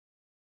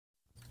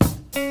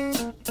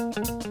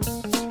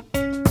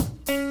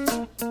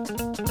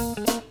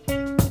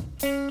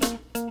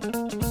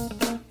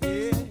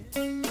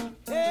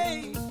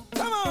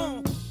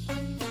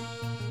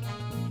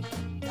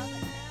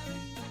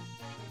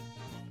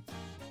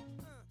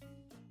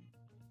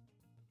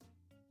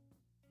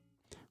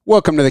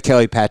Welcome to the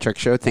Kelly Patrick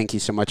Show. Thank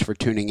you so much for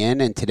tuning in.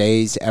 In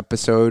today's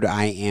episode,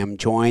 I am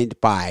joined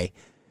by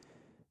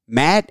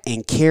Matt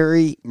and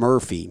Carey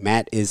Murphy.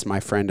 Matt is my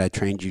friend I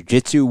trained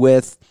jiu-jitsu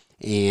with,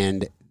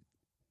 and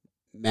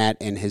Matt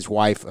and his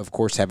wife, of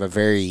course, have a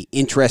very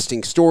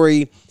interesting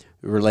story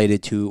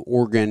related to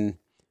organ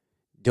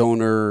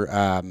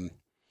donor.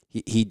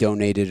 He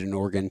donated an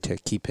organ to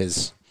keep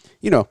his,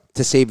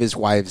 to save his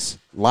wife's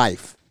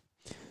life.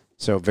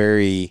 So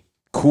very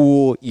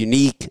cool,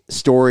 unique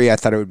story. I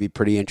thought it would be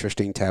pretty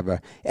interesting to have an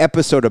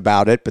episode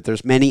about it, but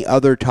there's many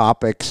other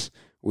topics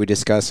we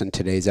discuss in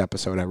today's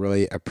episode. I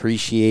really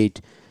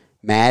appreciate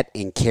Matt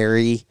and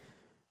Carey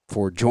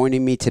for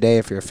joining me today.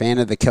 If you're a fan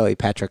of the Kelly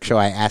Patrick Show,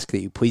 I ask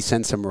that you please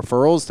send some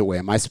referrals the way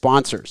of my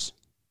sponsors.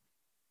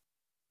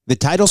 The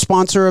title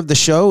sponsor of the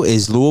show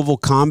is Louisville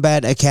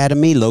Combat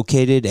Academy,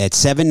 located at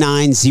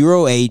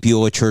 7908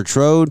 Beulah Church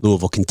Road,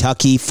 Louisville,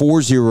 Kentucky,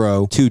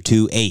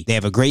 40228. They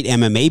have a great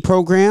MMA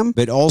program,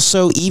 but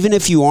also, even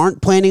if you aren't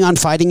planning on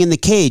fighting in the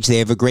cage, they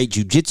have a great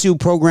jiu-jitsu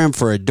program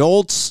for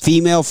adults,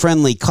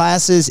 female-friendly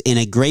classes, and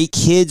a great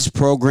kids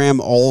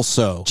program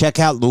also. Check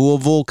out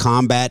Louisville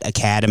Combat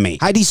Academy.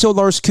 Heidi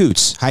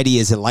Solars-Coots. Heidi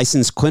is a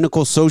licensed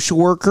clinical social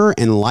worker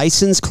and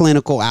licensed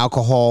clinical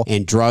alcohol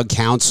and drug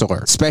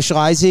counselor,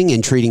 specializing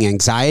in treating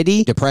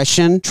anxiety,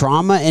 depression,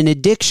 trauma, and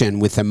addiction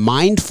with a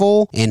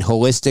mindful and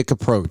holistic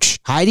approach.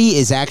 Heidi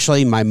is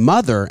actually my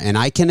mother, and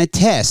I can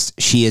attest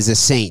she is a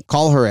saint.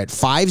 Call her at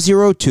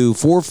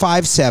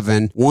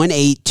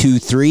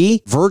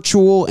 502-457-1823.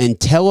 Virtual and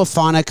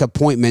telephonic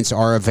appointments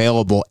are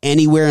available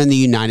anywhere in the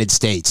United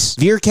States.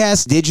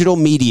 Veercast Digital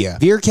Media.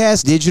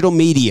 Veercast Digital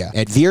Media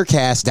at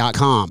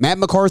veercast.com. Matt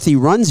McCarthy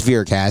runs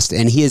Veercast,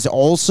 and he is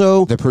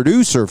also the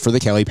producer for the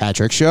Kelly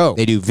Patrick Show.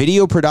 They do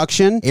video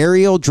production,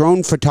 aerial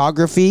drone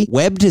photography,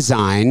 web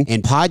design,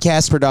 and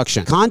podcast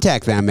production.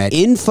 Contact them at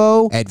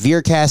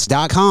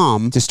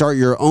info@veercast.com to start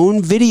your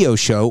own video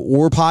show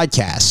or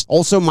podcast.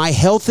 Also, my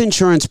health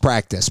insurance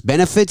practice,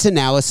 Benefits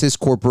Analysis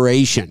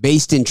Corporation.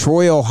 Based in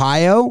Troy,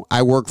 Ohio,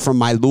 I work from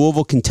my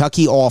Louisville,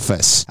 Kentucky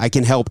office. I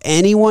can help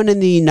anyone in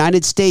the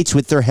United States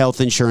with their health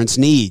insurance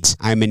needs.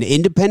 I'm an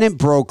independent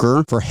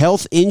broker for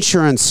health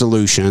insurance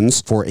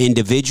solutions for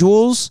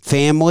individuals,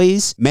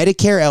 families,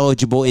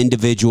 Medicare-eligible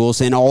individuals,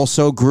 and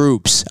also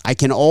groups. I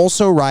can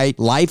also write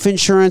life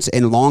insurance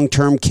and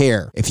long-term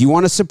care. If you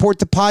want to support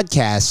the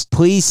podcast,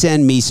 please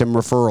send me some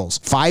referrals.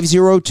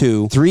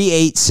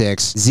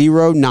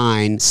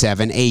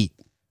 502-386-0978.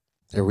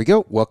 There we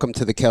go. Welcome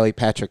to the Kelly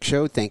Patrick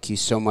Show. Thank you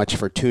so much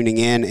for tuning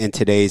in. In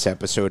today's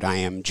episode, I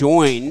am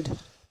joined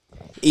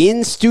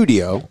in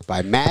studio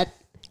by Matt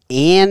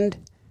and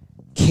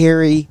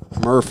Carey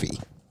Murphy.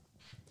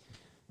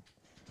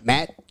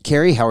 Matt,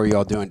 Carey, how are you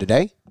all doing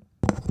today?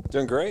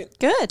 Doing great.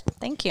 Good.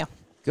 Thank you.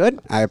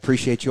 Good. I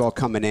appreciate you all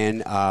coming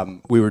in.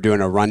 We were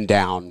doing a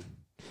rundown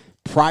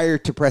prior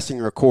to pressing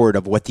record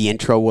of what the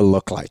intro will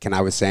look like. And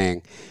I was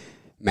saying,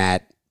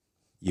 Matt,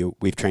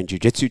 we've trained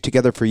jiu-jitsu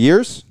together for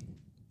years.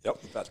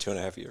 Yep, about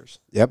 2.5 years.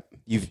 Yep.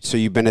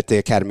 You've been at the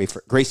Academy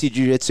for Gracie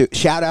Jiu-Jitsu.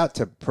 Shout out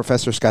to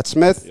Professor Scott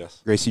Smith.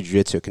 Yes. Gracie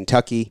Jiu-Jitsu,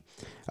 Kentucky.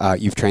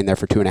 You've trained there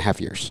for 2.5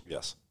 years.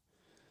 Yes.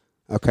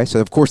 Okay, so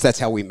of course that's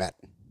how we met.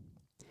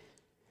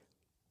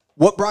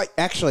 What brought,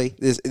 actually,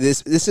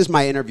 this is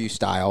my interview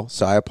style,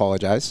 so I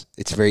apologize.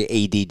 It's very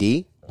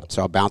ADD,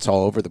 so I'll bounce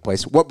all over the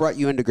place. What brought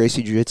you into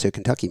Gracie Jiu-Jitsu,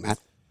 Kentucky, Matt?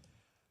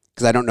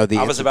 Because I don't know the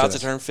answer. I was about to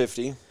turn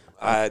 50.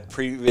 I had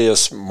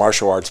previous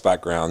martial arts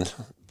background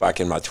back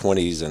in my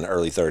 20s and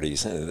early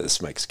 30s, and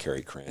this makes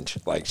Carey cringe.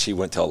 Like, she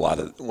went through a lot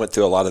of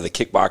the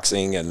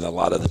kickboxing and a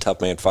lot of the tough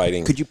man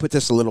fighting. Could you put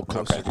this a little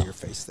closer to your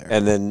face there?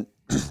 And then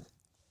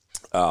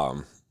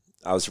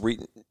I was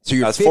reading. So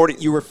I was 40.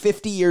 You were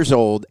 50 years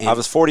old. And I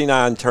was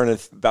 49,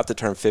 about to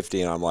turn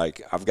 50, and I'm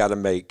like, I've got to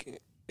make.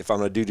 If I'm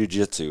going to do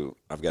jiu-jitsu,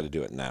 I've got to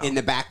do it now. In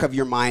the back of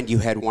your mind, you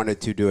had wanted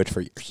to do it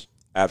for years.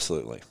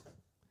 Absolutely.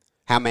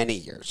 How many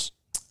years?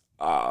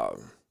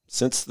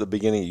 Since the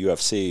beginning of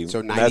UFC.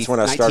 So that's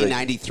when I started.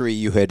 1993,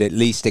 you had at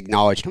least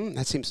acknowledged,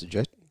 that seems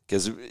legit.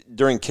 Because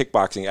during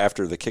kickboxing,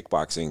 after the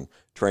kickboxing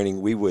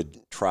training, we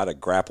would try to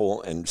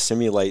grapple and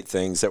simulate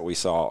things that we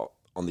saw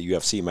on the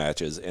UFC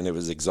matches, and it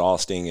was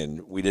exhausting,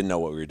 and we didn't know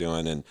what we were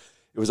doing, and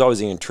it was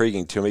always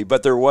intriguing to me.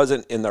 But there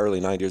wasn't, in the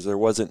early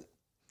 90s,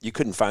 you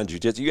couldn't find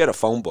jiu-jitsu. You had a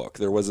phone book.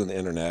 There wasn't the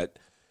internet,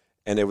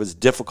 and it was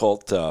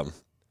difficult to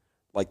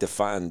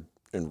find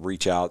and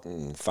reach out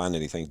and find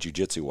anything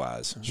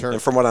jiu-jitsu-wise. Sure.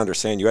 And from what I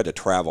understand, you had to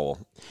travel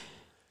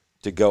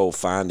to go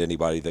find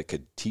anybody that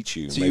could teach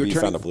you. So Maybe you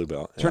found a blue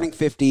belt. Turning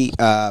 50,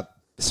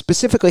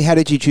 specifically, how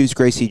did you choose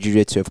Gracie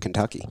Jiu-Jitsu of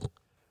Kentucky?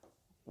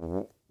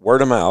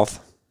 Word of mouth.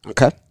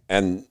 Okay.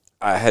 And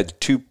I had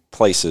two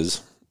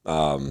places,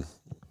 both,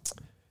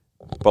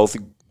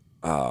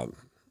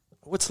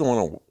 what's the one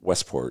on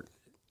Westport?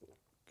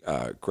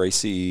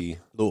 Gracie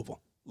Louisville.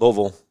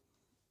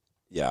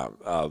 Yeah,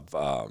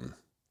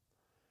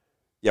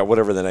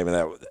 whatever the name of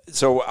that.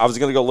 So I was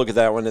going to go look at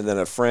that one, and then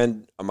a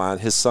friend of mine,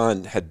 his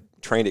son had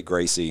trained at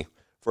Gracie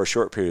for a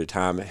short period of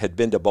time, had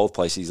been to both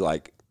places. He's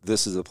like,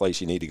 this is the place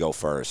you need to go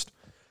first.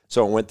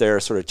 So I went there,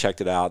 sort of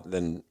checked it out, and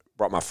then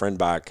brought my friend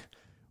back.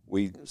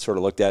 We sort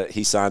of looked at it.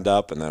 He signed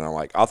up, and then I'm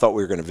like, I thought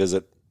we were going to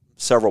visit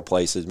several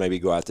places, maybe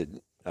go out to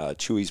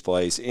Chewy's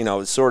place,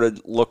 sort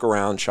of look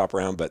around, shop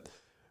around, but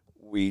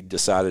we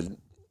decided,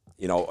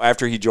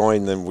 after he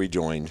joined, then we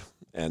joined.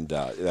 And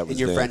that was and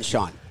your friend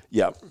Sean.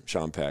 Yeah,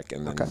 Sean Peck,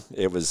 and then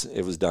it was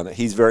done.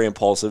 He's very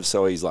impulsive,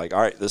 so he's like, "All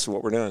right, this is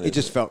what we're doing." It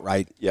just felt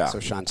right. Yeah. So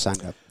Sean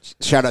signed up.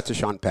 Shout out to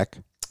Sean Peck.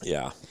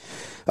 Yeah.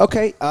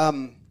 Okay.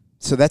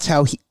 So that's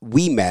how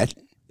we met.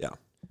 Yeah.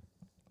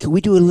 Can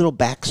we do a little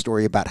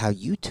backstory about how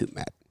you two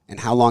met and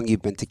how long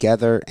you've been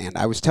together? And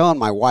I was telling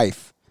my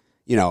wife,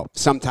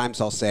 sometimes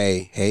I'll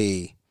say,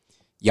 "Hey,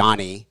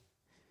 Yanni,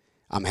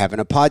 I'm having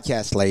a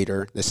podcast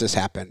later. This has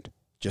happened.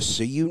 Just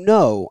so you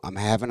know, I'm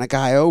having a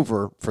guy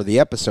over for the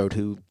episode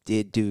who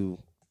did do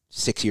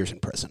 6 years in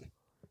prison."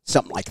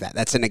 Something like that.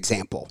 That's an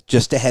example.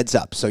 Just a heads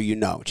up so you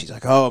know. And she's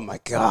like, oh, my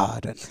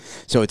God. And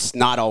so it's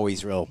not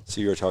always real.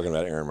 So you were talking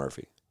about Aaron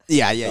Murphy.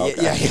 Yeah.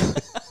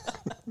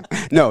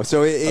 No,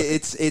 so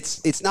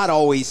it's not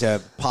always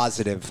a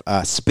positive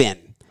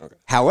spin. Okay.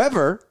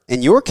 However,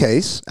 in your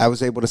case, I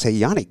was able to say,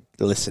 Yanni,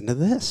 listen to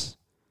this.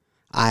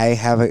 I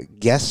have a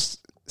guest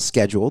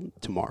scheduled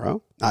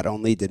tomorrow. Not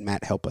only did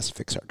Matt help us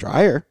fix our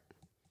dryer,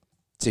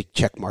 it's a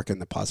check mark in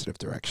the positive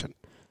direction,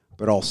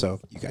 but also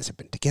you guys have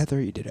been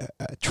together. You did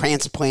a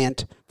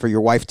transplant for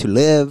your wife to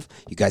live.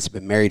 You guys have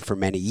been married for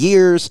many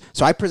years.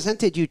 So I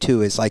presented you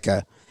two as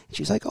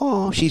she's like,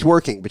 oh, she's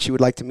working, but she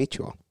would like to meet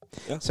you all.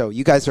 Yeah. So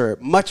you guys are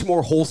much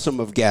more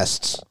wholesome of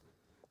guests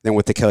than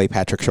what the Kelly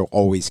Patrick Show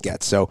always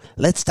gets. So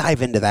let's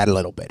dive into that a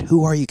little bit.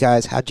 Who are you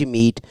guys? How'd you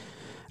meet?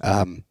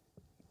 How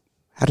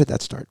did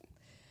that start?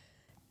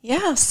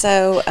 Yeah,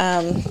 so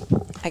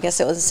I guess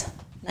it was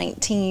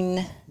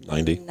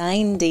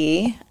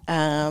 1990.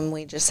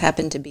 We just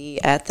happened to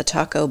be at the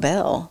Taco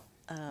Bell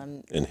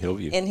in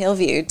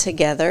Hillview.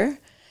 Together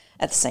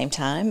at the same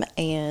time,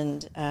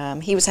 and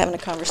he was having a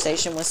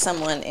conversation with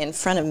someone in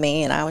front of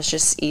me, and I was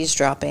just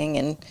eavesdropping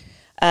and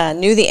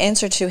knew the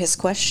answer to his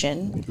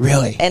question.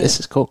 Really? And, this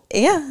is cool.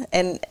 Yeah,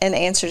 and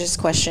answered his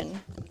question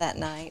that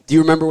night. Do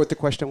you remember what the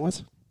question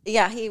was?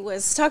 Yeah, he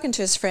was talking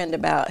to his friend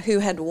about who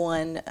had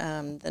won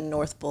the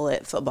North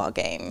Bullitt football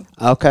game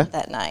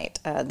that night.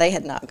 They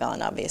had not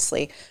gone,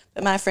 obviously,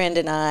 but my friend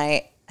and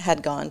I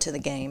had gone to the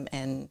game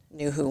and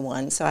knew who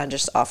won, so I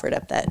just offered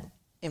up that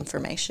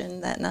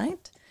information that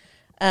night.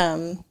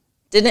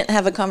 Didn't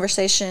have a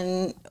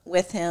conversation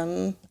with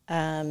him,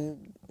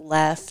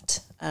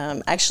 left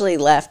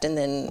and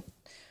then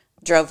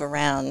drove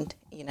around,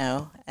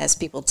 as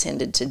people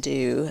tended to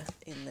do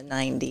in the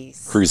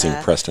 90s. Cruising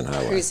Preston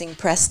Highway. Cruising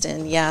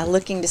Preston, yeah,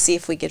 looking to see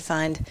if we could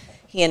find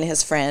he and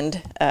his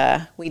friend.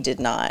 We did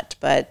not.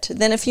 But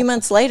then a few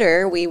months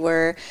later, we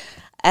were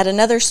at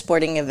another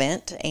sporting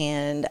event,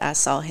 and I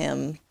saw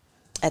him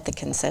at the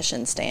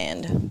concession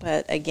stand.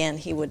 But again,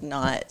 he would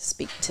not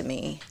speak to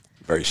me.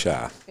 Very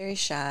shy. Very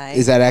shy.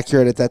 Is that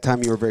accurate? At that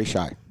time, you were very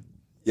shy?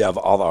 Yeah, of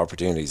all the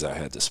opportunities I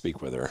had to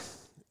speak with her.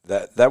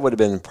 That would have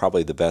been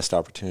probably the best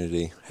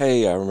opportunity.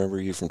 Hey, I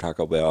remember you from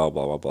Taco Bell,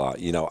 blah, blah, blah.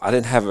 I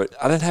didn't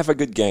have a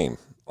good game.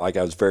 Like,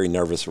 I was very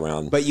nervous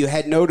around. But you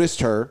had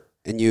noticed her,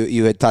 and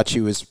you had thought she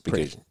was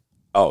pretty.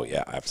 Oh,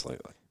 yeah,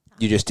 absolutely.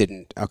 You just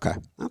didn't. Okay.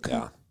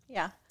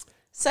 Yeah.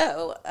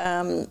 So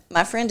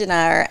my friend and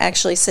I are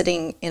actually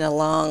sitting in a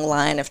long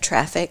line of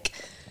traffic,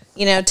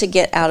 to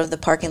get out of the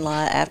parking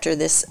lot after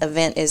this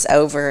event is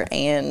over.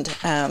 And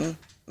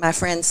my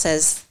friend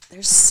says,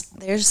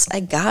 there's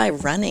a guy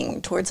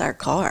running towards our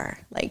car,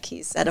 like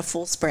he's at a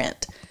full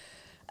sprint.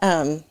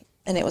 And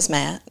it was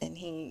Matt, and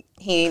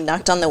he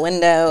knocked on the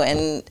window,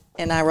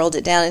 and I rolled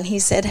it down, and he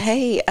said,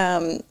 hey,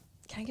 can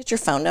I get your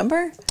phone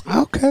number?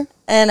 Okay.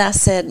 And I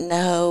said,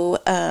 no,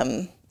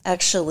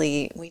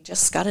 actually, we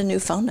just got a new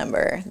phone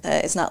number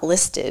that is not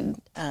listed,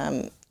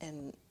 and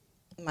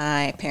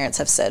my parents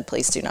have said,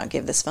 please do not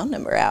give this phone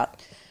number out.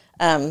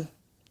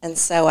 And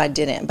so I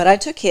didn't. But I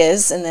took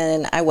his, and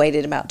then I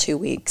waited about 2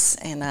 weeks,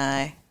 and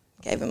I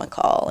gave him a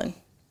call, and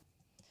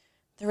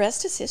the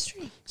rest is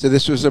history. So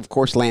this was, of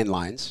course,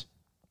 landlines.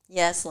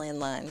 Yes,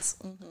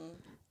 landlines. Mm-hmm.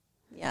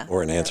 Yeah.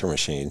 Or an answer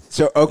machine.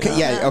 So, okay,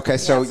 yeah, okay.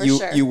 So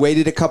you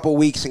waited a couple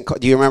weeks, and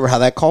do you remember how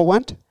that call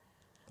went?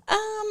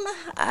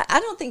 I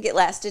don't think it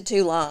lasted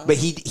too long. But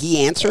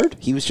he answered?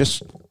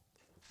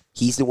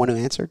 He's the one who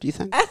answered, do you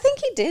think? I think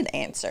he did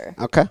answer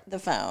the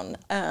phone.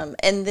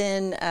 And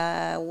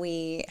then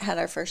we had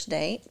our first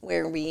date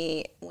where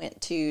we went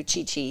to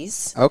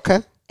Chi-Chi's. Okay.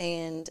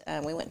 And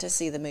we went to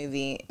see the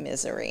movie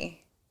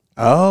Misery.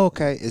 Oh,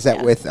 okay. Is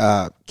that with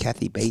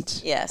Kathy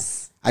Bates?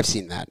 Yes. I've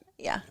seen that.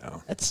 Yeah.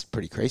 Oh. That's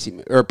pretty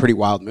crazy, or a pretty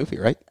wild movie,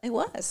 right? It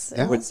was.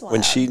 Yeah. It was wild.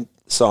 When she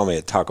saw me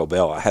at Taco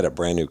Bell, I had a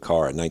brand new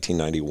car, a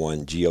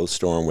 1991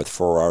 Geostorm with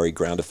Ferrari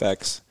ground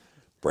effects,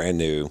 brand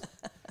new.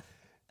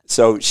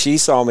 So she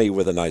saw me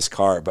with a nice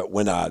car, but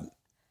when I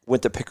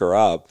went to pick her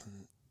up,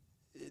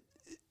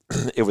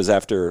 it was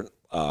after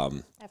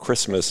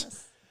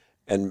Christmas,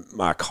 and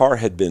my car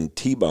had been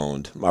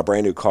T-boned, my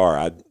brand new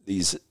car.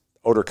 These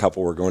older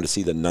couple were going to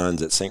see the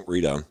nuns at St.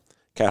 Rita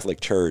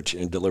Catholic Church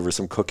and deliver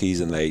some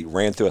cookies, and they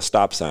ran through a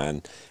stop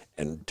sign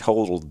and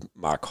totaled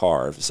my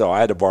car. So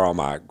I had to borrow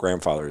my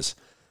grandfather's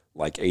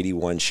like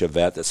 81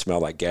 Chevette that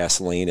smelled like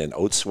gasoline and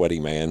oat sweaty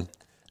man.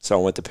 So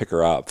I went to pick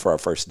her up for our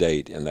first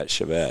date in that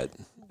Chevette.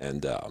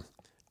 And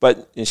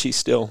she's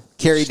still.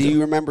 Carey, do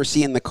you remember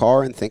seeing the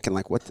car and thinking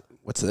like,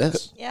 what's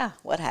this? Yeah,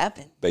 what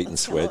happened? Bait and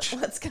switch.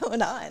 What's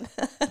going on?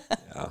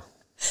 Yeah.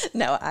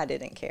 No, I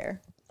didn't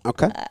care.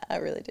 Okay. I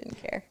really didn't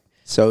care.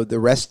 So the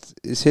rest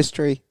is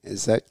history.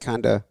 Is that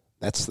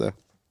that's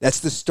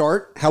the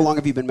start? How long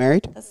have you been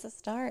married? That's the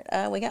start.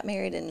 We got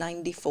married in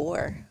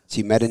 94. So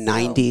you met in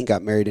 90 and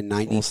got married in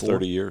 94? Almost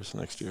 30 years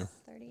next year.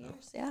 30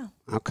 years, yeah.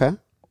 Okay.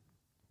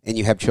 And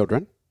you have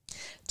children?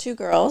 2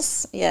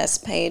 girls. Yes,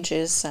 Paige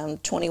is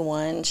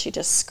 21. She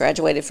just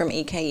graduated from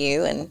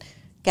EKU and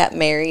got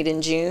married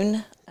in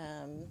June.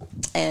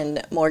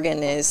 And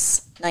Morgan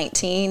is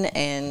 19,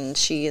 and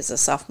she is a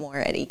sophomore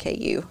at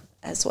EKU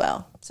as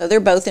well. So they're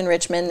both in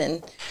Richmond,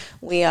 and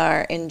we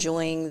are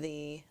enjoying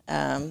the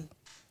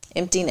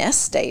empty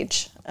nest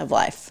stage of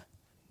life.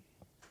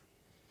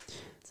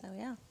 So,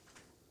 yeah.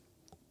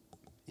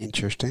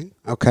 Interesting.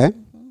 Okay.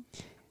 Mm-hmm.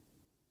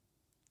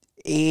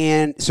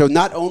 And so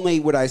not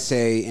only would I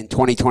say in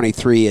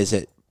 2023 is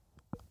it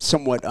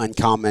somewhat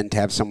uncommon to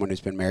have someone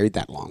who's been married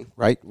that long,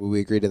 right? Will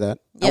we agree to that?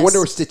 Yes. I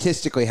wonder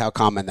statistically how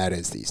common that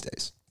is these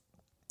days.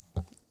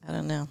 I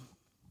don't know.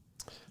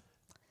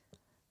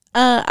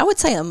 I would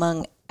say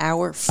among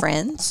our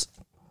friends,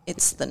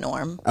 it's the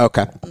norm.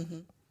 Okay. Mm-hmm.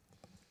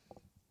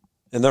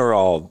 And they're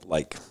all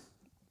like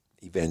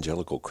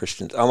evangelical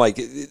Christians. I'm like,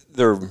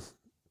 they're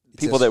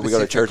people that we go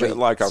to church with,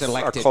 like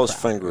our close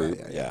friend group.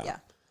 Yeah.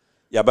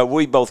 Yeah, but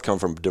we both come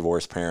from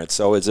divorced parents,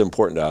 so it's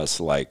important to us,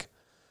 like,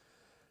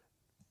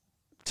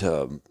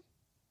 to,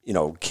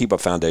 keep a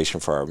foundation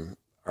for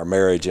our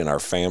marriage and our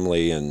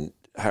family, and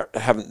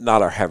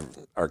have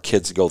our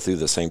kids go through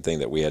the same thing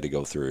that we had to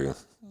go through.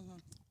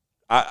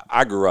 Mm-hmm.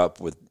 I grew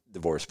up with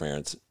divorced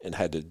parents and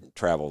had to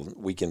travel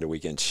weekend to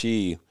weekend.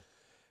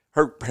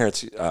 Her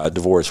parents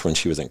divorced when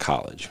she was in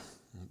college,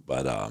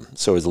 but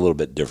so it was a little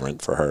bit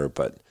different for her,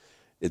 but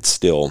it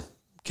still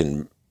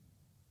can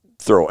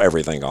throw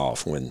everything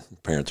off when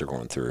parents are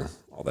going through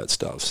all that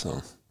stuff.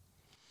 So,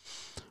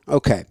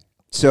 okay.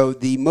 So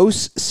the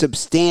most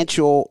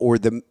substantial or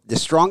the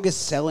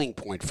strongest selling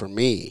point for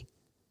me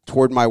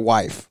toward my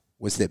wife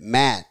was that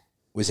Matt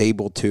was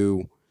able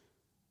to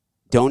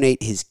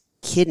donate his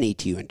kidney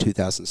to you in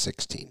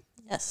 2016.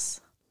 Yes.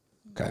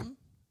 Okay. Mm-hmm.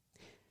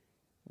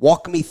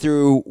 Walk me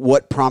through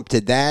what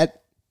prompted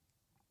that.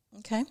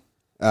 Okay.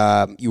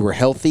 You were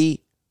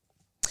healthy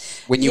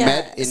when you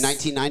met in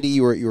 1990.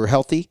 You were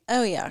healthy.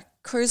 Oh yeah,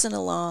 cruising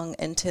along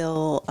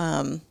until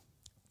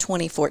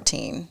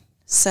 2014.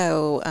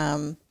 So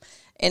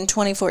in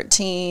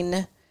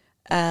 2014,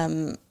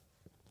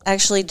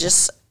 actually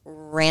just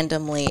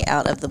randomly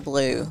out of the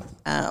blue,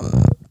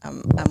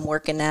 I'm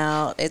working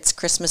out. It's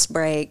Christmas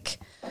break,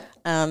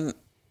 and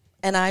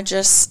I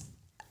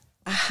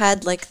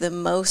had like the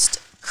most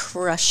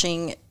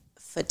crushing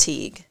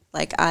fatigue.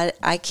 Like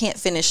I can't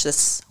finish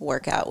this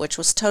workout, which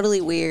was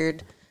totally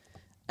weird.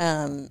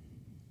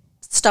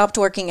 Stopped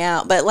working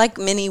out, but like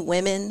many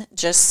women,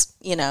 just,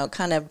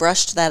 kind of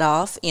brushed that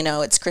off.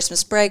 It's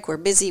Christmas break. We're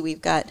busy.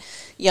 We've got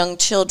young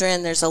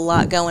children. There's a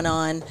lot going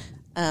on.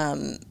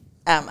 I'm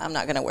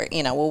not going to worry.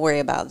 We'll worry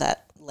about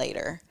that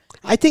later.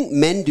 I think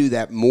men do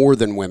that more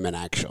than women,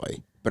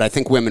 actually. But I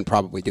think women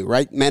probably do,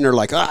 right? Men are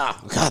like,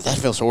 God, that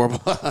feels horrible.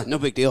 No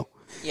big deal.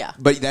 Yeah.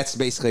 But that's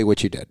basically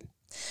what you did.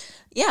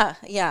 Yeah,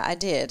 I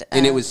did.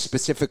 And it was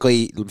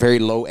specifically very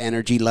low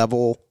energy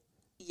level.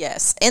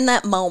 Yes, in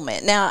that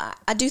moment. Now,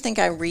 I do think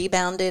I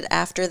rebounded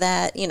after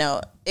that.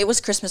 It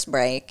was Christmas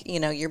break.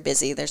 You're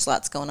busy. There's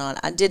lots going on.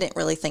 I didn't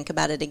really think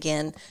about it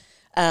again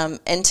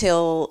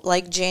until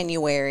like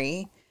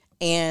January.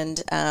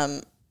 And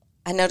I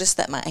noticed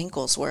that my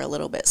ankles were a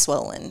little bit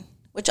swollen,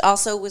 which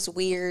also was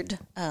weird.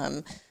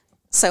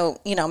 So,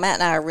 Matt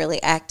and I are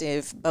really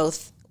active,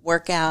 both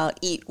work out,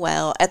 eat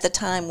well. At the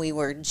time, we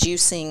were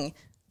juicing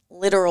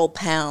literal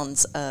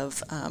pounds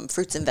of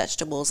fruits and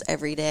vegetables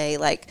every day,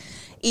 like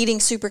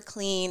eating super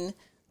clean.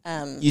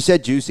 You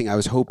said juicing. I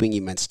was hoping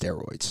you meant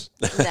steroids.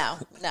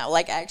 No,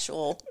 like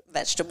actual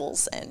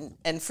vegetables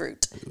and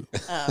fruit.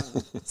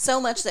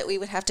 So much that we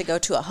would have to go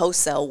to a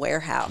wholesale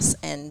warehouse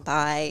and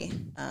buy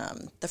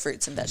the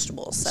fruits and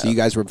vegetables. So you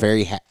guys were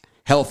very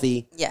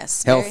healthy.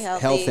 Yes, very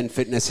healthy. Health and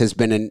fitness has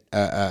been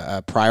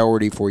a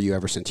priority for you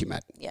ever since you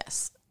met.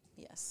 Yes.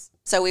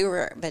 So we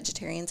were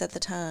vegetarians at the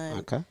time.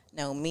 Okay.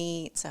 No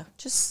meat. So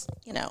just,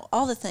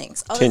 all the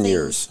things. 10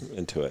 years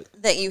into it.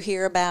 That you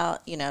hear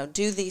about,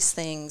 do these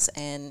things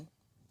and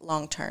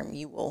long term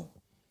you will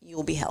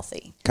be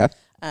healthy. Okay.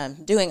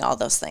 Doing all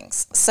those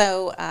things.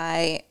 So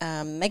I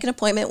make an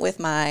appointment with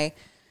my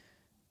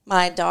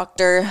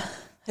doctor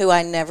who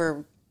I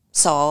never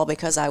saw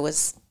because I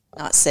was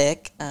not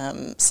sick.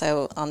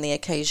 So on the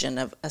occasion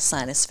of a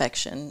sinus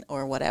infection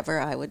or whatever,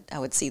 I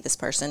would see this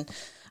person.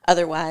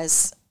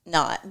 Otherwise,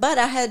 not. But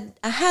I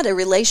had a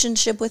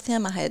relationship with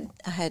him. I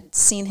had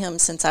seen him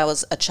since I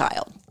was a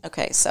child.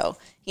 Okay, so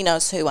he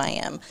knows who I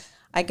am.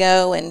 I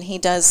go and he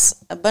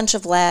does a bunch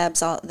of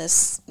labs, all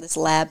this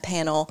lab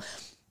panel,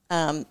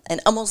 and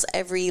almost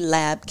every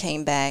lab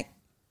came back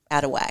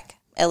out of whack,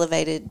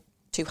 elevated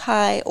too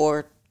high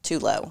or too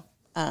low.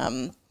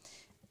 And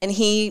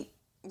he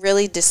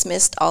really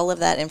dismissed all of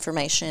that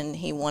information.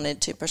 He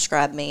wanted to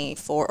prescribe me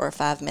 4 or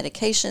 5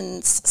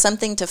 medications,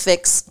 something to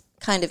fix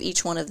kind of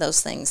each one of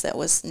those things that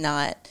was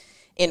not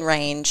in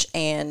range.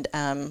 And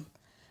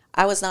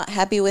I was not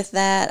happy with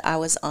that. I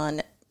was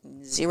on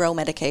 0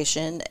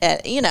 medication,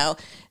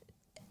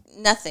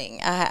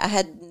 nothing. I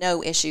had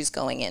no issues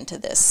going into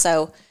this.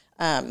 So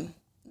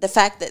the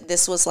fact that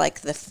this was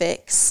like the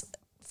fix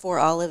for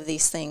all of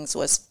these things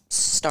was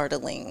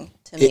startling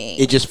to me.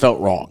 It just felt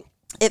wrong.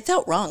 It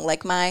felt wrong.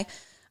 Like my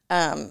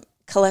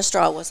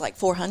cholesterol was like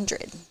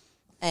 400,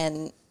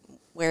 and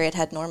where it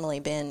had normally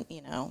been,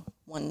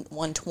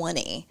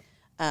 120.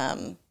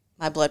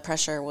 My blood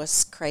pressure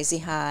was crazy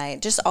high.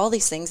 Just all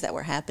these things that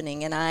were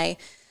happening, and I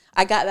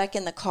got back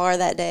in the car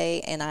that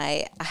day, and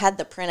I had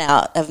the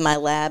printout of my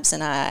labs,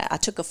 and I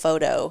took a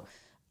photo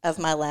of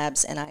my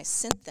labs, and I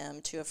sent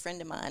them to a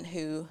friend of mine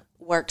who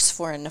works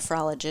for a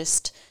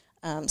nephrologist,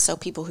 so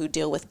people who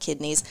deal with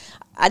kidneys.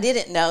 I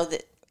didn't know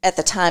that at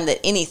the time that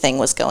anything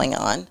was going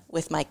on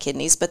with my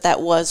kidneys, but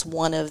that was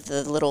one of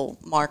the little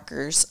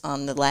markers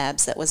on the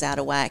labs that was out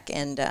of whack,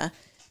 and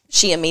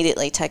she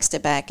immediately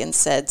texted back and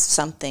said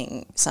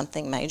something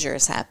major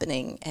is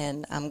happening,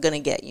 and I'm going to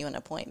get you an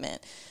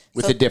appointment.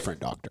 With a different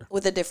doctor.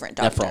 With a different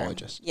doctor.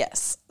 Nephrologist.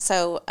 Yes.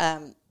 So,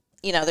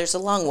 there's a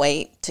long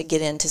wait to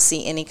get in to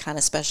see any kind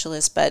of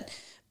specialist, but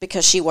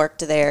because she worked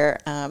there,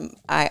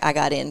 I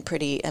got in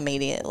pretty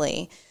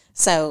immediately.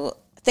 So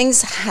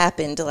things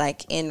happened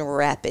like in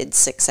rapid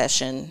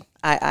succession.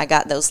 I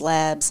got those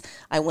labs.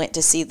 I went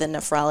to see the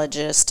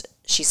nephrologist.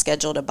 She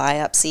scheduled a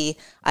biopsy.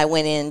 I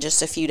went in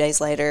just a few days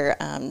later,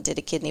 did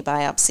a kidney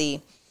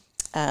biopsy,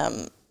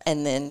 and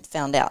then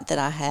found out that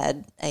I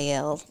had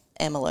AL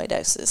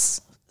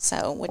amyloidosis.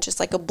 So, which is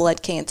like a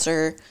blood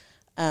cancer,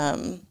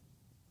 kind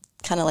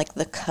of like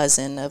the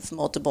cousin of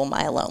multiple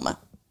myeloma.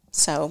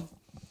 So,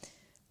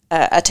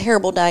 a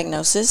terrible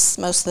diagnosis.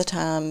 Most of the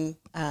time,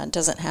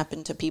 doesn't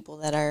happen to people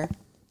that are,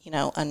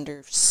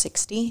 under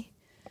 60,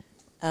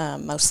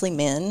 mostly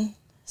men.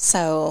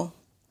 So,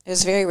 it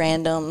was very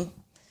random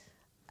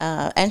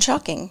and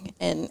shocking,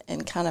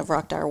 and kind of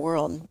rocked our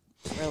world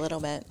for a little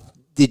bit.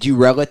 Did you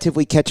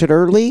relatively catch it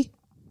early?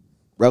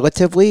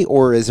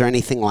 Or is there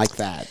anything like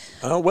that?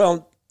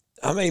 Well,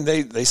 I mean,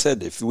 they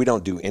said if we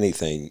don't do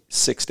anything,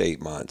 6 to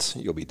 8 months,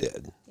 you'll be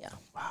dead. Yeah.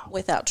 Wow.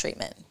 Without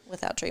treatment.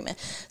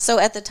 So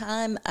at the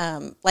time,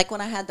 like when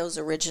I had those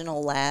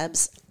original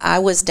labs, I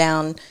was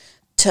down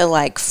to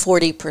like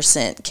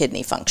 40%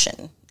 kidney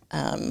function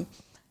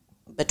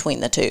between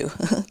the two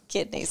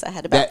kidneys. I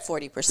had about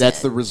 40%.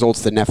 That's the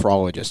results the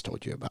nephrologist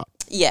told you about.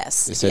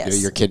 Yes. They said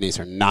your kidneys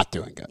are not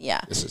doing good.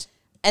 Yeah.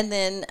 And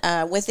then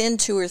within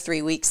 2 or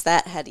 3 weeks,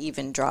 that had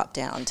even dropped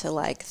down to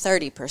like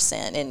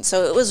 30%. And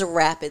so it was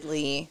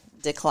rapidly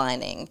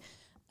declining.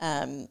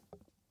 And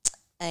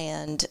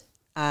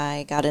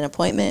I got an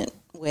appointment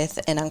with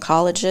an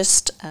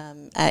oncologist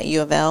at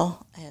U of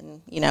L.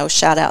 And,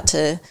 shout out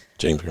to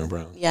James Graham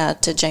Brown. Yeah,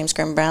 to James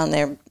Graham Brown.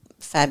 They're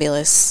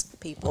fabulous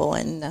people,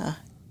 and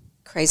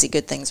crazy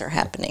good things are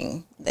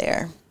happening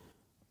there.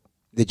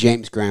 The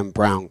James Graham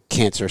Brown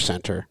Cancer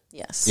Center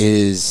yes.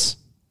 is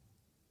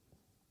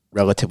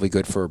relatively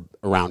good for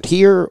around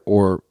here,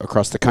 or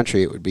across the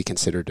country it would be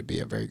considered to be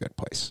a very good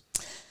place?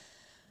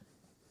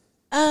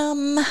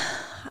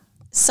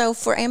 So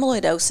for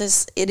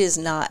amyloidosis, it is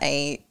not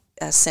a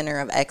center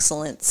of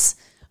excellence,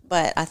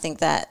 but I think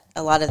that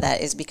a lot of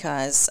that is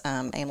because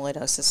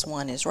amyloidosis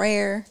 1 is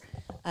rare.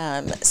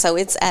 So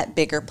it's at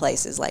bigger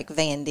places, like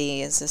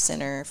Vandy is a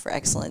center for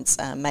excellence.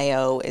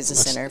 Mayo is a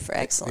center for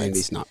excellence.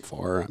 Vandy's not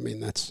far. I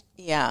mean, that's...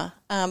 Yeah.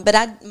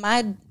 But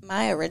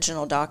my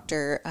original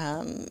doctor...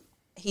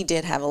 he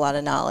did have a lot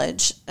of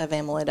knowledge of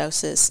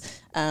amyloidosis.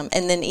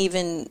 And then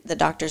even the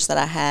doctors that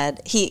I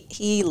had,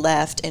 he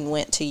left and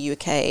went to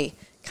UK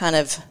kind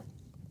of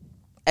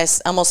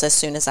almost as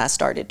soon as I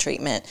started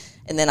treatment.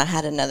 And then I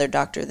had another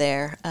doctor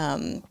there,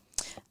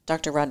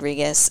 Dr.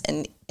 Rodriguez,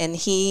 and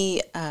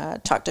he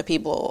talked to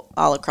people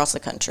all across the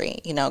country,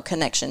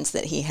 connections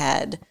that he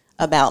had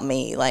about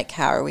me, like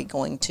how are we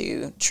going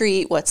to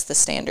treat, what's the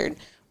standard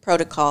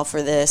protocol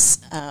for this,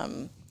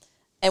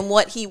 and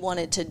what he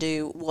wanted to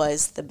do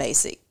was the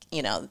basic,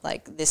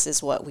 like this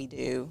is what we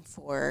do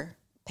for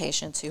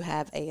patients who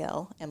have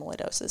AL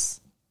amyloidosis.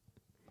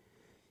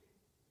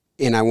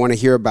 And I want to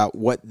hear about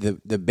what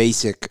the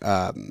basic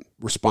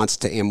response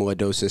to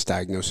amyloidosis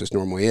diagnosis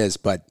normally is.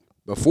 But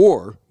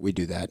before we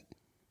do that,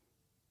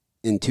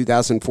 in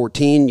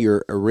 2014,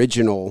 your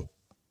original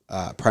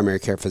primary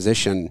care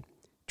physician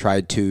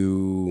tried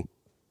to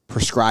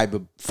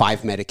prescribe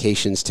 5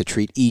 medications to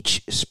treat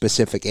each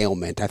specific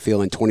ailment. I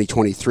feel in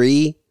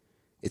 2023,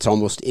 it's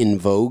almost in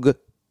vogue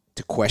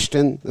to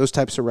question those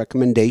types of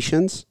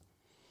recommendations.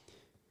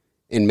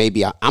 And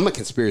maybe I'm a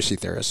conspiracy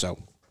theorist, so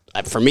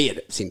for me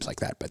it seems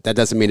like that, but that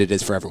doesn't mean it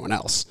is for everyone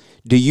else.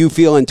 Do you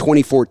feel in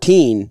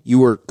 2014 you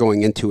were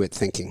going into it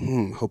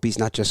thinking, hope he's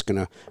not just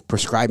going to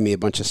prescribe me a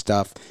bunch of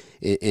stuff?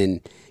 And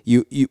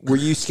were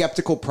you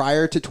skeptical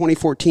prior to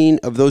 2014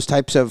 of those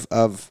types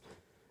of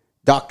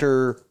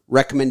doctor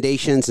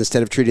recommendations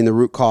instead of treating the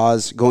root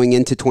cause? Going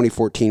into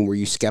 2014, were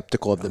you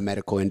skeptical of the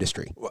medical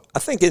industry? Well, I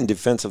think in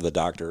defense of the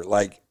doctor,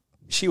 like,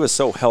 she was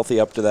so healthy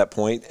up to that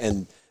point,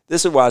 and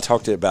this is why I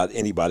talk to about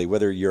anybody,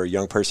 whether you're a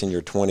young person in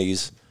your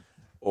 20s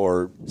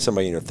or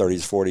somebody in your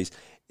 30s, 40s,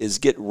 is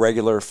get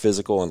regular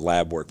physical and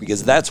lab work,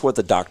 because that's what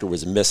the doctor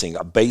was missing,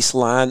 a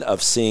baseline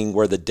of seeing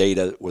where the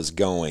data was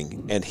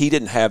going. And he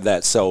didn't have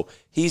that, so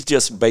he's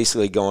just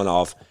basically going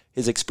off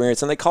his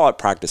experience, and they call it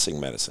practicing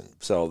medicine.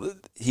 So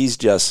he's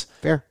just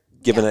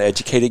giving an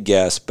educated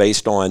guess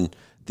based on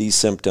these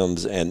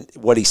symptoms and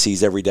what he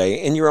sees every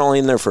day, and you're only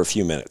in there for a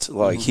few minutes.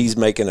 Like, he's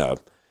making a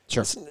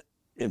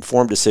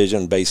informed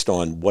decision based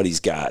on what he's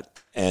got,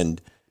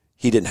 and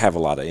he didn't have a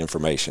lot of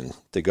information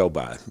to go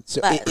by. So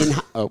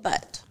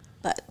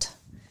but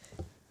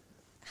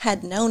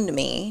had known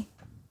me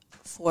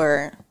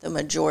for the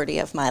majority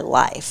of my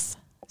life.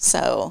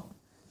 So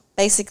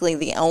basically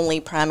the only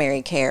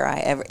primary care I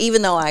ever,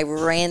 even though I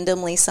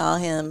randomly saw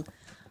him,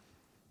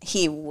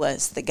 he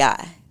was the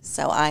guy.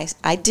 So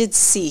I did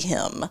see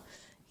him.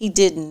 He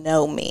did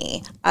know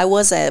me. I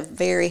was a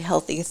very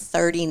healthy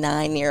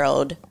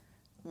 39-year-old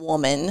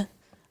woman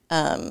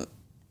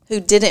who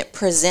didn't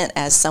present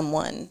as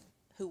someone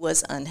who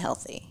was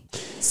unhealthy.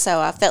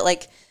 So I felt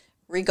like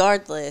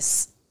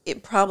regardless,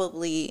 it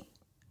probably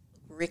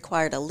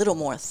required a little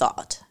more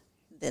thought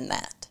than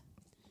that.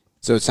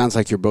 So it sounds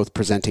like you're both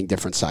presenting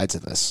different sides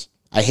of this.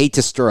 I hate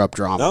to stir up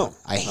drama. No.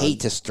 I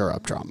hate to stir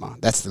up drama.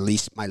 That's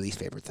my least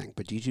favorite thing.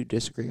 But do you two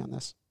disagree on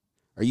this?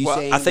 Are you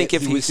saying I think that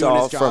if he was we saw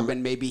doing his job from,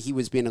 and maybe he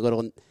was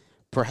being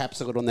perhaps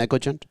a little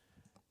negligent?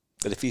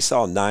 but if he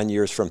saw 9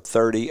 years from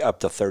 30 up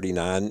to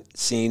 39,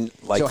 seeing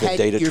like so the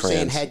data you're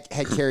trends. saying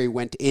had Carey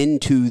went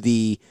into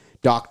the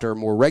doctor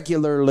more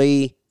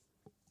regularly,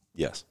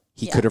 Yes.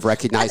 he could have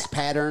recognized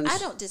patterns. I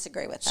don't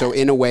disagree with that. So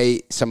in a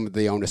way, some of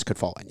the onus could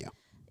fall on you.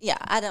 Yeah,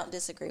 I don't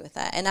disagree with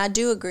that. And I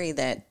do agree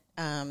that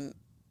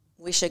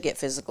we should get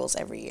physicals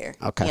every year.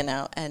 Okay. You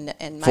know,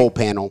 and full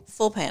panel.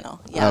 Full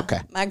panel. Yeah. Okay.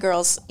 My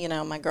girls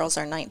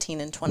are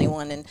 19 and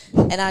 21,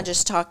 and I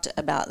just talked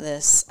about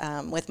this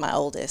with my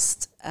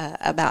oldest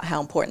about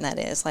how important that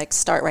is. Like,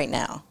 start right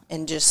now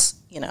and just,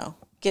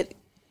 get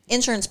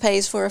insurance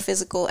pays for a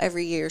physical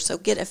every year, so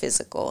get a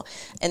physical.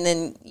 And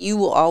then you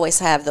will always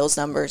have those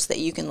numbers that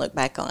you can look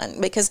back on.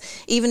 Because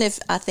even if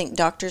I think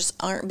doctors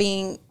aren't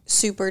being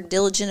super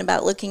diligent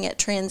about looking at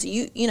trends,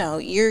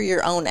 you're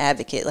your own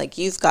advocate. Like,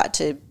 you've got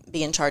to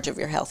be in charge of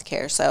your health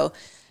care. So,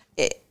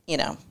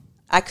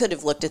 I could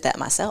have looked at that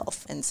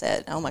myself and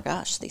said, oh my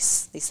gosh,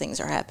 these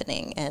things are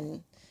happening.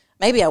 And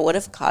maybe I would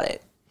have caught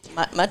it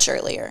much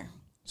earlier.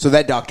 So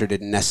that doctor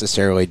didn't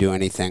necessarily do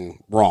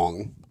anything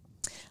wrong.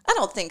 I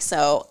don't think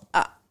so.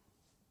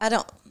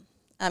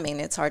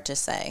 It's hard to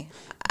say.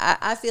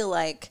 I feel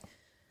like...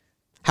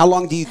 How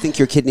long do you think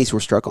your kidneys were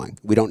struggling?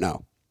 We don't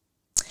know.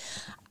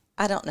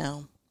 I don't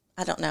know.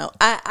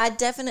 I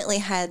definitely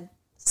had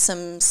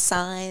some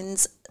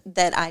signs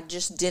that I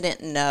just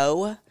didn't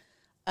know,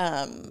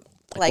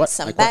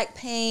 back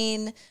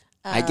pain.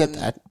 I get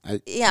that.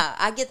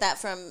 I get that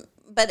from...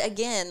 But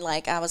again,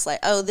 I was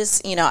like, oh,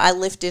 this, I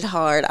lifted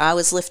hard. I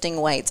was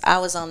lifting weights. I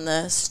was on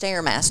the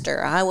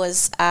Stairmaster.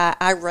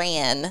 I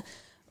ran,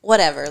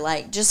 whatever,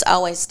 just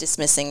always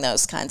dismissing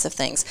those kinds of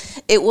things.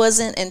 It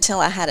wasn't until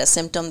I had a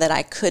symptom that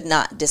I could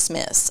not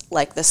dismiss,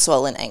 like the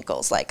swollen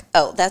ankles.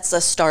 Oh, that's a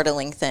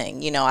startling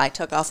thing. I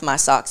took off my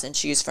socks and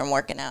shoes from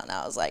working out, and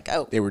I was like,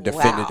 oh, they were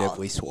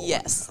definitively swollen.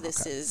 Yes,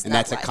 this is and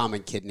that's right. A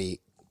common kidney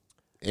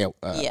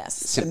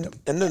symptom.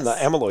 And then the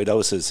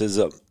amyloidosis is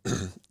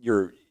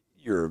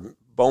your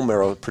bone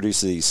marrow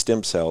produces these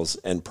stem cells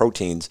and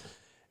proteins,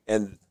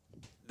 and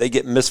they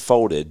get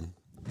misfolded,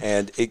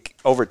 and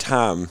over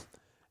time,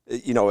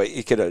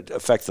 it could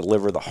affect the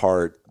liver, the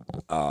heart,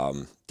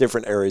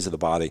 different areas of the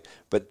body,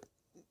 but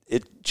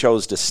it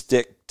chose to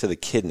stick to the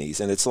kidneys.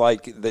 And it's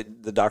like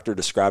the doctor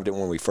described it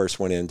when we first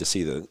went in to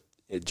see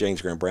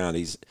James Graham Brown.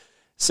 He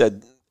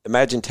said,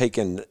 imagine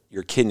taking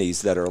your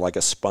kidneys that are like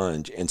a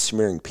sponge and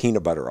smearing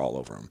peanut butter all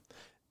over them.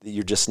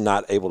 You're just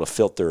not able to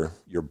filter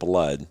your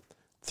blood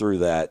through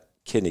that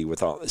kidney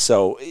with all.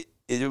 So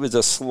it was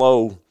a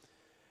slow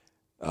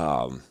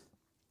process.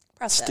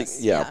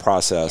 Process.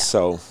 Yeah.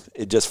 So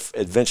it just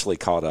eventually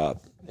caught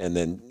up, and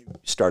then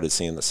started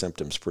seeing the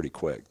symptoms pretty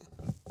quick.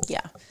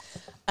 Yeah.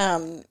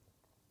 And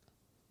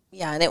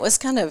it was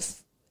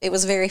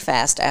very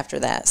fast after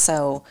that.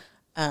 So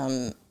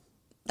that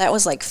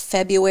was like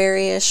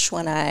February-ish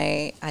when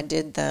I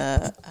did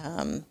the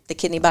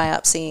kidney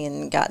biopsy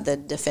and got the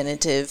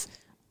definitive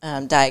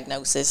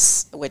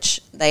diagnosis,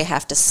 which they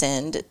have to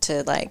send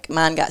to, like,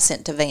 mine got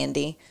sent to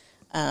Vandy.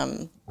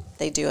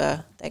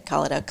 They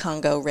call it a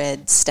Congo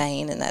red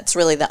stain, and that's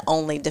really the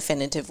only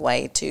definitive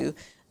way to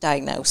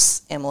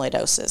diagnose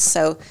amyloidosis.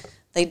 So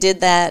they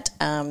did that,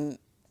 and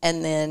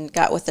then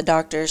got with the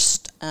doctors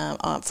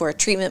for a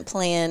treatment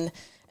plan.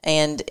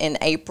 And in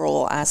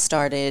April, I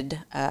started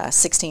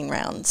 16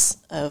 rounds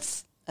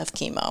of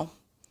chemo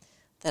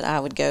that I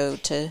would go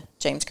to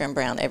James Graham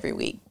Brown every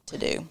week to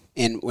do.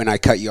 And when I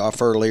cut you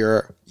off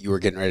earlier, you were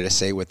getting ready to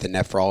say with the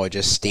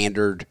nephrologist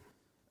standard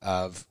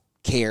of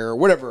care,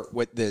 whatever,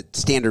 what the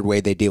standard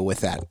way they deal with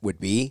that would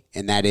be,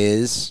 and that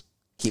is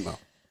chemo.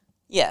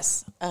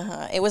 Yes.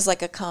 It was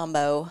like a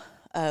combo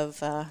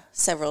of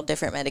several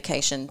different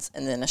medications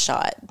and then a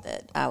shot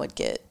that I would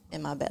get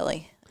in my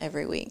belly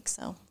every week.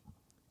 So.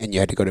 And you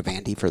had to go to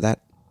Vandy for that?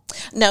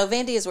 No,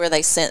 Vandy is where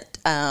they sent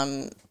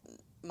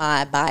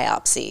my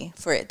biopsy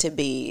for it to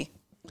be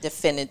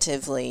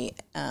definitively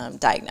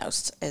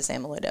diagnosed as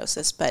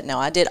amyloidosis. But no,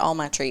 I did all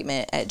my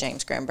treatment at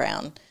James Graham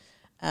Brown.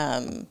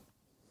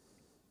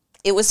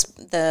 It was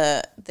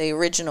the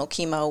original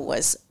chemo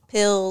was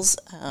pills,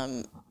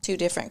 2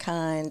 different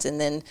kinds,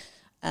 and then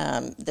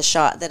the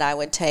shot that I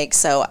would take.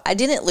 So I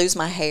didn't lose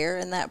my hair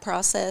in that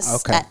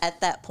process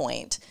at that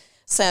point.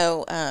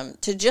 So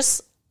to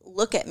just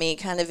look at me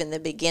kind of in the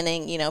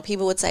beginning,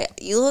 people would say,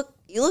 you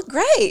look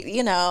great,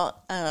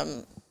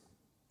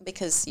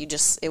 because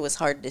it was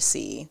hard to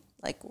see,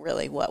 like,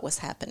 really what was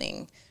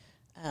happening.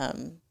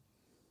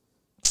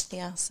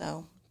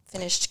 So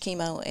finished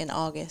chemo in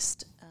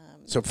August.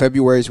 So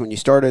February is when you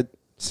started.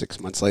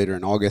 6 months later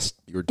in August,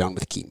 you were done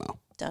with chemo.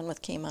 Done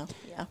with chemo,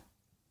 yeah.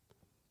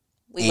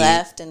 We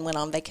left and went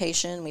on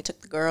vacation. We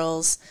took the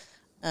girls.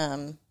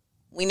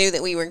 We knew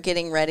that we were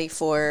getting ready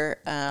for,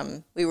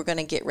 we were going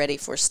to get ready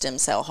for stem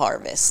cell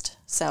harvest.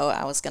 So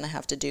I was going to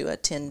have to do a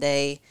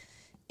 10-day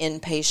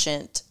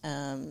inpatient,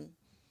 in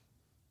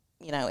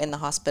the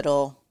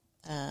hospital.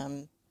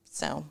 And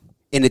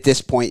at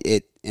this point,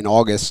 in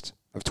August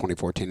of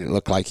 2014, it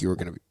looked like you were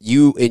going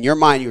to, in your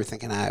mind, you were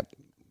thinking, I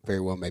very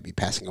well may be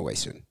passing away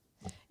soon.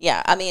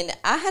 Yeah, I mean,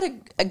 I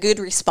had a good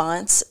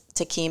response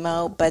to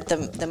chemo, but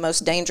the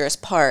most dangerous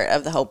part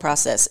of the whole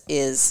process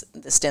is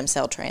the stem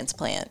cell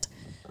transplant.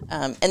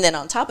 And then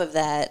on top of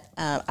that,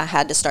 I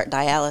had to start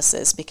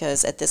dialysis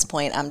because at this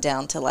point I'm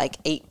down to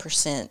like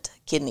 8%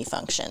 kidney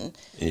function.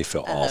 And you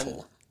feel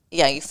awful.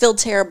 Yeah, you feel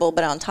terrible,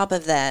 but on top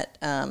of that,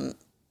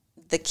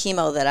 the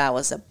chemo that I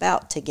was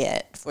about to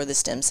get for the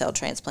stem cell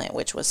transplant,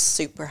 which was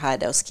super high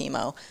dose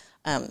chemo,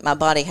 my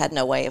body had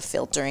no way of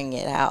filtering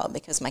it out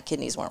because my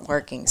kidneys weren't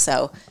working.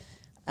 So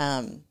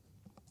I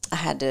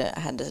had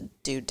to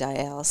do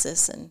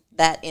dialysis, and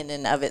that in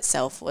and of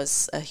itself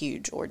was a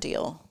huge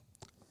ordeal.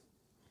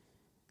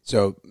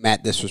 So,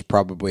 Matt, this was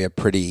probably a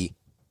pretty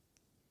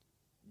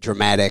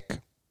dramatic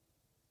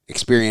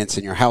experience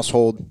in your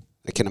household,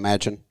 I can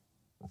imagine.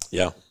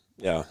 Yeah.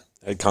 I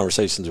had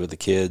conversations with the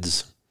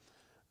kids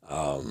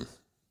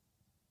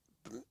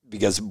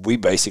because we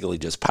basically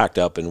just packed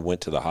up and went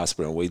to the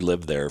hospital. We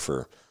lived there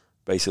for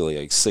basically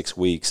like 6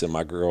 weeks, and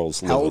my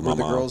girls lived with my mom.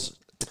 How old were the girls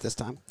at this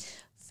time?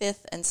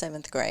 5th and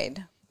 7th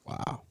grade.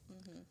 Wow.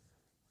 Mm-hmm.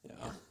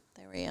 Yeah,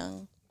 they were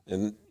young.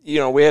 And,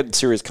 we had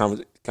serious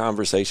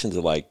conversations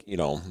of like,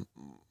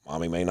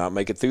 mommy may not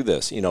make it through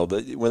this.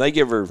 When they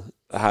give her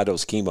a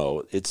high-dose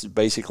chemo, it's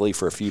basically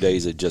for a few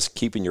days of just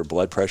keeping your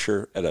blood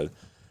pressure at a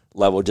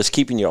level, just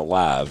keeping you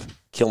alive,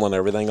 killing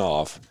everything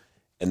off,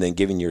 and then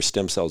giving your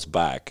stem cells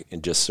back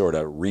and just sort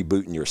of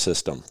rebooting your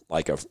system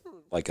like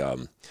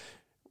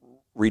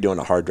redoing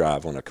a hard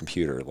drive on a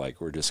computer. Like,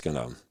 we're just going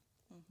to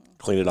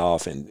clean it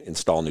off and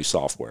install new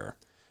software.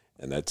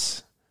 And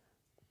that's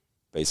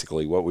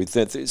basically what we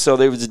think.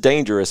 So it was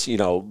dangerous,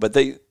 but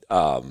they,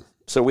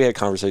 so we had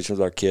conversations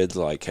with our kids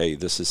like, hey,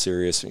 this is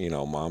serious.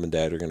 Mom and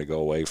dad are going to go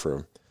away for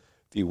a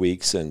few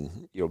weeks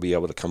and you'll be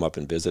able to come up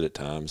and visit at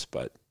times.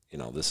 But,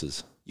 this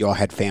is. You all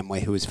had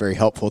family who was very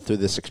helpful through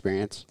this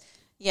experience?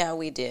 Yeah,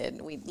 we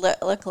did.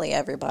 Luckily,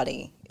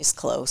 everybody is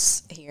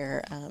close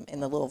here in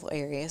the Louisville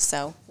area,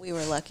 so we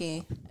were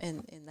lucky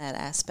in that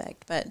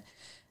aspect. But,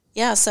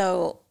 yeah,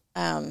 so,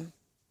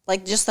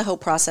 just the whole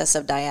process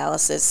of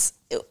dialysis,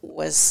 it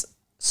was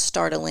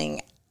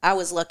startling. I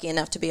was lucky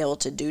enough to be able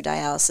to do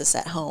dialysis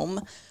at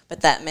home,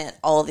 but that meant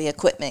all the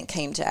equipment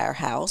came to our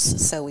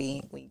house. So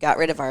we got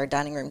rid of our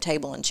dining room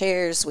table and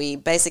chairs. We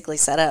basically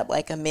set up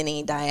like a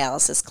mini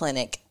dialysis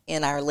clinic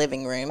in our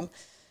living room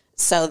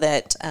so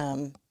that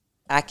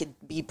I could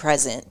be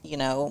present,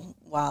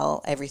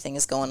 while everything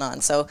is going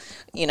on. So,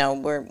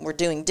 we're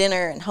doing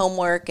dinner and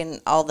homework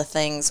and all the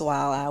things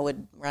while I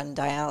would run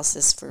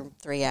dialysis for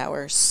 3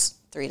 hours,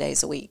 3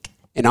 days a week.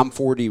 And I'm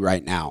 40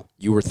 right now.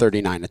 You were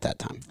 39 at that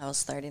time. I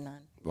was 39.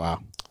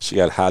 Wow. She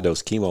got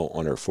high-dose chemo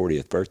on her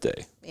 40th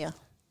birthday. Yeah.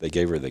 They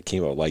gave her the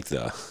chemo, like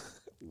the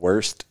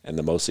worst and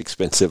the most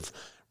expensive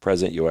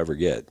present you'll ever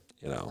get,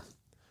 Yeah.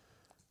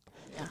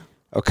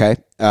 Okay.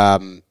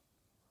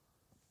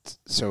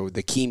 So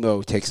the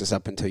chemo takes us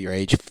up until your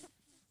age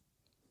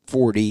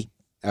 40.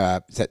 Is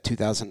that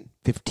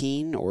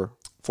 2015 or?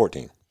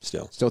 14.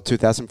 Still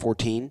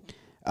 2014.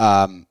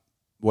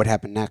 What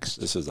happened next?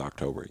 This is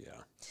October, yeah.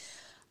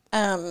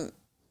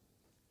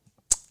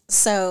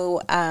 So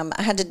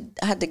I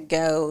had to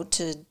go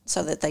to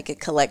so that they could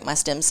collect my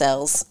stem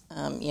cells.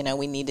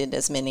 We needed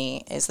as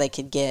many as they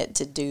could get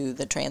to do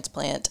the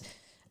transplant.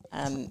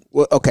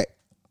 Well, okay.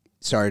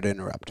 Sorry to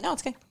interrupt. No,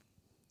 it's okay.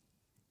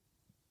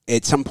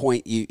 At some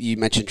point, you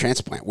mentioned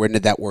transplant. Where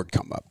did that word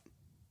come up?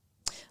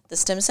 The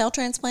stem cell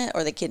transplant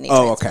or the kidney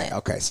transplant? Oh,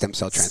 okay. Stem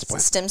cell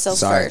transplant. Stem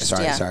cells first.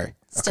 Sorry.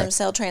 Stem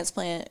cell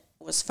transplant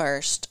was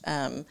first.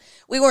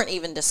 We weren't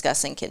even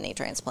discussing kidney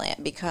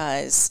transplant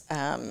because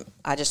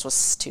I just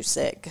was too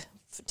sick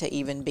to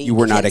even be. You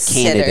were not a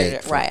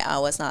candidate, right? I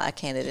was not a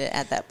candidate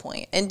at that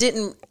point, and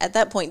didn't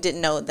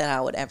know that I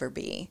would ever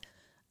be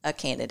a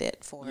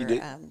candidate for.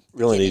 You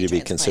really need to be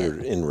transplant.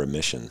 Considered in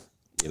remission.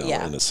 In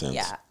a sense.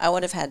 Yeah, I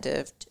would have had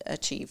to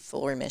achieve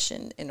full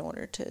remission in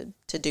order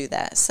to do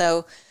that.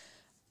 So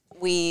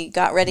we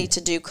got ready to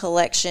do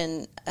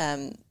collection.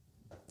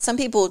 Some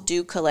people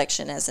do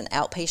collection as an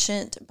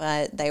outpatient,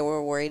 but they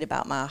were worried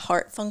about my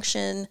heart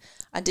function.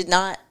 I didn't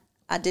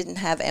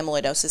have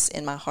amyloidosis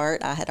in my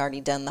heart. I had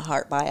already done the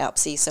heart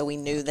biopsy, so we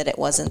knew that it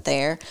wasn't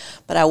there.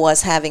 But I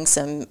was having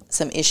some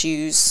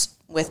issues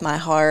with my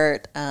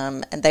heart,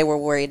 and they were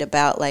worried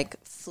about like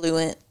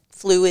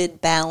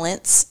fluid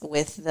balance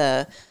with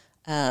the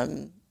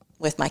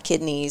with my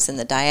kidneys and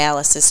the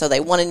dialysis. So they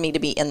wanted me to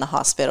be in the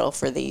hospital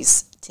for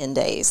these 10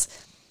 days.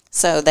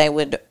 So they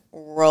would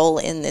roll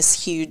in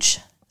this huge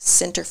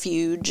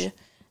centrifuge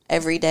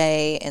every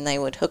day, and they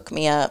would hook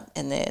me up,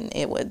 and then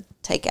it would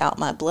take out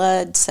my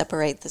blood,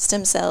 separate the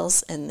stem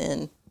cells, and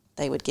then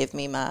they would give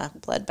me my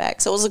blood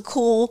back. So it was a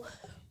cool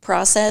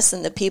process,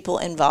 and the people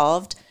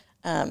involved,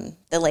 the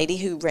lady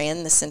who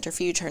ran the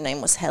centrifuge, her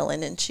name was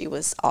Helen, and she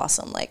was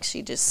awesome. Like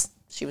she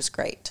was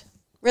great.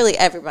 Really,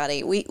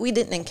 everybody. We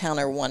didn't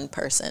encounter one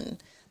person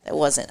that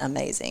wasn't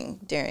amazing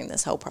during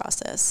this whole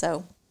process.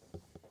 So,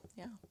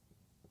 yeah.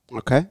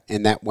 Okay,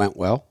 and that went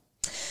well?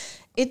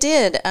 It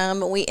did.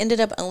 We ended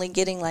up only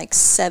getting like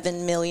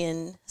 7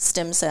 million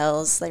stem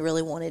cells. They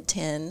really wanted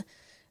 10.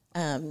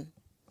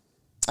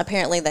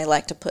 Apparently, they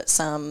like to put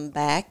some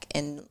back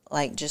and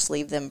like just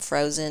leave them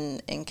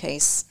frozen in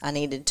case I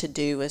needed to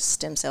do a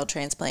stem cell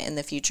transplant in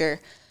the future.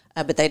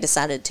 But they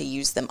decided to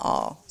use them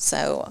all.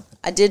 So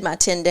I did my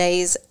 10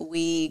 days.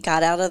 We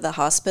got out of the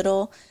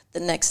hospital. The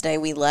next day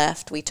we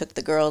left. We took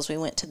the girls. We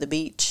went to the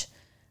beach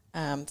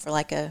for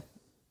like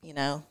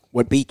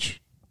What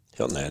beach?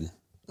 Hilton Head.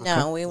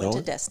 No, we went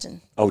to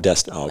Destin. Oh,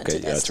 Destin. Oh, okay.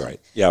 Yeah, that's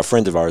right. Yeah, a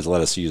friend of ours let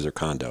us use her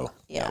condo.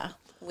 Yeah.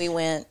 We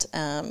went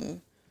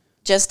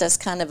just as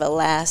kind of a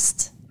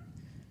last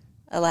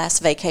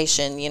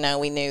vacation.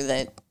 We knew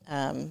that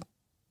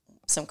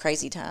some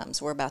crazy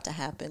times were about to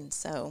happen.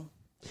 So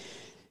it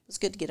was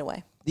good to get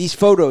away. These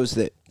photos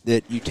that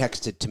you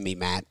texted to me,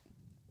 Matt,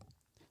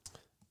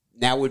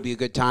 now would be a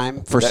good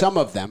time for some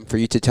of them for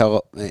you to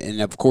tell.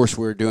 And of course,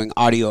 we're doing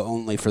audio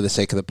only for the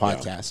sake of the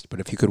podcast. Yeah. But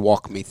if you could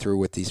walk me through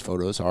what these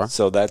photos are.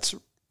 So that's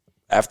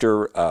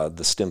after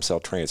the stem cell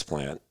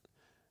transplant.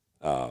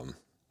 And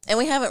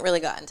we haven't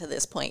really gotten to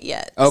this point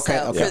yet. Okay.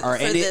 So okay. Are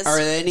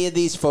any of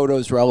these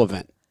photos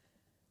relevant?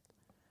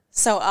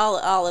 So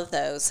all of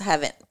those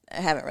haven't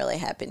really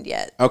happened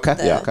yet. Okay.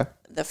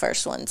 The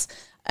first ones.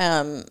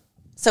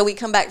 So we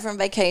come back from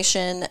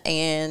vacation,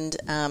 and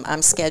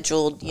I'm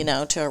scheduled,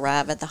 to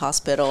arrive at the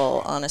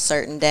hospital on a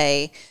certain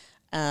day.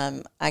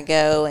 I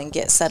go and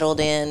get settled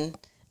in,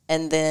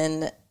 and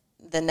then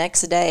the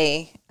next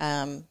day,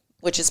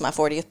 which is my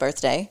 40th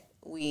birthday,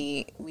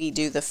 we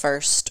do the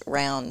first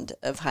round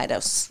of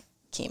high-dose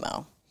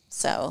chemo.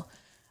 So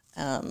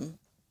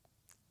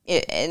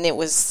it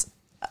was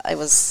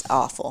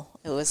awful.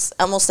 It was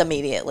almost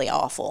immediately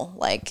awful.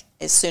 Like,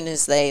 as soon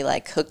as they,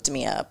 hooked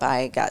me up,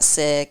 I got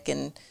sick,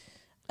 and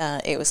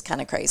it was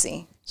kind of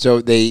crazy. So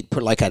they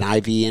put like an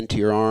IV into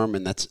your arm,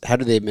 and how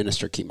do they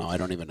administer chemo? I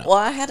don't even know. Well,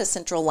 I had a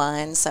central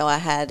line, so I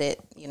had it,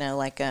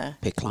 like a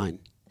PICC line.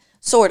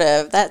 Sort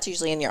of. That's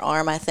usually in your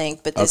arm, I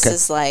think. But this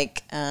is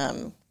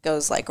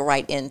goes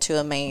right into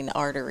a main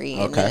artery,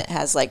 and then it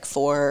has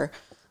 4,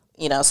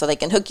 so they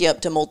can hook you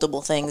up to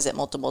multiple things at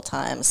multiple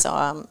times. So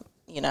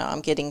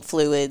I'm getting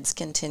fluids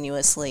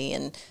continuously,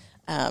 and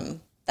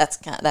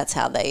that's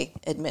how they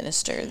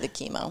administer the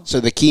chemo. So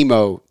the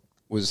chemo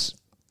was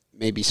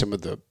maybe some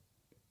of the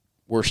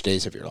worst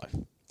days of your life?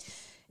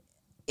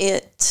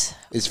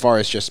 As far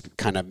as just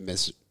kind of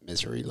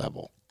misery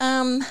level?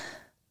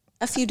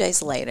 A few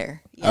days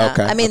later. Yeah.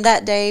 Okay. I mean,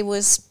 that day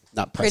was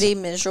pretty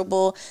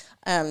miserable.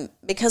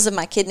 Because of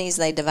my kidneys,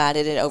 they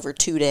divided it over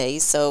 2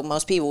 days. So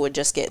most people would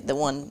just get the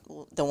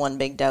one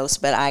big dose,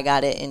 but I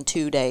got it in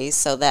 2 days.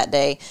 So that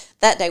day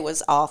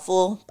was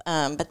awful.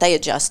 But they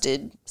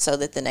adjusted so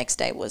that the next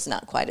day was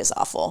not quite as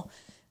awful.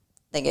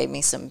 They gave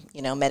me some,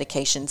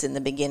 medications in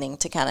the beginning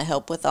to kind of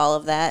help with all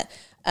of that.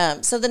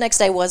 So the next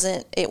day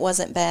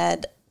wasn't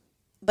bad,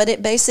 but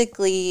it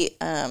basically,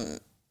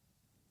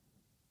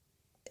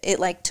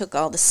 it took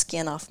all the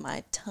skin off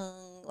my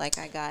tongue.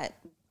 I got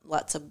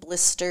lots of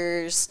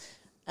blisters.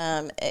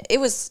 It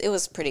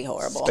was pretty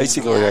horrible.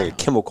 Basically, like a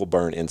chemical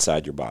burn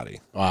inside your body.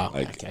 Wow.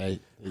 Like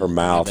her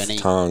mouth,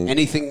 tongue.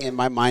 Anything in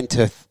my mind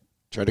to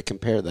try to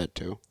compare that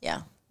to?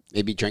 Yeah.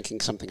 Maybe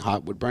drinking something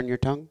hot would burn your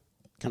tongue?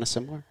 Kind of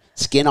similar?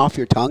 Skin off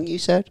your tongue, you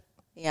said?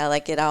 Yeah,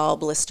 like it all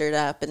blistered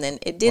up, and then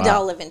it did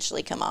all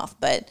eventually come off,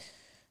 but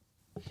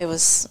it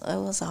was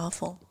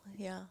awful.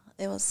 Yeah,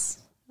 it was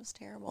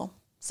terrible.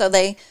 So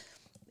they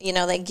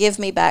give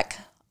me back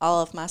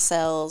all of my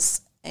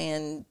cells,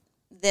 and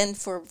then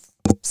for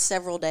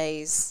several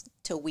days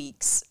to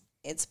weeks,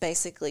 it's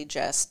basically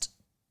just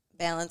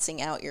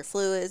balancing out your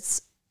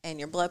fluids and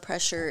your blood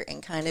pressure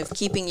and kind of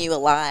keeping you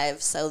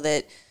alive so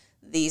that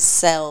these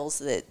cells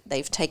that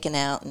they've taken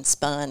out and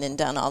spun and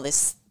done all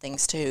these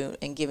things to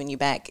and given you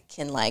back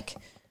can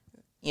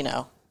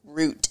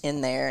root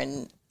in there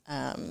and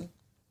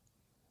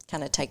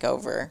kind of take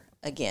over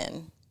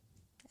again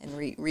and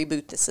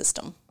reboot the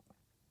system.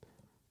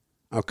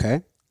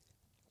 Okay.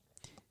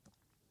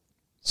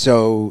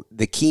 So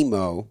the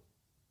chemo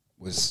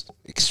was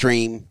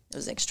extreme. It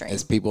was extreme.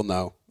 As people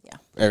know. Yeah.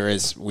 Or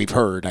as we've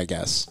heard, I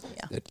guess.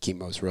 Yeah. That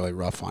chemo is really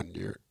rough on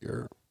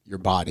your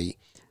body.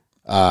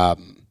 How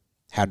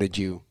did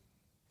you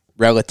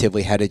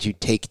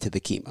take to the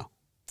chemo?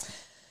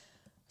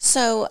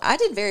 So I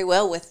did very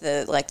well with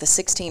the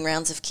 16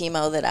 rounds of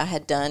chemo that I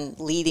had done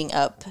leading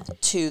up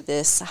to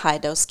this high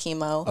dose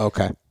chemo.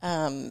 Okay.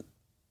 And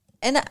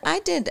I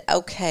did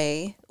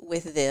okay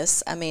with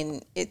this. I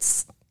mean,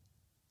 it's,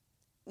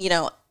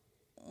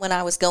 when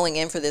I was going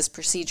in for this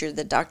procedure,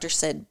 the doctor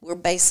said, we're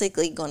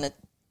basically going to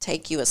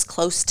take you as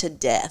close to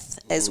death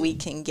as we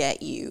can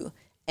get you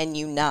and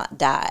you not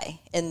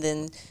die. And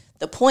then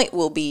the point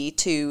will be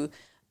to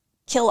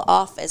kill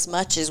off as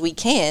much as we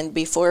can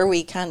before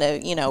we kind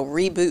of,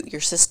 reboot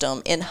your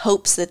system in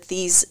hopes that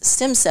these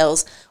stem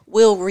cells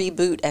will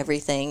reboot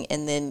everything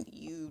and then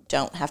you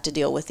don't have to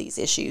deal with these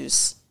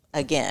issues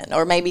again.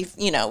 Or maybe,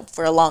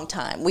 for a long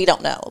time. We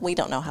don't know. We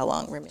don't know how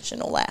long remission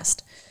will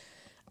last.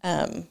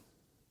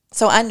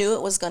 So I knew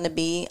it was going to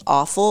be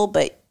awful,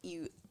 but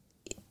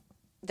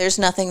there's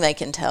nothing they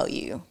can tell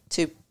you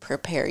to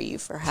prepare you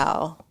for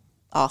how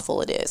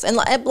awful it is. And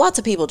lots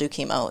of people do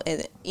chemo.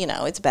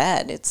 It's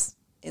bad.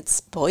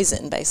 It's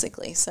poison,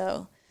 basically.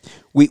 So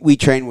we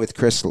trained with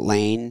Chris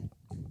Lane,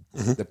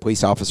 the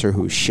police officer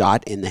who was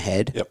shot in the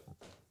head. Yep.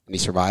 And he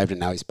survived, and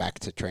now he's back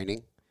to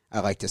training. I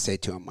like to say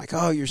to him, like,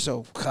 oh, you're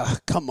so,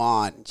 come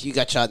on. You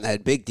got shot in the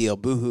head. Big deal.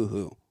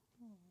 Boo-hoo-hoo.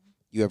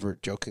 You ever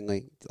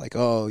jokingly, like,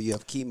 oh, you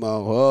have chemo.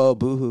 Oh,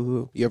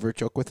 boo-hoo-hoo. You ever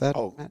joke with that?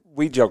 Oh, Matt?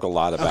 we joke a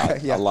lot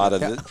about a lot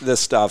of this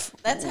stuff.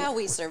 that's how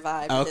we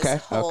survived Okay,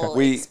 this whole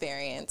okay.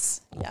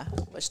 experience. Yeah,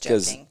 was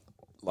joking.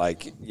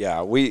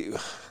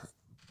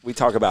 We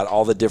talk about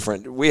all the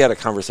different. We had a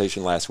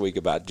conversation last week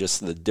about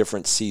just the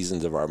different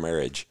seasons of our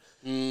marriage.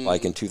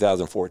 Like in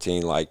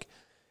 2014,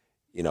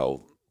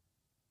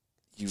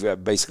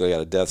 you've basically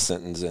had a death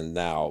sentence, and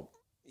now,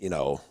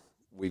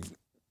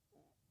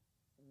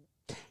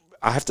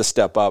 I have to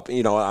step up.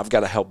 I've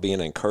got to help be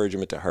an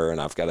encouragement to her, and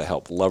I've got to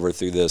help love her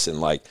through this,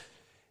 and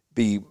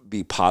be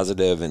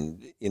positive.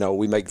 And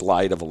we make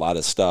light of a lot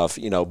of stuff.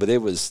 But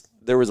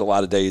there was a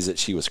lot of days that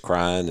she was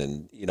crying,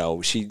 and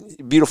she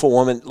beautiful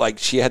woman. Like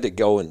she had to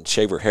go and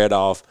shave her head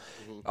off,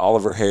 all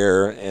of her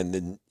hair, and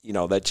then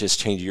that just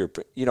changed your.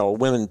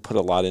 Women put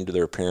a lot into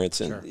their appearance,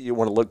 and you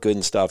want to look good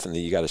and stuff, and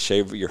then you got to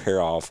shave your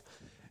hair off,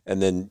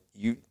 and then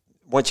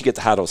once you get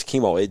the high dose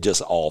chemo, it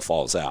just all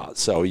falls out.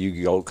 So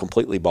you go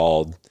completely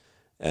bald.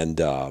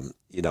 And,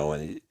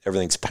 and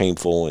everything's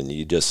painful, and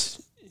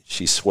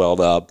she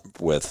swelled up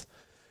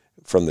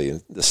from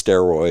the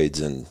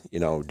steroids, and,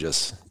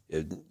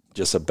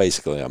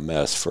 basically a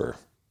mess for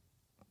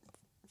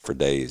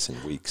days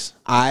and weeks.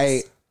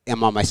 I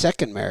am on my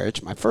second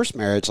marriage. My first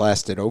marriage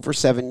lasted over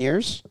 7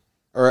 years,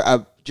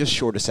 or just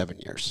short of 7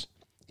 years.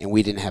 And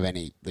we didn't have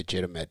any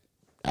legitimate,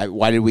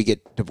 why did we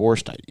get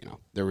divorced?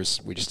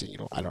 We just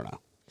didn't, I don't know.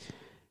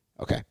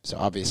 Okay. So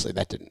obviously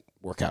that didn't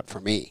work out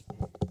for me.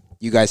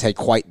 You guys had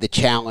quite the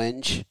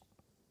challenge.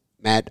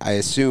 Matt, I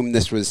assume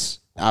this was,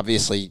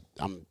 obviously,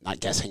 I'm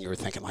not guessing you were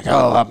thinking maybe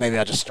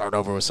I'll just start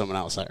over with someone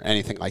else or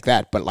anything like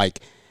that. But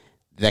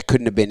that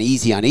couldn't have been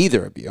easy on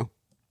either of you.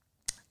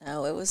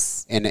 No, it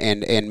was.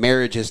 And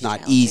marriage is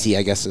not easy,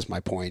 I guess is my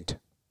point.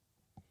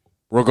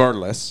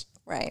 Regardless.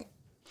 Right.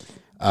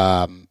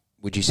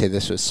 Would you say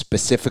this was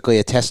specifically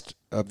a test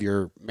of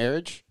your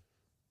marriage?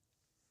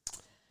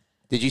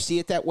 Did you see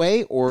it that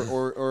way,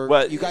 or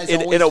well, you guys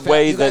in a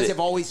way you guys have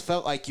always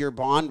felt like your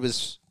bond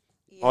was?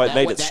 Oh, it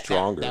made it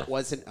stronger. That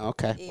wasn't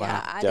okay. Yeah,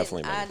 wow.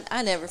 Definitely.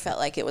 I never felt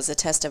like it was a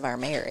test of our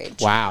marriage.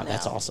 Wow,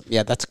 that's awesome.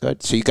 Yeah, that's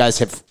good. So you guys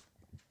have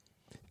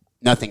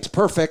nothing's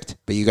perfect,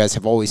 but you guys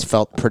have always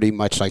felt pretty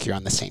much like you're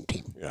on the same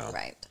team. Yeah.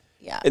 Right.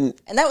 Yeah. And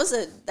that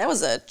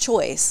was a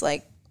choice,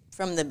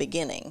 from the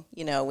beginning.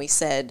 We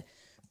said,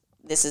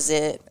 this is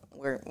it.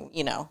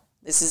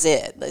 This is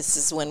it. This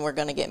is when we're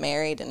going to get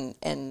married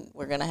and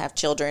we're going to have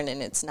children.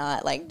 And it's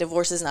not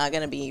divorce is not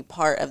going to be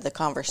part of the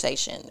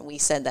conversation. We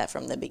said that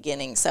from the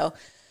beginning. So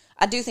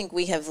I do think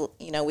we have,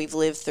 we've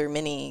lived through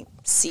many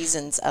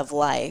seasons of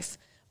life,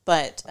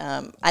 But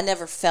I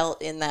never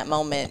felt in that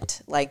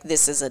moment like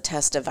this is a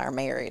test of our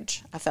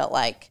marriage. I felt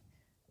like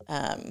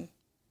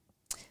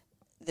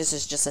this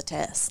is just a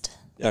test.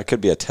 Yeah, it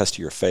could be a test of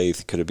your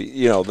faith. Could it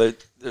be,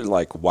 they're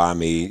like, why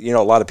me?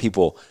 A lot of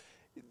people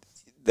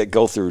that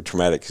go through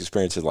traumatic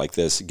experiences like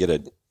this get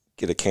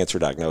a cancer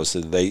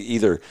diagnosis. They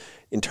either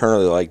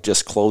internally like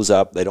just close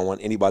up. They don't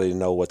want anybody to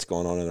know what's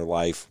going on in their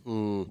life.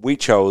 We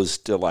chose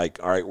to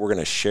like, all right, we're going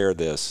to share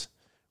this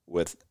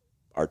with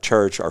our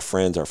church, our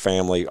friends, our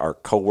family, our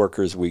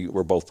coworkers. We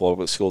were both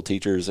public school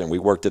teachers, and we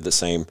worked at the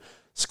same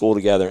school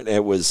together. And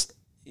it was,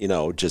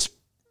 just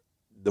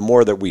the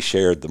more that we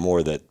shared, the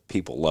more that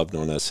people loved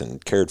on us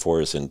and cared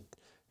for us and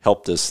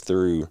helped us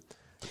through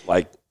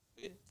like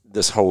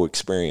this whole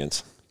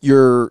experience.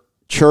 Your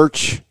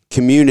church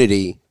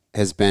community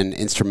has been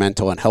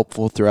instrumental and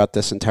helpful throughout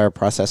this entire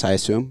process, I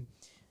assume?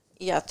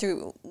 Yeah,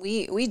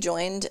 we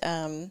joined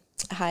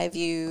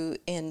Highview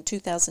in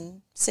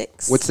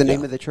 2006. What's the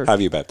name of the church?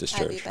 Highview Baptist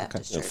Church. Highview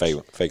Baptist In Church.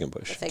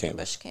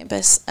 Fakenbush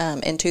campus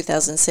in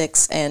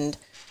 2006. And,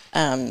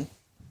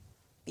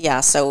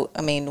 so,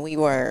 I mean,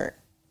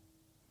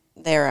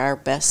 they're our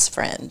best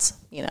friends,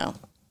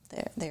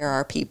 they're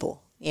our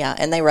people. Yeah,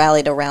 and they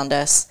rallied around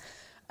us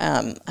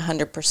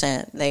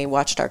 100%. They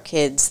watched our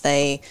kids.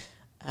 They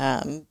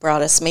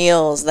brought us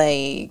meals.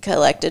 They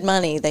collected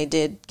money. They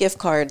did gift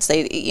cards.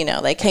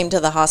 They came to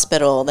the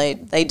hospital.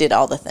 They did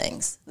all the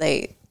things.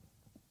 They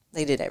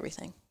did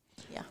everything.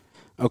 Yeah.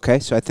 Okay,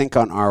 so I think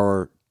on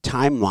our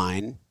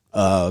timeline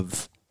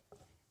of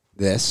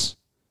this,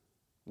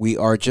 we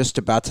are just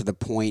about to the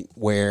point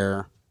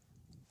where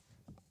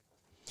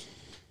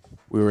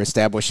we were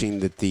establishing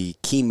that the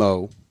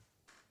chemo,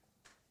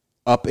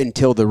 up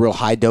until the real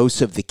high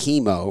dose of the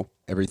chemo,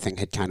 everything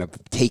had kind of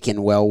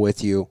taken well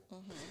with you.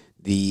 Mm-hmm.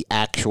 The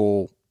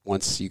actual,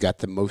 once you got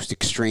the most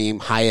extreme,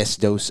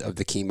 highest dose of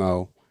the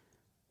chemo,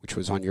 which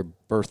was on your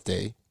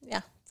birthday.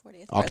 Yeah,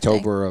 40th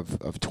October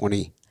birthday. of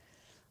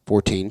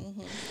 2014.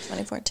 Mm-hmm.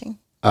 2014.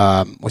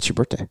 What's your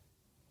birthday?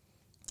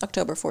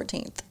 October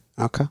 14th.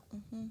 Okay.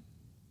 Mm-hmm.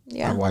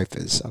 Yeah. My wife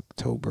is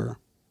October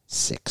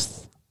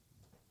 6th.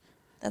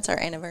 That's our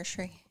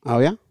anniversary. Oh,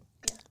 yeah?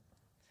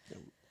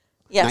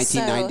 Yeah.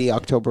 1990,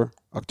 October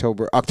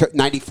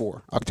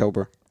 94,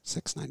 October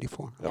 6,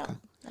 94. Yeah, Okay.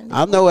 94.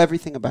 I'll know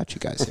everything about you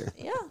guys here.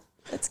 Yeah,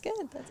 that's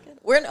good.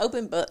 We're an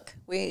open book.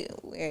 We're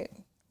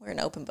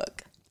an open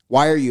book.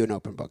 Why are you an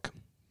open book?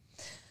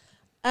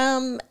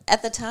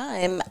 At the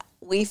time,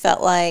 we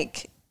felt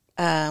like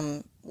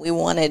we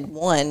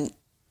wanted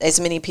as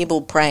many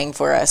people praying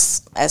for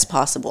us as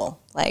possible.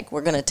 Like,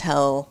 we're going to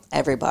tell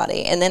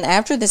everybody. And then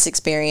after this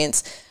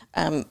experience,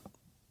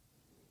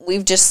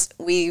 we've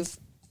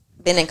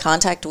been in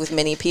contact with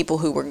many people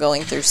who were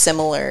going through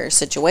similar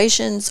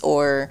situations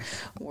or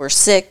were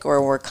sick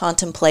or were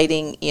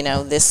contemplating,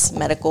 this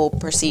medical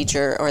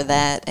procedure or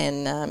that.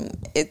 And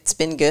it's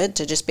been good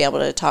to just be able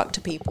to talk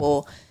to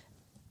people,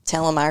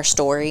 tell them our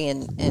story,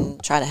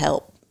 and try to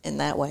help in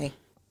that way.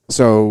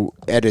 So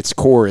at its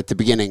core, at the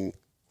beginning,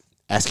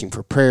 asking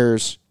for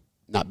prayers,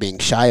 not being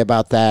shy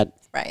about that.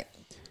 Right.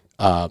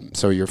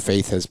 So your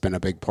faith has been a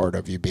big part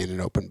of you being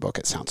an open book,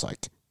 it sounds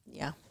like.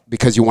 Yeah.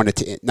 Because you wanted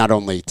to not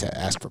only to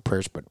ask for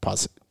prayers, but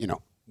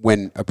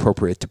when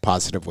appropriate, to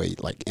positively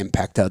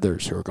impact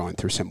others who are going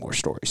through similar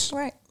stories.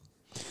 Right.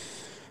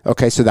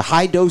 Okay, so the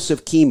high dose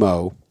of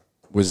chemo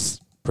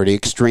was pretty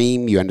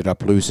extreme. You ended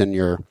up losing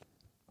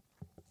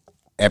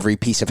every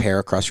piece of hair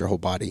across your whole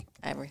body.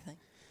 Everything.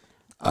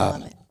 All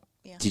of it.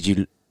 Yeah.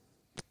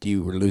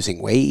 You were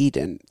losing weight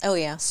and Oh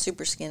yeah,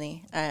 super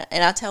skinny.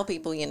 And I tell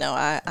people,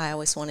 I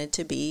always wanted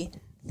to be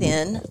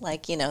thin.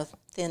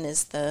 Thin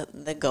is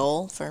the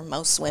goal for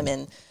most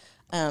women,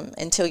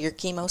 until you're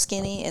chemo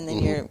skinny, and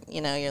then you're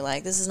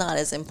like, this is not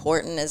as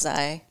important as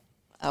I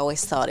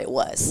always thought it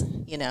was.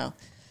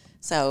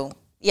 So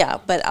yeah,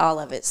 but all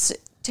of it's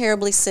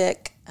terribly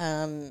sick.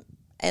 And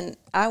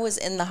I was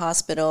in the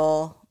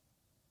hospital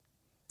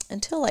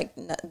until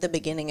the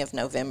beginning of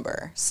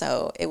November.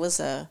 So it was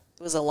a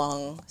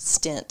long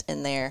stint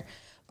in there.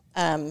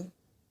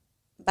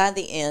 By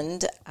the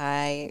end,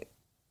 I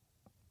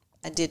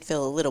did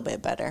feel a little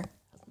bit better,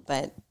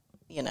 but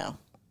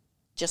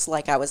just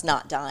like I was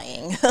not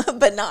dying,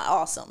 but not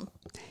awesome.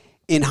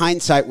 In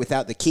hindsight,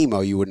 without the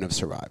chemo, you wouldn't have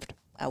survived.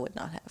 I would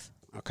not have.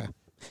 Okay.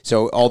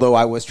 So although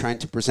I was trying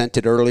to present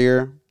it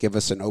earlier, give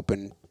us an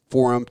open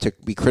forum to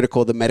be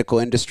critical of the medical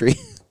industry,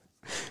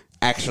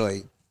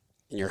 actually,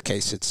 in your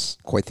case, it's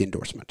quite the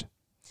endorsement.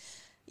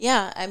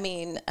 Yeah, I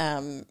mean,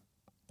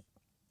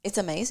 it's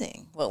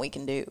amazing what we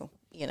can do.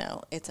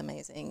 It's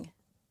amazing.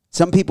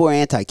 Some people are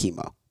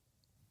anti-chemo.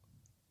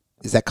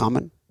 Is that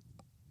common?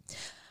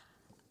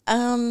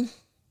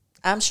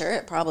 I'm sure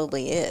it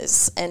probably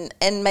is. And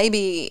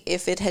maybe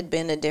if it had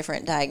been a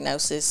different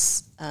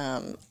diagnosis,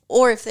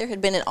 or if there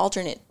had been an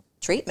alternate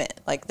treatment,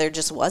 there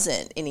just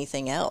wasn't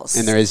anything else.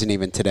 And there isn't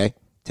even today,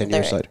 10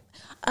 years later?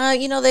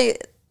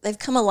 They've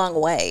come a long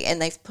way,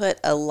 and they've put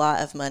a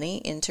lot of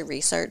money into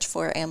research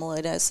for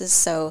amyloidosis.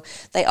 So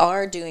they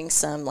are doing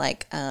some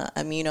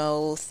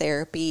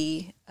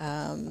immunotherapy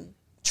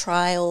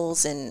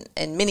trials and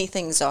many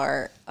things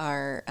are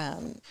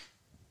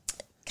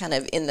kind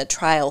of in the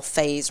trial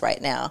phase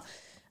right now.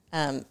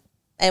 And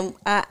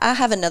I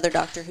have another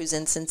doctor who's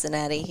in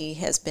Cincinnati. He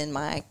has been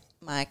my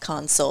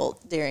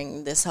consult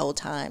during this whole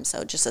time.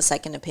 So just a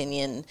second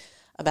opinion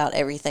about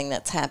everything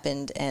that's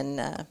happened.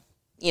 And,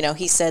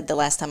 he said the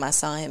last time I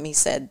saw him, he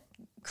said,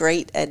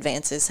 great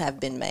advances have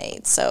been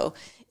made. So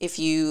if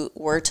you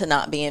were to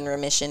not be in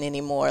remission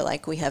anymore,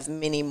 like we have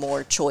many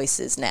more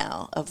choices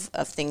now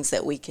of things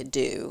that we could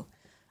do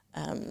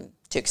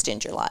to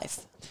extend your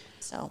life.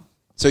 So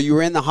you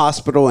were in the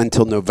hospital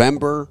until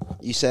November,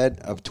 you said,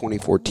 of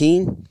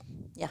 2014?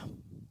 Yeah.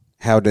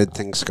 How did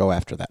things go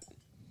after that?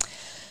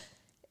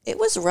 It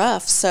was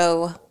rough.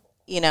 So,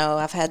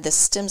 I've had this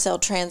stem cell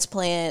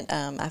transplant.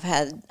 I've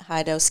had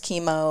high-dose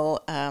chemo.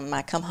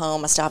 I come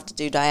home. I still have to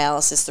do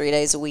dialysis 3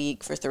 days a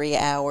week for 3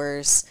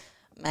 hours.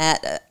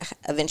 Matt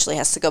eventually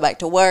has to go back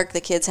to work.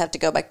 The kids have to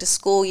go back to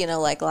school.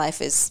 Like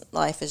life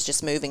is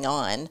just moving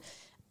on.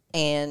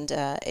 And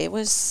it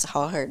was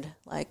hard,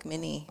 like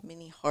many,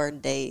 many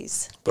hard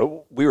days.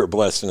 But we were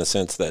blessed in a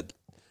sense that,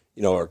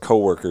 our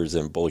coworkers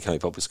in Bullitt County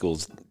Public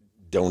Schools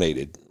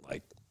donated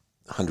like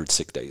 100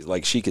 sick days.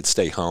 Like she could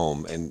stay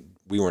home and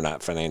we were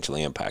not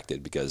financially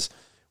impacted because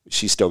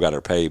she still got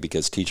her pay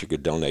because teacher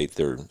could donate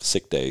their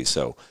sick days.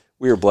 So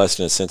we were blessed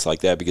in a sense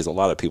like that because a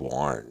lot of people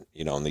aren't,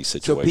 in these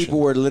situations. So people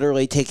were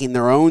literally taking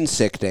their own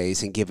sick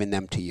days and giving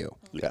them to you.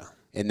 Yeah.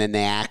 And then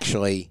they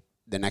actually,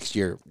 the next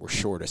year, were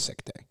short a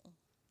sick day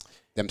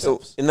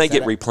themselves. So, and they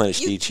get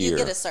replenished each year. You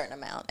get a certain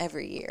amount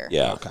every year.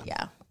 Yeah. Okay.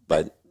 Yeah.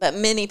 But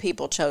many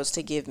people chose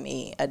to give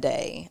me a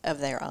day of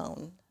their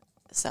own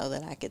so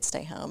that I could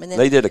stay home. And then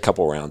they did a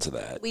couple rounds of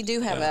that. We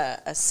do have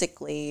a sick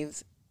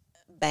leave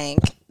bank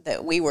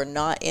that we were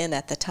not in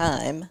at the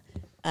time.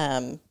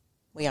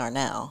 We are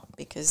now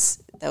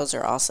because those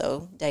are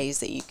also days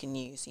that you can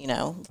use,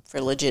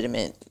 for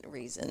legitimate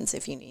reasons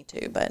if you need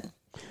to. But,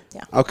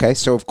 yeah. Okay,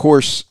 so of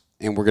course,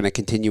 and we're going to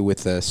continue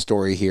with the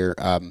story here,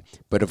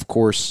 but of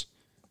course,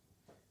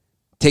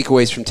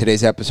 takeaways from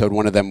today's episode,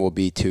 one of them will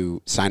be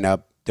to sign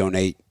up,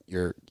 donate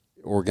your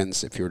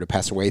organs if you were to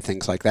pass away,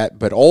 things like that.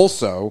 But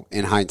also,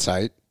 in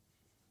hindsight,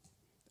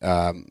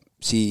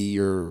 see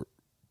your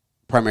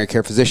primary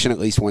care physician at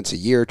least once a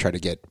year. Try to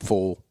get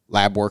full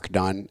lab work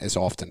done as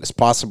often as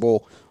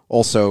possible.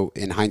 Also,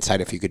 in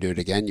hindsight, if you could do it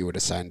again, you would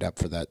have signed up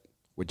for that,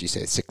 would you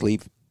say, sick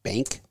leave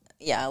bank?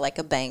 Yeah, like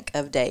a bank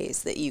of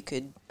days that you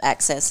could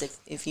access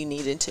if you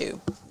needed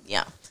to.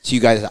 Yeah. So you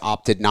guys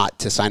opted not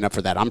to sign up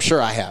for that. I'm sure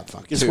I have.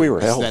 Because we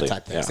were healthy. That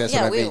type of thing. Yeah. That's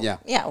what I mean, yeah.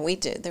 Yeah, we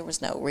did. There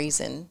was no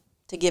reason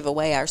to give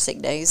away our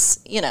sick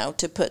days,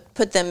 to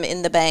put them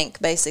in the bank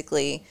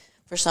basically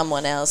for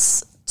someone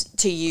else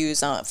to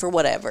use for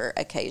whatever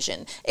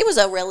occasion. It was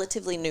a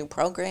relatively new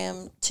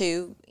program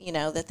too,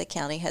 that the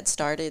county had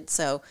started,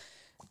 so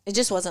it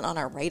just wasn't on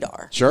our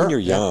radar. Sure. When you're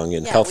young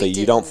and healthy,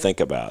 you don't think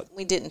about.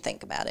 We didn't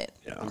think about it.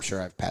 Yeah. I'm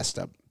sure I've passed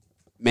up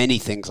many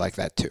things like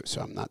that too, so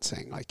I'm not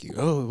saying like you,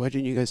 why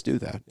didn't you guys do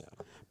that? Yeah.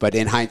 But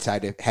in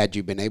hindsight, had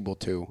you been able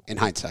to,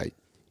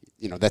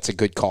 that's a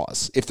good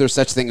cause. If there's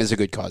such thing as a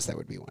good cause, that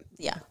would be one.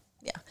 Yeah,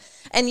 yeah.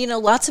 And,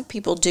 lots of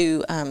people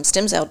do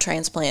stem cell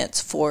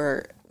transplants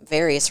for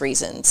various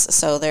reasons.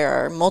 So there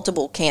are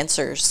multiple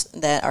cancers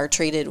that are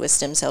treated with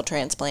stem cell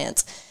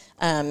transplants.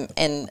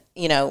 And,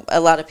 a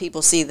lot of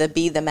people see the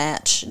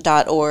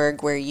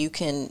bethematch.org where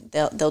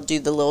they'll do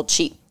the little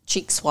cheek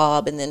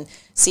swab and then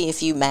see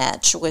if you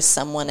match with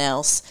someone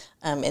else.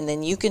 And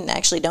then you can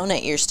actually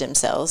donate your stem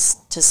cells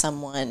to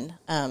someone.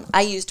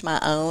 I used my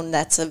own.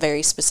 That's a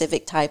very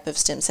specific type of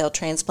stem cell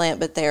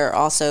transplant, but there are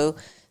also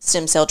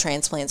stem cell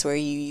transplants where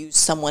you use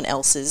someone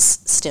else's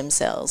stem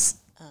cells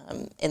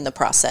in the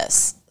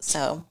process.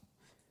 So,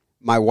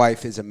 my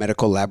wife is a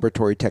medical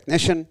laboratory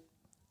technician,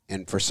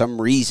 and for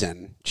some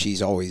reason,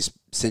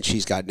 since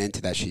she's gotten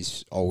into that,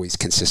 she's always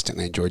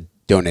consistently enjoyed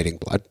donating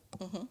blood.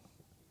 Mm-hmm.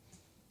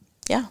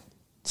 Yeah.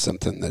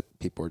 Something that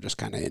people are just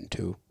kind of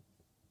into,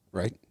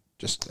 right?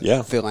 Just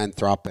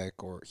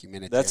philanthropic or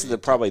humanitarian. That's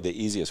probably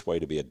the easiest way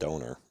to be a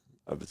donor,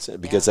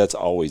 because that's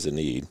always a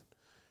need,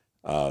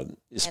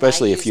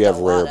 especially if you have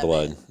rare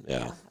blood.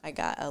 Yeah, I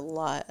got a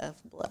lot of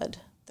blood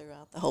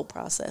throughout the whole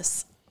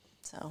process.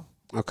 So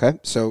okay,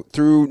 so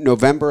through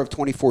November of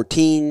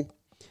 2014,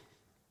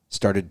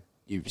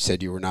 you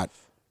said you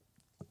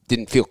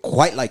didn't feel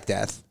quite like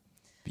death.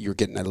 You were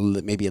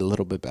getting maybe a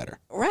little bit better.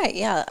 Right,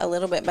 yeah, a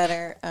little bit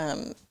better.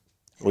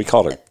 We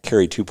called her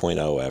Carey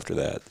 2.0 after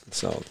that.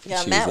 So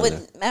yeah,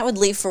 Matt would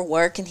leave for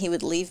work, and he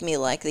would leave me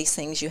like these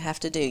things you have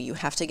to do. You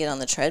have to get on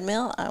the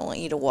treadmill. I want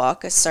you to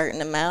walk a certain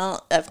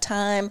amount of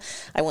time.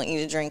 I want you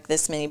to drink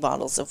this many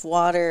bottles of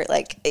water.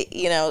 Like,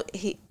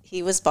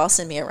 he was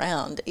bossing me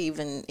around,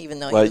 even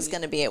though he was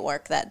going to be at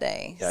work that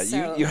day. Yeah,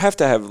 so. You have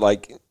to have,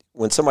 like,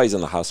 when somebody's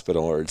in the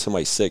hospital or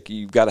somebody's sick,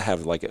 you've got to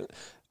have like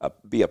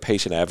be a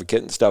patient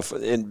advocate and stuff,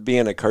 and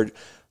being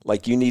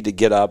like you need to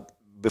get up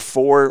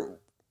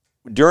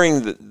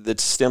during the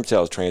stem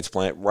cell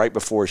transplant, right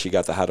before she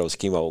got the high dose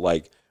chemo.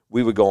 Like,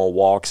 we would go on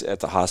walks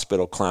at the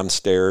hospital, climb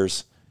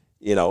stairs,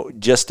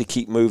 just to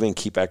keep moving,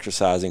 keep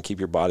exercising, keep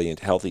your body in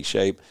healthy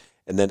shape.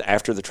 And then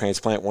after the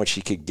transplant, once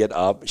she could get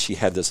up, she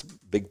had this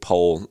big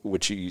pole,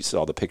 which you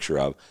saw the picture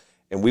of,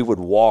 and we would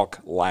walk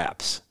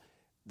laps.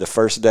 The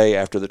first day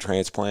after the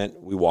transplant,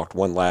 we walked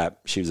 1 lap.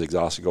 She was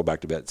exhausted, go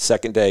back to bed.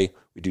 Second day,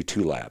 we do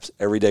 2 laps.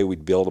 Every day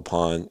we'd build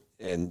upon,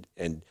 to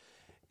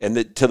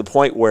the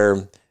point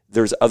where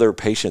there's other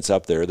patients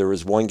up there. There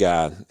was one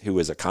guy who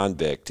was a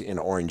convict in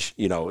Orange.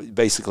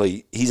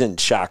 Basically he's in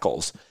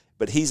shackles,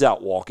 but he's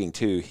out walking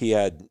too. He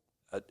had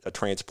a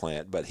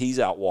transplant, but he's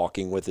out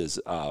walking with his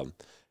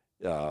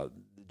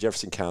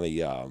Jefferson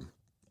County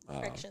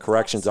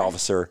corrections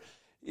officer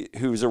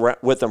who's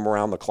with him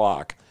around the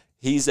clock.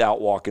 He's out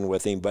walking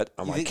with him, but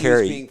I'm like,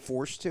 Carey, being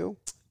forced to?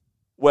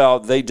 Well,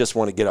 they just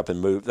want to get up and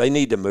move. They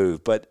need to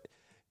move, but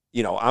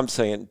I'm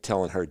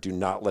telling her, do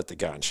not let the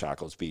guy in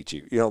shackles beat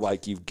you.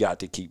 You've got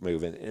to keep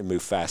moving and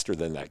move faster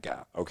than that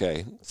guy.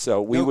 Okay,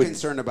 so we would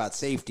concern about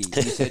safety.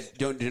 You said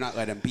do not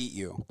let him beat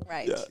you.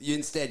 Right. Yeah.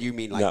 Instead, you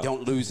mean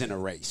don't lose in a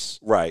race.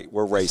 Right.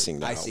 We're racing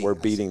now. We're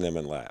beating them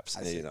in laps.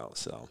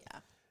 So yeah.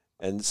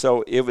 And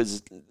so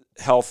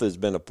health has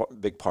been a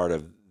big part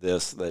of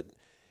this. That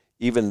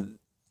even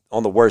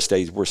on the worst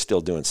days, we're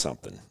still doing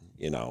something.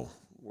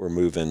 We're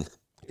moving,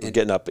 we're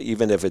getting up,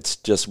 even if it's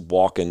just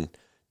walking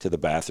to the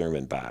bathroom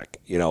and back.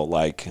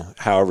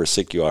 However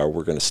sick you are,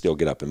 we're going to still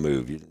get up and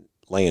move.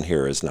 Laying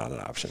here is not an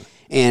option.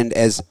 And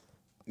as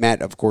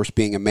Matt, of course,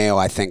 being a male,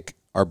 I think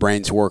our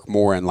brains work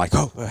more in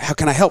how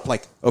can I help?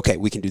 Okay,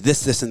 we can do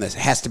this, this, and this.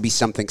 It has to be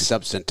something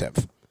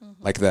substantive.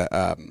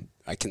 Mm-hmm.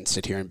 I can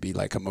sit here and be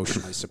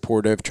emotionally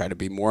supportive, try to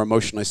be more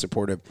emotionally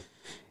supportive.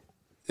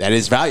 That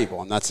is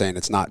valuable. I'm not saying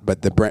it's not,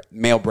 but the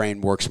male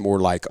brain works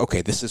more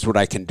okay, this is what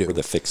I can do. We're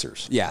the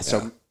fixers. Yeah.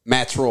 So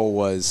Matt's role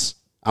was,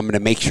 I'm going to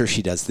make sure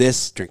she does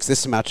this, drinks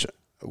this amount of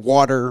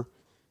water,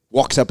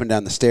 walks up and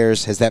down the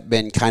stairs. Has that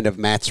been kind of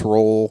Matt's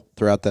role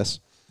throughout this?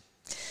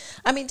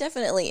 I mean,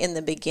 definitely in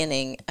the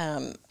beginning.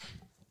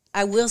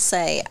 I will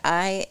say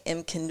I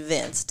am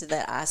convinced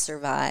that I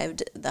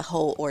survived the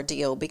whole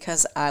ordeal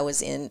because I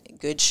was in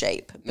good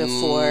shape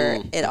before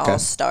it all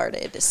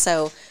started.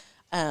 So,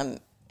 and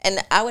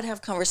I would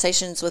have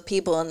conversations with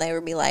people and they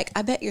would be like,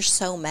 I bet you're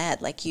so mad.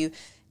 You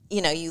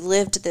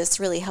lived this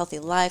really healthy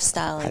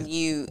lifestyle and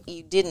you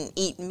didn't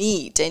eat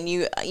meat and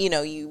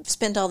you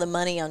spent all the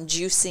money on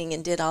juicing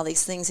and did all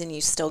these things and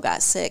you still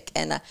got sick.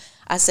 And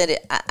I said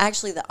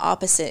actually the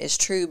opposite is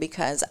true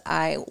because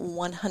I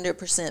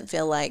 100%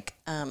 feel like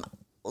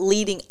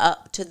leading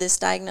up to this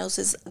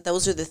diagnosis,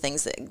 those are the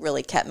things that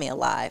really kept me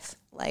alive.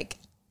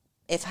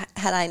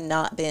 Had I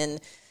not been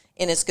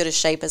in as good a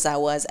shape as I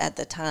was at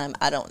the time,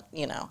 I don't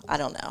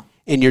know.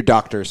 And your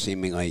doctor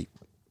seemingly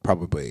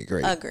probably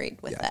agreed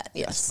with that.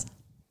 Yes.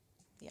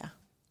 Yeah.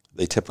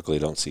 They typically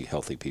don't see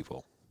healthy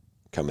people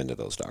come into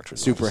those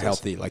doctors' super offices.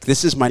 Healthy.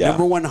 This is my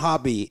number one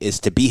hobby is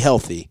to be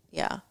healthy.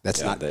 Yeah.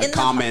 That's not a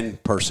common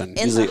person.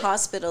 In the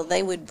hospital,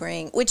 they would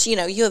bring, which,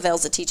 U of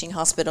L's a teaching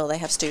hospital. They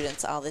have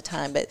students all the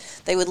time, but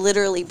they would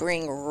literally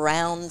bring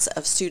rounds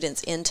of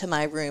students into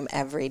my room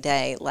every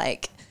day.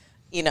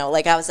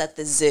 I was at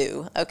the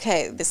zoo.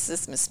 Okay, this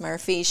is Miss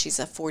Murphy. She's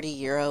a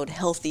 40-year-old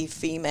healthy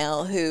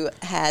female who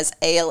has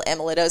AL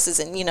amyloidosis,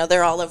 and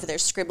they're all over there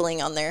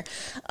scribbling on their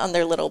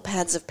little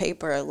pads of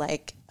paper.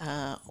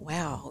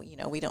 Wow,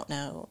 we don't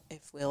know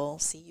if we'll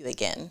see you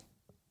again.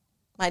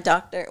 My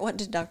doctor, what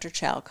did Dr.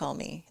 Chow call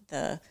me?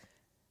 The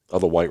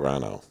white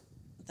rhino.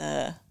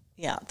 The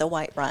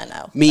white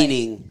rhino.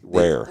 Meaning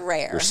rare.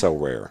 Rare. You're so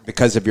rare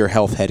because of your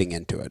health heading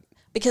into it.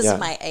 Because of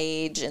my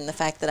age and the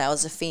fact that I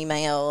was a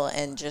female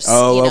and just,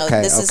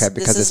 because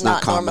this is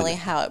not normally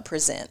how it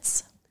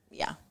presents.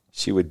 Yeah.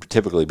 She would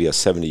typically be a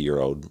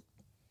 70-year-old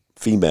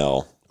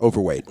female.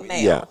 Overweight.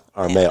 Male. Yeah.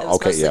 Or male.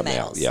 Okay, yeah,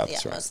 males. male. Yeah,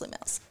 that's right. Mostly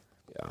males.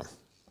 Yeah.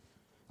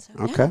 So,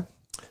 okay.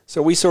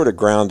 So we sort of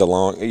grounding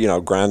along,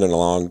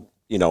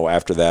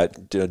 after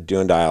that,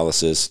 doing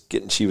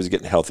dialysis, she was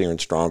getting healthier and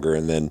stronger,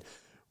 and then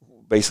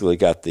basically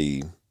got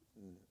the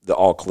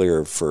all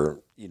clear for,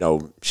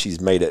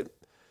 she's made it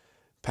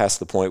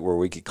past the point where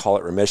we could call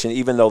it remission,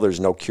 even though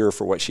there's no cure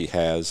for what she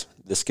has.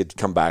 This could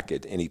come back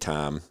at any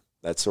time.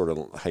 That's sort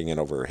of hanging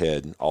over her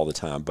head all the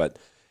time. But,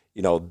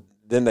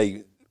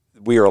 then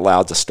we are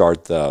allowed to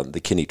start the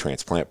kidney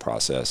transplant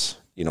process,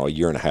 a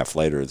year and a half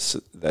later.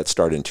 That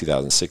started in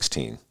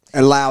 2016.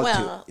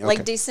 Allowed to.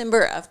 Okay.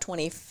 December of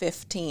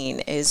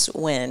 2015 is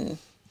when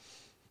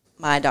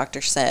my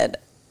doctor said,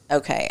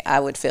 okay, I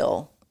would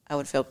feel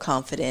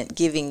confident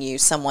giving you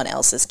someone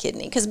else's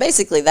kidney. Because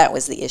basically that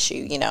was the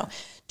issue,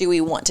 Do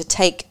we want to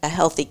take a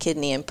healthy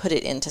kidney and put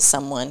it into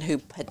someone who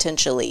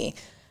potentially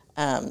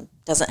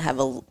doesn't have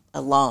a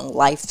long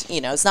life,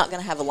 it's not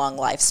going to have a long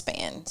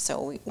lifespan.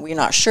 So we're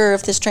not sure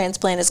if this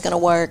transplant is going to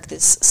work,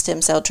 this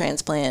stem cell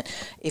transplant,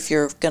 if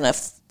you're going to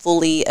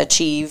fully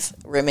achieve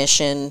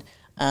remission.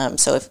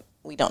 So if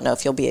we don't know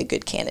if you'll be a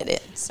good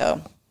candidate.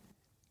 So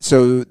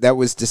that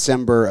was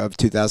December of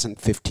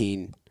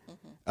 2015.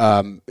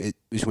 It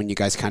was when you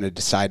guys kind of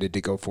decided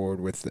to go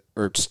forward with,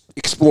 or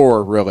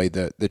explore really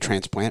the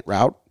transplant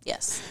route.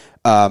 Yes.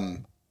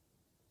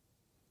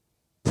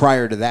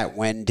 prior to that,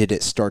 when did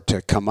it start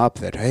to come up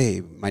that,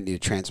 hey, might need a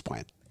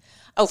transplant?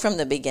 Oh, from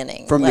the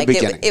beginning. From the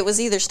beginning. It was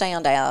either stay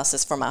on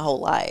dialysis for my whole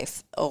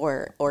life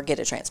or get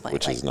a transplant.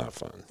 Which is not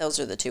fun. Those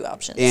are the two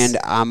options. And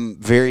I'm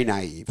very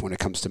naive when it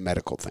comes to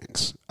medical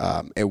things.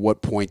 At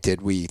what point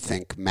did we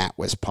think Matt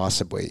was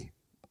possibly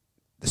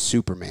the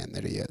Superman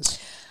that he is?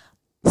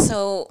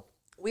 So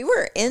we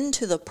were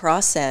into the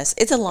process.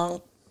 It's a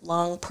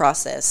long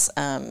process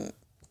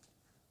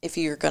if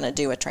you're going to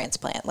do a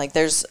transplant. Like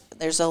there's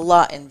a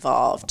lot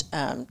involved.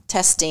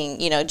 Testing,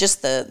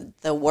 just the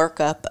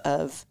workup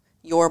of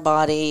your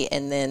body,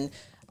 and then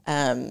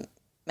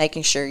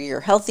making sure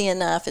you're healthy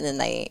enough, and then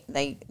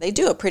they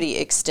do a pretty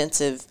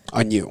extensive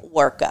on you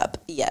workup.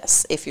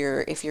 Yes, if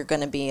you're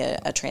going to be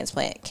a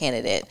transplant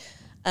candidate,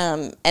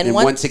 and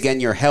once again,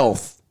 your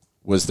health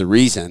was the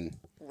reason,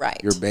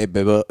 right? Your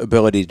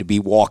ability to be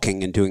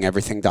walking and doing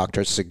everything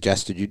doctors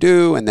suggested you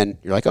do, and then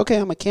you're like, okay,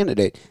 I'm a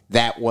candidate.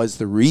 That was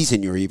the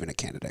reason you're even a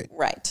candidate,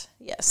 right?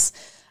 Yes,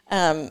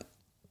 and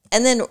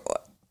then.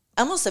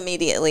 Almost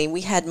immediately,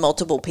 we had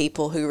multiple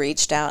people who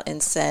reached out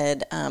and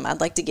said, I'd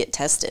like to get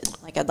tested.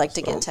 Like, I'd like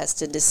to get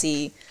tested to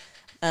see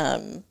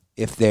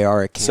if they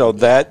are a candidate. So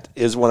that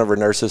is one of our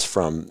nurses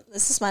from...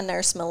 This is my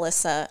nurse,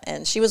 Melissa,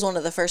 and she was one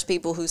of the first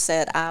people who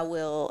said,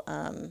 I'll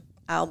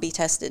be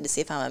tested to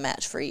see if I'm a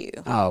match for you.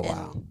 Oh,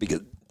 wow.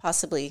 Because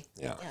possibly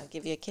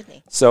give you a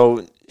kidney.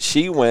 So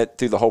she went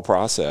through the whole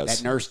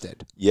process. That nurse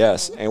did.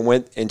 Yes,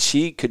 and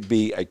she could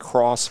be a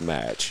cross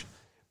match.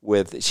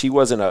 She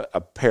wasn't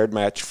a paired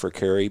match for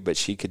Carey, but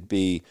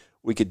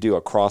we could do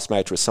a cross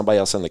match with somebody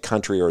else in the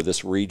country or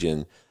this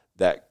region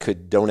that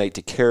could donate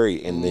to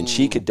Carey, and then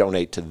she could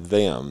donate to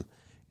them,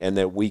 and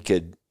that we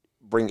could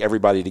bring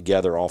everybody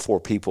together, all four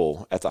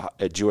people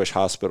at Jewish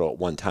Hospital at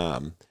one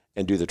time,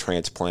 and do the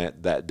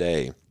transplant that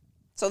day.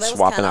 So that was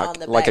swapping out on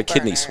the like back a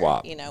kidney burner.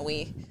 swap.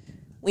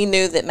 We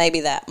knew that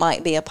maybe that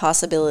might be a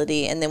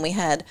possibility, and then we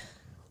had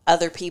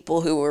other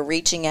people who were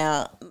reaching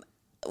out.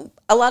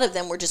 A lot of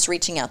them were just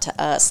reaching out to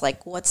us,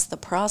 like, what's the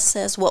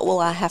process? What will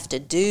I have to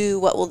do?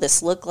 What will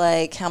this look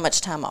like? How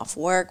much time off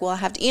work will I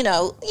have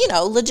to,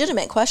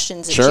 legitimate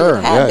questions that you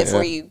would have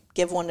before you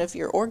give one of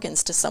your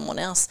organs to someone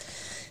else.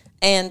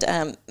 And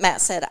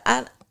Matt said,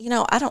 I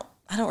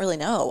don't really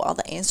know all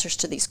the answers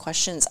to these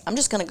questions. I'm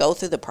just going to go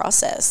through the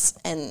process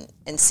and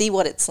see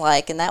what it's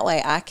like. And that way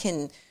I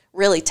can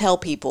really tell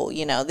people,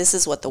 this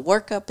is what the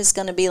workup is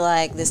going to be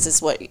like. This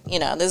is what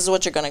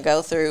you're going to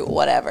go through,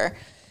 whatever.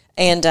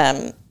 And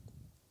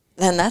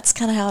then that's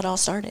kind of how it all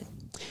started.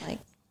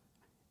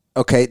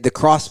 Okay, the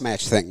cross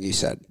match thing you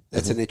said,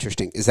 that's an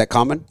interesting. Is that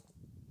common?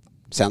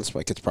 Sounds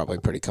like it's probably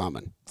pretty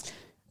common.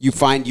 You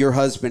find your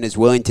husband is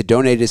willing to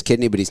donate his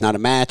kidney, but he's not a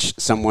match.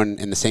 Someone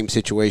in the same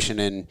situation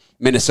in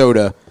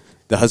Minnesota,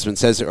 the husband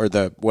says, or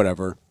the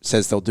whatever,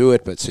 says they'll do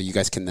it, but so you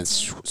guys can then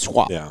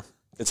swap. Yeah.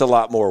 It's a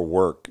lot more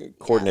work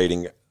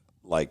coordinating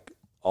like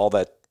all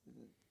that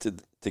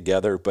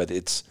together, but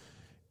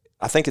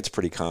I think it's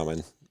pretty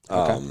common.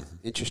 Okay.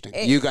 Interesting.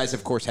 You guys,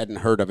 of course, hadn't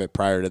heard of it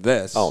prior to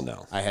this. Oh,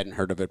 no. I hadn't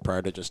heard of it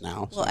prior to just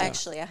now. Well,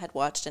 actually, I had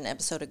watched an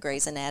episode of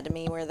Grey's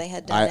Anatomy where they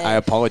had done it. I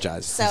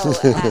apologize. So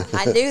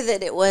I knew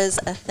that it was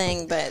a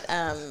thing, but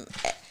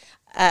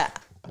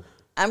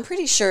I'm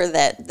pretty sure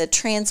that the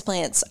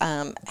transplants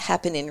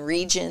happen in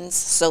regions.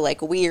 So,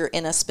 like, we're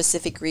in a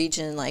specific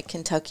region, like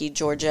Kentucky,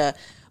 Georgia,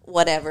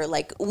 whatever.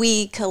 Like,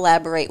 we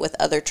collaborate with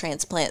other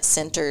transplant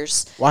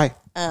centers. Why?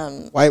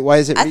 Why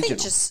is it regional? I think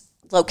just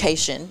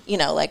location,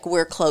 like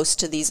we're close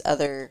to these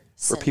other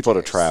centers. For people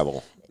to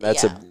travel.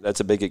 That's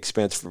a big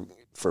expense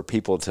for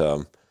people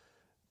to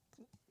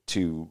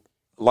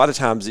a lot of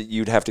times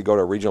you'd have to go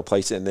to a regional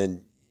place, and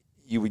then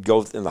you would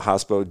go in the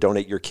hospital,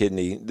 donate your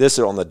kidney. This is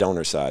on the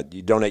donor side.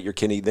 You donate your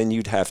kidney, then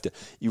you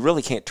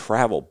really can't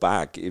travel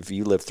back if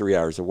you live 3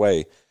 hours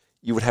away.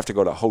 You would have to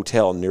go to a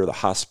hotel near the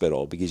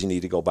hospital because you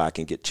need to go back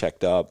and get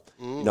checked up,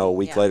 a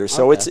week later.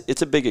 So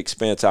it's a big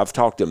expense. I've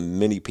talked to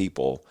many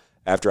people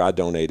after I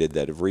donated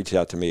that have reached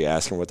out to me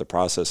asking what the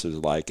process was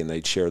like, and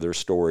they'd share their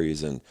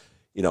stories. And,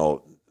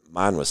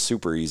 mine was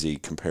super easy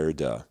compared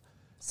to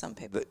some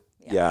people.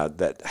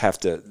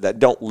 That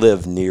don't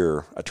live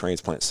near a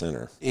transplant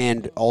center.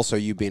 And also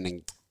you being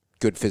in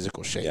good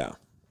physical shape. Yeah,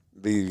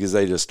 because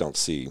they just don't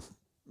see.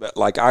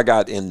 Like, I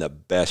got in the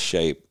best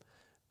shape.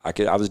 I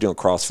was doing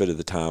CrossFit at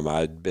the time.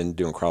 I'd been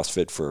doing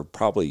CrossFit for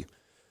probably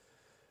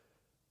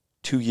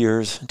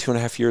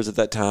 2.5 years at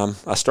that time.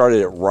 I started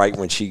it right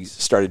when she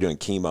started doing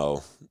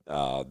chemo,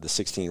 the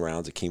 16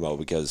 rounds of chemo,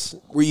 because...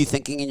 Were you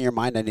thinking in your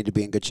mind, I need to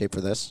be in good shape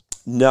for this?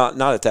 No,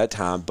 not at that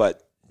time,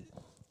 but...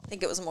 I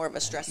think it was more of a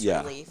stress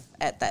relief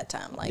at that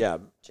time.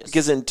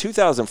 Because in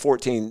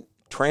 2014,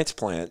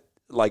 transplant,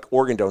 like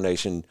organ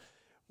donation,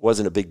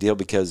 wasn't a big deal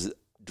because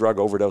drug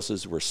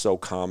overdoses were so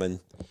common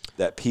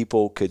that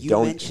people could donate.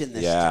 You mentioned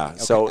this. Yeah. Okay.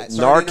 So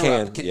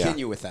Narcan.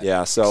 Continue with that.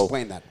 Yeah. So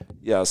explain that.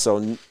 Yeah.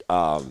 So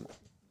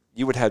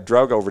you would have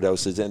drug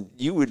overdoses, and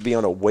you would be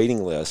on a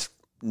waiting list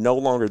no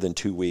longer than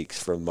 2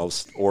 weeks for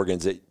most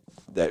organs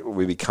that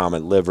would be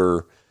common: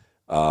 liver,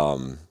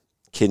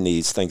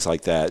 kidneys, things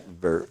like that.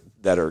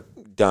 That are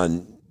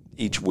done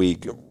each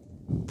week,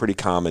 pretty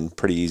common,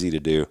 pretty easy to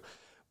do.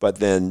 But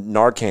then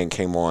Narcan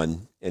came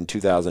on in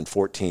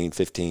 2014,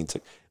 15,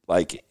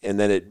 and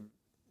then it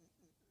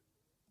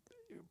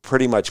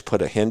pretty much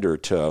put a hinder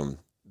to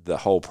the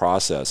whole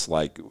process,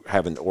 like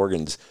having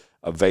organs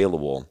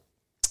available,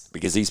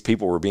 because these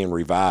people were being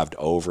revived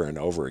over and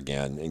over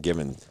again and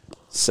given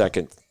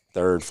second,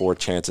 third, fourth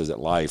chances at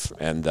life.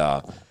 And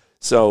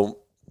so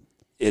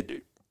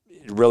it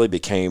really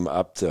became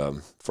up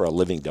to for a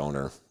living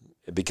donor,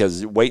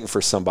 because waiting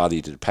for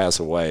somebody to pass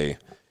away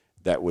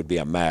that would be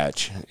a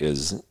match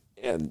was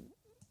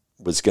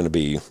going to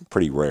be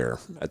pretty rare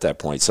at that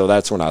point. So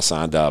that's when I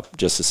signed up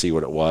just to see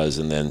what it was.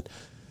 And then,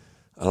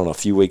 I don't know, a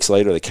few weeks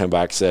later, they came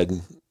back and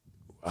said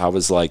I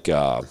was like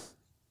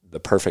the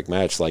perfect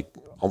match, like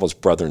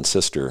almost brother and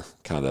sister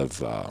kind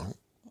of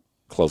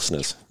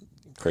closeness.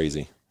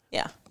 Crazy.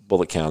 Yeah.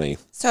 Bullitt County.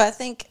 So I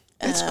think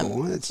it's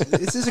cool.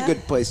 This is a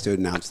good place to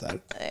announce that.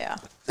 Yeah.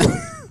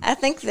 I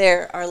think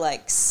there are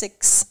like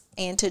 6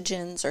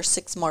 antigens or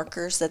 6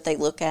 markers that they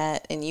look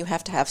at, and you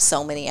have to have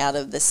so many out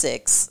of the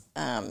 6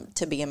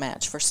 to be a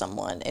match for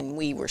someone, and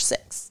we were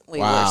 6. We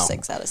were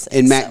 6 out of 6.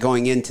 And Matt,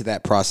 going into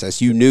that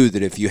process, you knew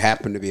that if you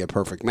happened to be a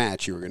perfect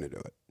match, you were going to do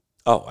it.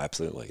 Oh,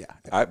 absolutely.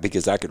 Yeah.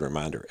 Because I could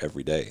remind her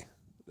every day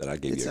that I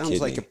gave you a kidney. It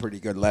sounds like a pretty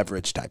good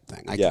leverage type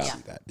thing. I can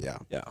see that. Yeah.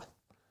 Yeah.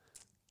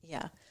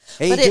 Yeah.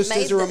 Hey, but just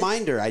as a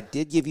reminder, I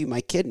did give you my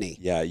kidney.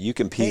 Yeah, you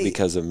can pee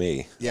because of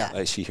me.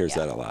 Yeah. She hears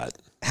that a lot.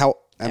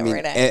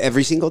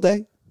 Every single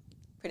day?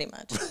 Pretty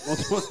much.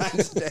 Multiple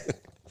times a day.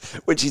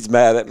 When she's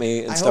mad at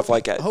me and stuff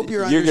like that. I hope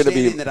you're going to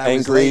be that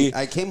angry.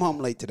 I came home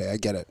late today. I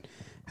get it.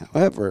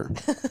 However,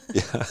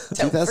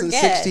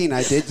 2016,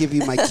 I did give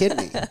you my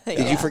kidney.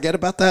 Did you forget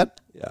about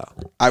that? Yeah.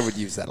 I would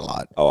use that a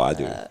lot. Oh, I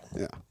do.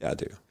 Yeah, I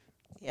do.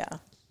 Yeah.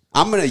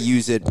 I'm going to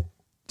use it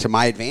to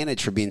my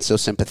advantage for being so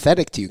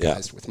sympathetic to you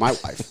guys with my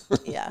wife.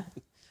 Yeah.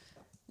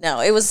 No,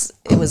 it was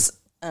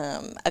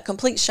a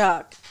complete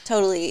shock,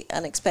 totally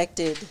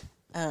unexpected,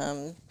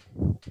 but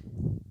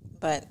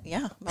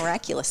yeah,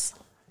 miraculous.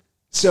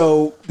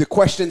 So the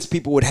questions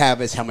people would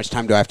have is, how much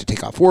time do I have to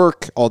take off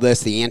work? All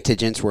this, the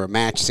antigens were a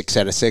match, 6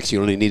 out of 6.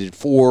 You only needed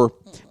 4.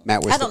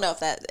 Matt was. I don't know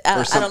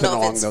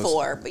if it's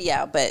 4, but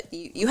yeah, but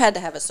you had to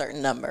have a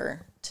certain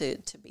number to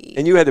be.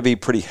 And you had to be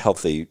pretty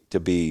healthy to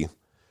be,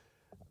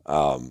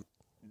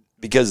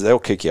 because they'll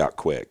kick you out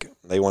quick.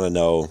 They want to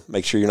know,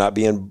 make sure you're not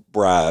being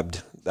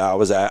bribed. I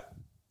was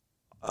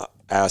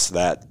asked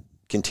that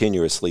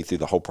continuously through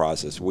the whole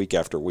process, week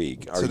after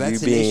week. So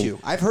that's an issue.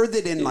 I've heard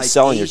that in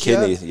selling Asia, your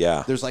kidneys,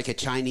 there's like a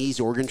Chinese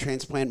organ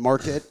transplant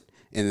market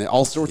and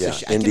all sorts of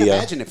shit. I India, can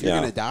imagine if you're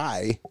going to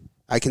die,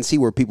 I can see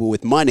where people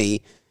with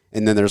money,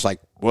 and then there's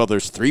like, well,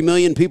 there's 3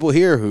 million people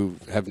here who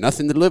have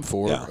nothing to live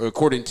for,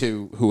 according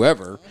to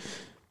whoever.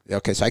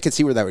 Okay, so I can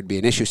see where that would be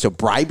an issue. So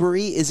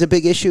bribery is a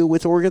big issue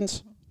with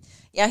organs?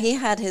 Yeah, he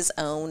had his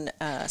own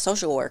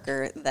social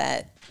worker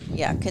that,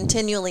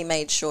 continually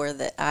made sure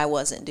that I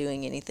wasn't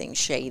doing anything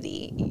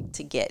shady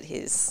to get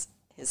his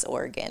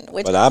organ.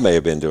 Which, but I may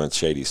have been doing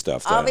shady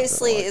stuff.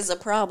 Obviously, is a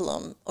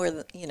problem, or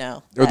or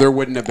there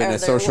wouldn't have been a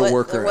social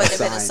worker. There wouldn't have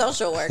been a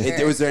social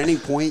worker. Was there any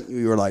point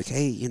you were like,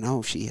 hey,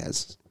 she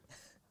has?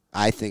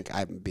 I think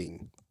I'm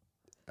being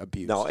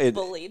abused. No,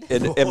 bullied.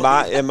 In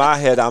my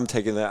head, I'm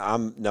taking that.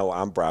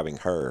 I'm bribing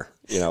her.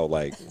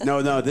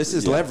 No, this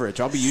is leverage.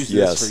 I'll be using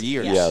this for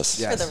years.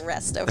 Yes, for the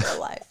rest of her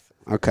life.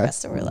 Okay, the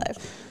rest of her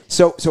life.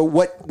 So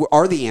what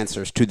are the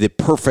answers to the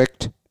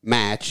perfect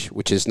match,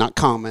 which is not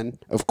common,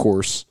 of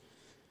course?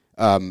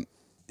 For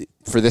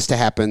this to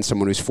happen,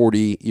 someone who's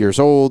 40 years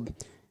old,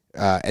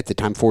 at the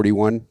time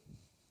 41?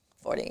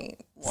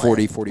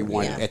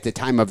 41 at the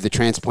time of the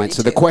transplant. 42.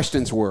 So the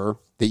questions were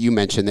that you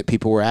mentioned that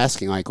people were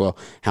asking, like, well,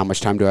 how much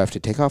time do I have to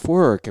take off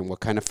work, and what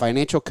kind of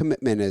financial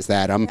commitment is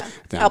that?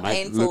 How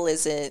painful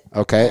is it?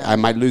 Okay, I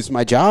might lose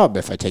my job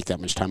if I take that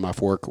much time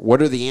off work. What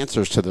are the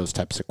answers to those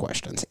types of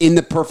questions in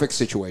the perfect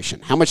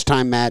situation? How much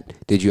time, Matt,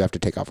 did you have to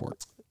take off work?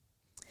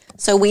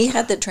 So we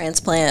had the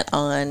transplant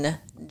on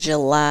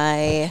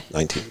July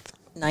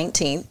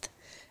 19th,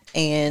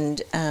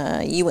 and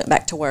you went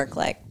back to work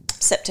like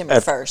September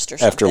 1st or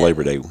something. After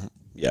Labor Day.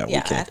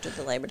 Yeah, after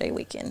the Labor Day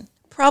weekend.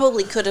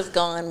 Probably could have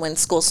gone when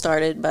school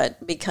started,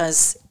 but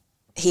because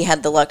he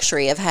had the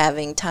luxury of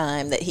having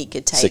time that he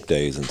could take sick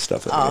days and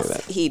stuff off,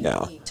 like that. He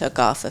took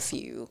off a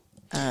few,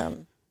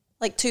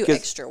 like 2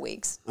 extra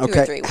weeks, 2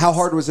 or 3 weeks. How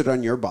hard was it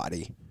on your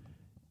body?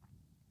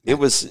 It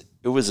was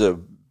a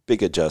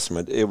big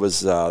adjustment. It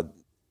was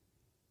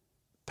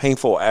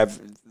painful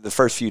the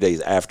first few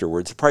days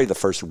afterwards, probably the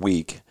first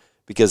week,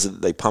 because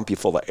they pump you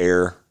full of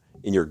air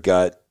in your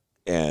gut,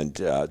 and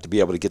to be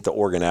able to get the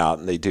organ out,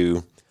 and they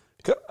do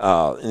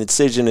an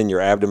incision in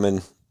your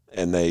abdomen,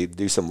 and they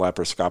do some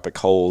laparoscopic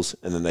holes,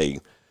 and then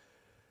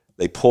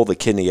they pull the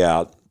kidney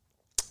out,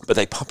 but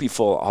they pump you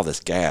full of all this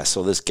gas.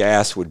 So this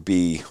gas would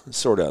be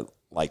sort of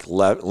like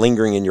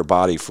lingering in your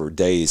body for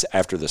days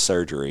after the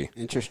surgery.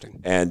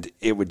 Interesting. And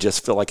it would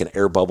just feel like an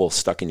air bubble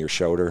stuck in your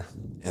shoulder,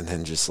 and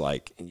then just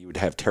and you would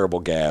have terrible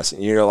gas,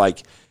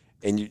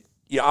 and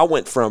I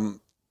went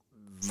from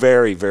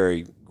very,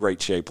 very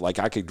great shape. Like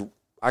I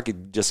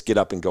could just get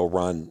up and go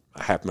run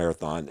a half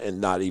marathon and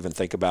not even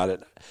think about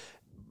it.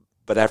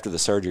 But after the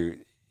surgery,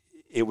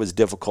 it was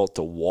difficult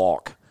to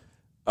walk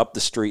up the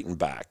street and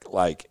back.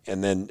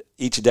 And then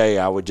each day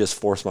I would just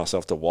force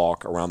myself to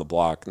walk around the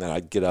block, and then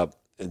I'd get up,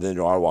 and then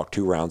I'd walk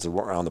 2 rounds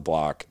around the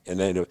block. And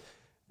then,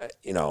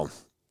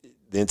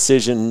 the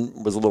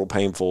incision was a little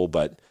painful,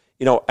 but,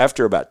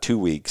 after about 2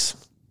 weeks,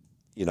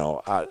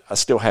 I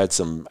still had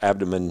some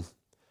abdomen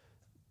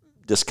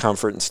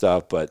discomfort and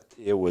stuff, but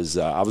it was,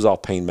 I was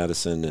off pain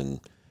medicine, and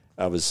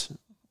I was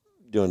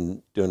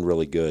doing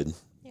really good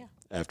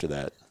after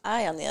that.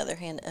 I, on the other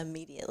hand,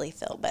 immediately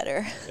felt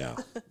better. Yeah,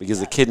 because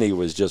the kidney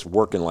was just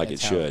working like it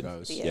should.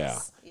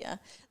 Yes. Yeah.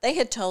 They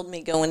had told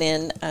me going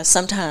in,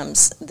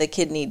 sometimes the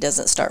kidney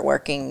doesn't start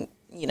working,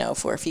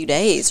 for a few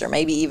days or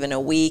maybe even a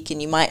week,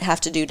 and you might have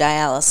to do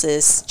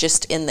dialysis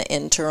just in the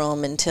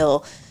interim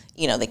until,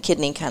 the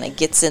kidney kind of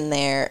gets in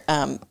there.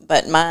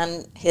 But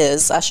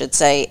I should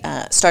say,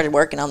 started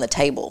working on the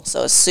table.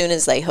 So as soon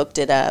as they hooked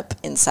it up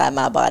inside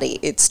my body,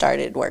 it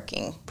started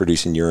working.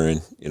 Producing urine,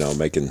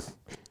 making...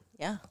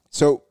 Yeah.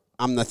 So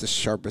I'm not the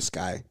sharpest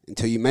guy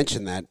until you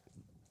mentioned that.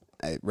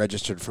 It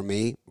registered for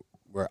me.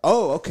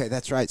 Okay,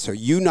 that's right. So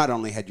you not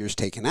only had yours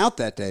taken out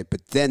that day,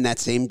 but then that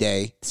same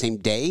day,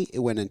 it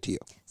went into you.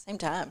 Same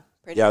time.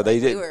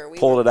 They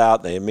pulled it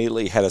out. They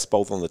immediately had us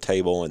both on the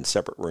table in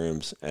separate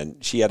rooms, and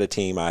she had a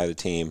team, I had a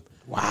team.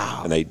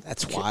 Wow, and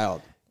that's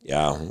wild.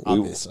 Yeah,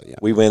 obviously.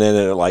 We went in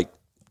at like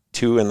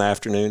 2 in the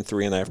afternoon,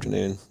 3 in the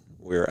afternoon.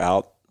 We were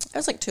out. It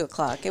was like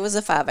 2:00. It was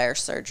a 5-hour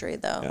surgery,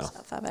 though. Yeah.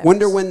 5 hours.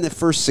 Wonder when the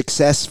first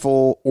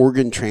successful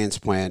organ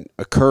transplant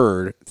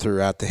occurred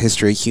throughout the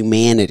history of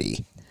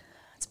humanity.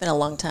 It's been a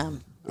long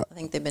time. I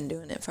think they've been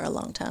doing it for a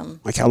long time.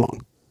 Like how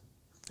long?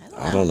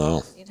 I don't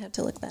know. You'd have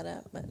to look that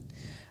up, but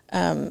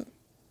and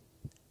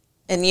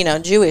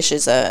Jewish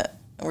is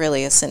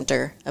really a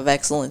center of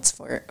excellence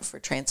for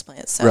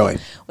transplants. So really?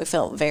 We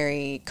felt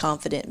very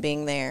confident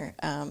being there.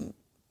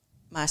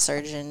 My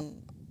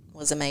surgeon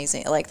was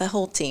amazing. Like the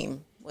whole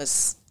team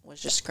was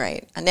just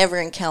great. I never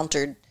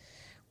encountered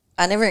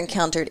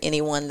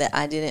anyone that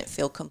I didn't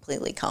feel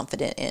completely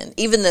confident in.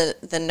 Even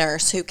the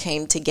nurse who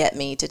came to get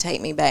me to take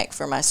me back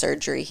for my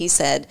surgery, he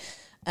said,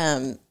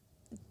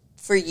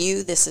 for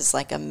you, this is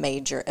like a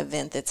major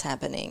event that's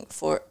happening.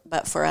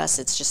 But for us,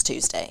 it's just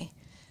Tuesday.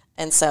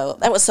 And so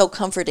that was so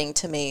comforting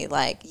to me.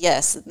 Like,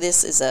 yes,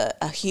 this is a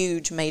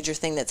huge, major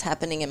thing that's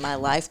happening in my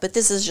life, but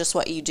this is just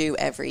what you do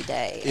every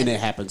day. And it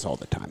happens all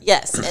the time.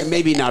 Yes. And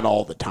maybe not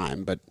all the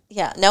time, but...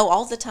 Yeah, no,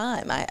 all the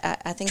time.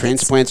 I think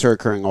transplants are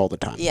occurring all the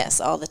time. Yes,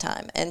 all the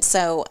time. And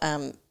so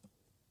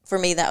for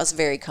me, that was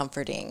very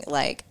comforting.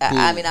 Like,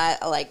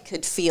 I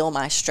could feel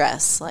my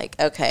stress. Like,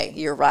 okay,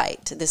 you're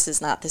right. This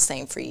is not the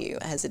same for you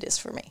as it is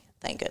for me.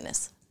 Thank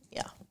goodness.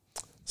 Yeah.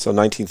 So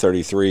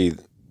 1933,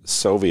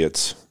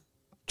 Soviets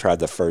tried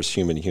the first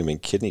human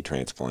kidney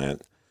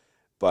transplant,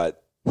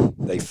 but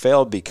they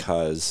failed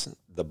because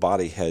the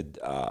body had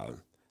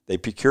they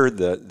procured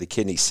the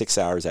kidney 6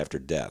 hours after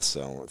death,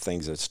 so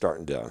things are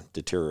starting to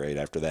deteriorate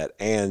after that,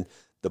 and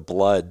the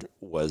blood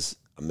was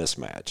a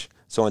mismatch.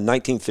 So in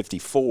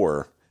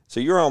 1954, so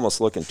you're almost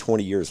looking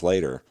 20 years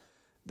later,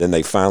 then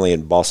they finally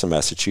in Boston,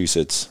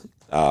 Massachusetts,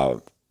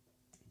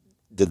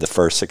 did the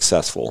first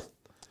successsul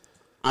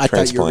I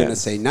thought you were going to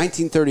say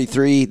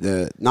 1933,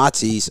 the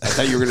Nazis. I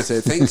thought you were going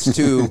to say thanks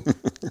to.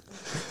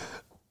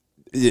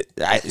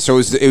 So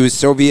it was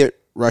Soviet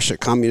Russia,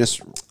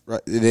 communist.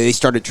 They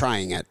started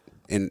trying it,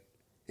 and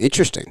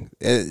interesting.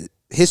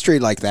 History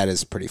like that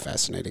is pretty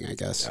fascinating, I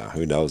guess. Yeah,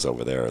 who knows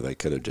over there? They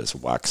could have just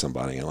whacked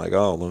somebody and like,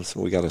 oh,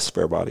 listen, we got a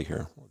spare body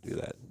here. We'll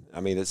do that.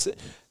 I mean, it's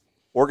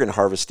organ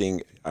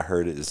harvesting. I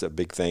heard is a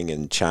big thing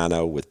in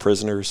China with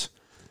prisoners.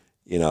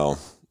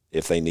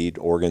 If they need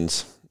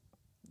organs,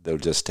 they'll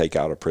just take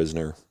out a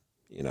prisoner,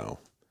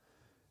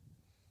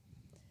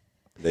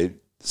 They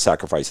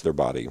sacrifice their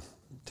body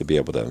to be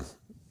able to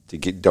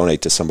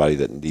donate to somebody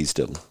that needs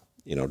to,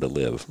 to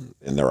live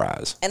in their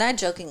eyes. And I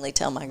jokingly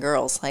tell my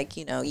girls, like,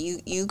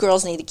 you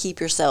girls need to keep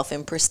yourself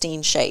in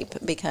pristine shape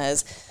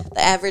because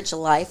the average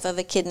life of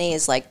a kidney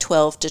is like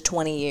 12 to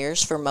 20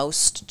 years for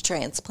most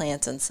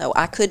transplants. And so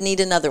I could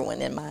need another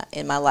one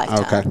in my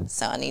lifetime. Okay.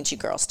 So I need you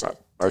girls to.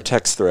 Our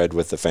text thread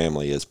with the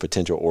family is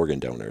potential organ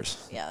donors.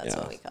 Yeah, that's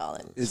what we call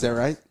it. Is that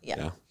right?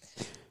 Yeah.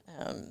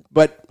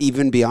 But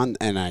even beyond,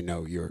 and I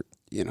know you're,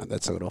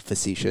 that's a little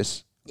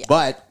facetious,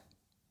 but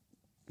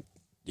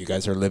you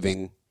guys are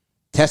living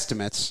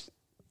testaments,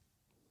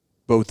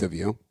 both of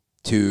you,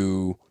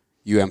 to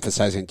you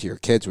emphasizing to your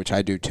kids, which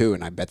I do too,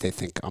 and I bet they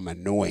think I'm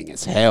annoying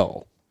as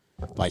hell.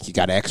 Like, you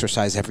got to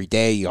exercise every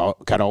day. You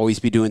got to always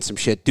be doing some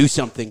shit. Do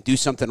something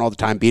all the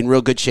time. Be in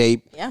real good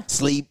shape. Yeah.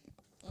 Sleep,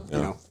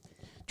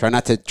 Try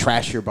not to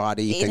trash your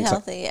body. Eat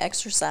healthy,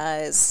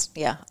 exercise,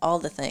 all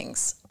the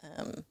things.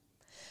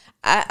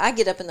 I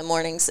get up in the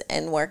mornings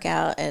and work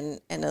out, and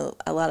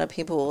a lot of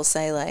people will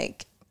say,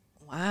 like,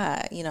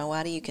 why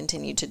do you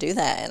continue to do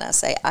that? And I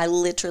say, I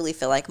literally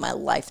feel like my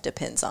life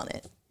depends on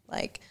it.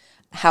 Like,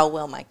 how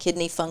well my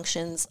kidney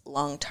functions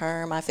long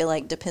term, I feel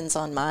like depends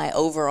on my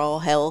overall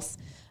health,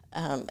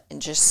 and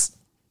just,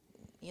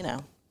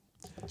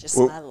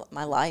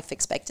 my life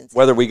expectancy.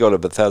 Whether we go to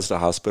Bethesda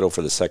Hospital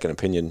for the second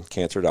opinion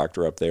cancer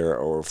doctor up there,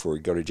 or if we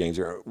go to James,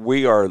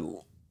 we are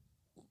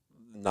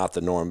not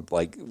the norm.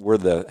 Like, we're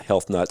the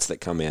health nuts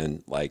that come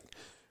in. Like,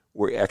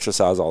 we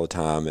exercise all the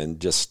time and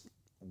just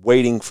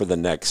waiting for the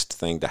next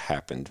thing to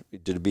happen,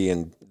 to be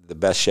in the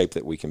best shape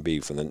that we can be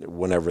for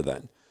whenever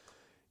then,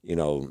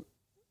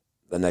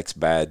 the next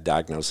bad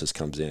diagnosis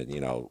comes in.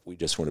 We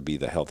just want to be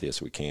the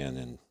healthiest we can,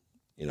 and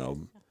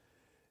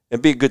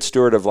and be a good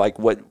steward of like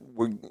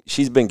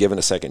she's been given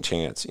a second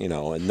chance,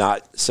 and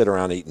not sit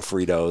around eating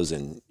Fritos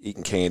and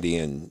eating candy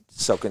and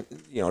soaking,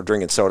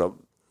 drinking soda,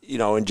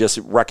 and just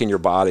wrecking your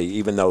body,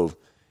 even though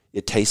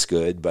it tastes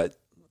good, but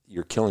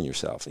you're killing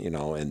yourself,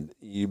 and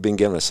you've been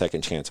given a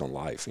second chance on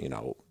life,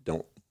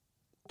 don't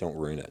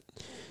ruin it.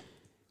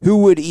 Who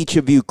would each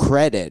of you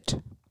credit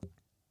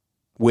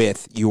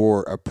with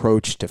your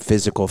approach to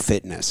physical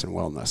fitness and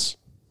wellness?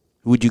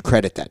 Who would you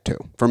credit that to?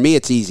 For me,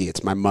 it's easy.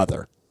 It's my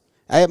mother.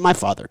 My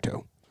father,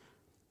 too.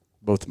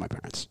 Both of my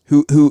parents.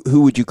 Who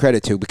would you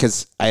credit to?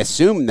 Because I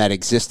assume that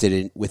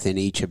existed within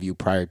each of you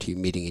prior to you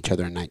meeting each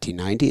other in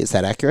 1990. Is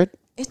that accurate?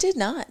 It did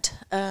not.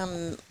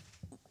 I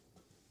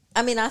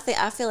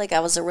feel like I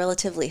was a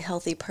relatively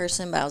healthy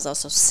person, but I was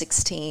also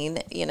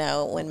 16,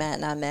 when Matt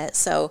and I met.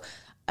 So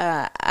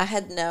I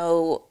had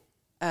no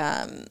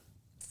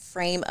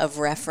frame of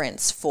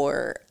reference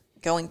for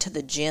going to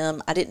the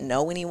gym. I didn't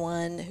know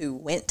anyone who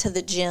went to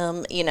the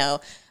gym,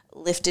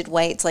 lifted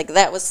weights. Like,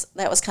 that was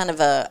kind of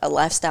a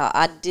lifestyle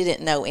I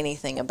didn't know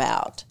anything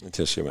about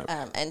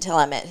until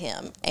I met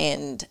him,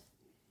 and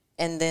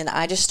then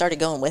I just started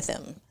going with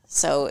him.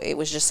 So it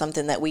was just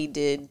something that we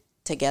did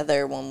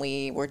together when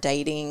we were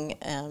dating,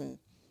 and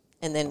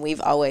then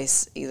we've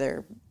always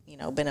either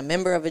been a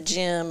member of a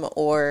gym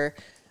or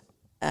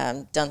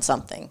done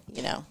something.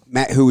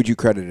 Matt, who would you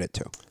credit it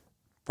to?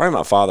 Probably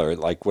my father.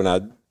 Like, when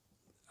I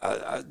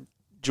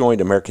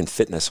joined American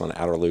Fitness on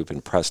Outer Loop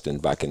in Preston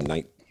back in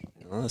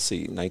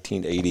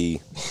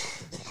 1980,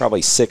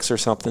 probably 6 or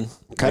something,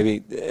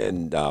 maybe.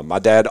 And my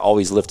dad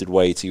always lifted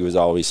weights. He was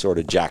always sort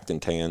of jacked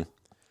and tan,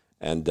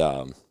 and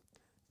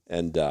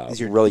is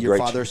your really great. Your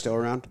father still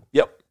around?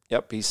 Yep.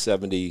 He's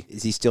 70.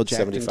 Is he still jacked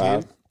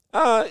 75? and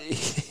tan?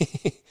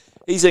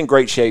 He's in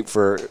great shape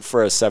for a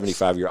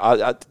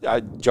 75-year-old. I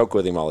joke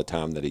with him all the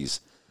time that he's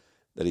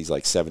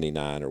like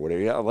 79 or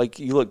whatever. Like,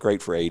 you look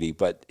great for 80,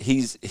 but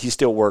he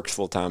still works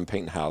full time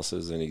painting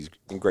houses, and he's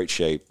in great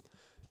shape.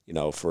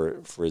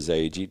 For his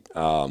age, he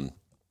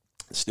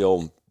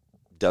still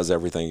does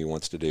everything he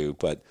wants to do.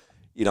 But,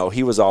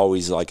 he was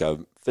always like a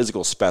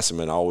physical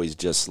specimen, always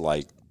just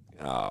like,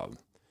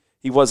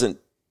 he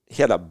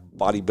had a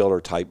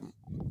bodybuilder type,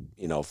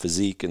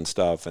 physique and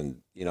stuff.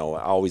 And, I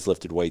always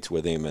lifted weights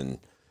with him, and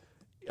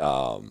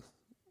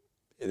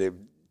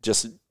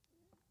just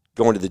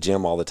going to the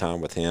gym all the time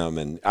with him.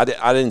 And I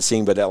didn't see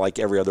him, but like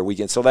every other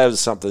weekend. So that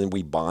was something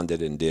we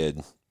bonded and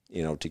did,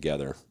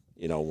 together.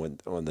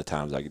 When the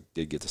times I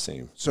did get to see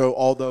him. So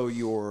although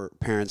your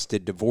parents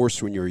did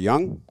divorce when you were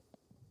young,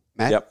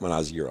 Matt? Yep, when I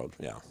was a year old,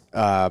 yeah.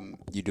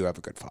 You do have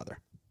a good father.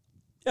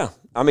 Yeah.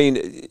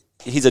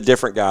 He's a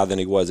different guy than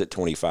he was at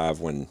 25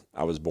 when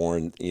I was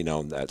born.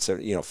 That's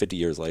 50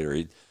 years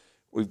later,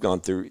 we've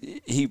gone through,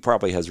 he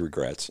probably has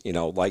regrets.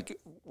 Like,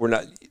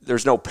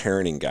 there's no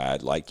parenting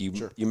guide. Like,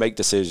 you make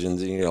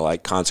decisions,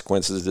 like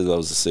consequences to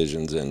those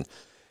decisions, and,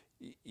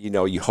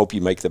 you hope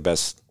you make the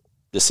best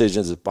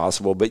decisions as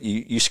possible, but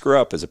you screw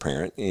up as a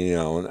parent,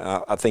 and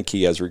I think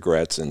he has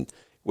regrets and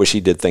wish he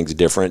did things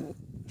different,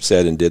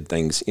 said and did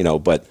things,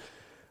 but,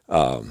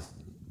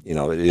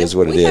 it is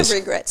what it is. We have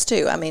regrets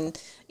too. I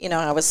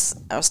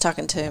was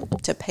talking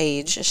to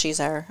Paige. She's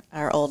our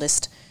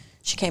oldest.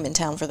 She came in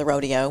town for the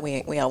rodeo.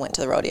 We all went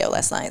to the rodeo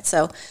last night.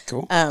 So,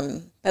 cool.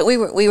 But we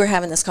were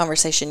having this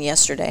conversation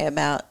yesterday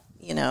about,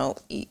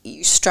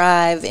 you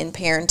strive in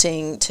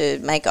parenting to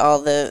make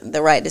all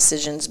the right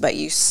decisions, but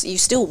you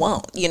still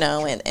won't,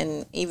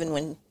 and even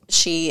when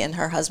she and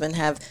her husband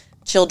have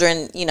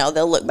children,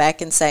 they'll look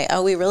back and say,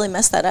 oh, we really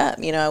messed that up.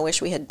 I wish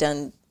we had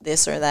done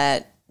this or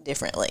that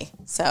differently.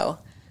 So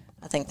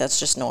I think that's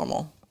just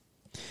normal.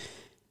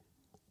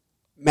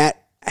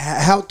 Matt,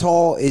 how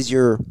tall is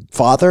your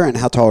father, and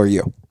how tall are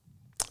you?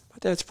 My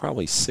dad's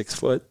probably 6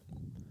 foot.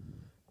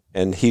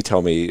 And he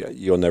told me,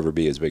 you'll never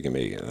be as big as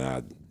me. And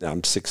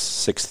I'm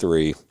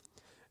 6'3",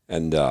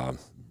 and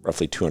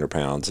roughly 200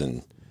 pounds.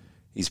 And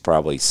he's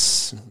probably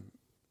 6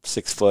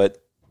 foot,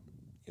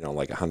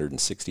 like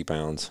 160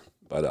 pounds.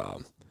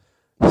 But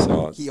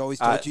so he always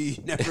told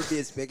you'd never be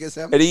as big as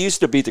him. And he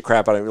used to beat the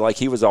crap out of me. Like,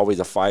 he was always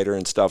a fighter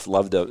and stuff.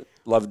 Loved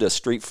to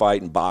street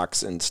fight and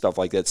box and stuff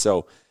like that.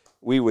 So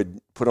we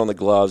would put on the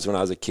gloves when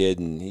I was a kid,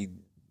 and he,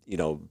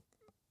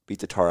 beat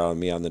the tar out of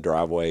me on the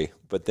driveway.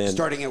 But then,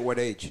 starting at what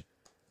age?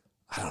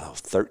 I don't know.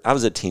 I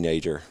was a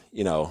teenager,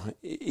 So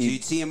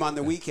you'd see him on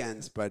the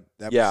weekends, but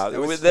that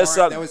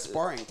was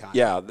sparring time.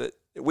 Yeah,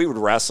 we would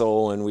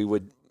wrestle, and we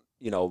would,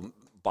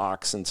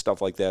 box and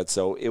stuff like that.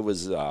 So it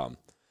was,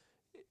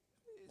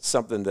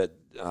 something that,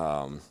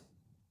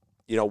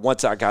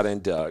 once I got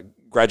into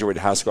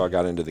graduated high school, I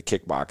got into the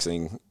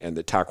kickboxing and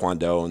the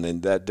taekwondo, and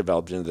then that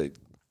developed into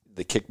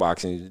the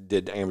kickboxing.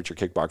 Did amateur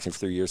kickboxing for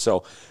 3 years.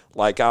 So,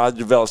 like, I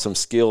developed some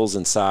skills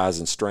and size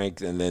and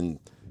strength, and then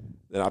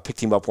I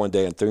picked him up one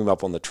day and threw him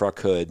up on the truck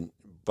hood,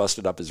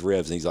 busted up his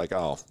ribs, and he's like,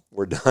 "Oh,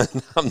 we're done.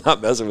 I'm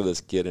not messing with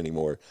this kid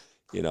anymore."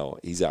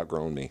 He's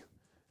outgrown me.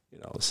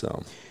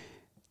 So.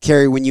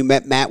 Carey, when you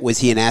met Matt, was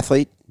he an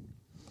athlete?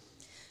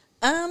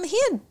 He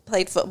had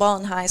played football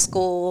in high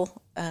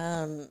school.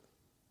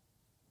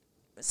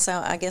 So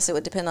I guess it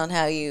would depend on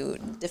how you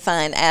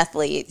define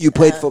athlete. You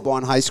played football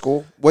in high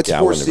school? What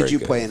sports did you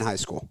play in high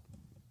school?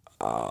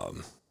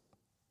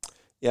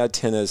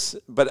 Tennis.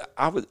 But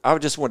I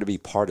would just want to be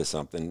part of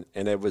something.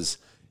 And it was,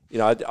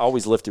 I'd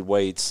always lifted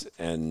weights.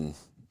 And,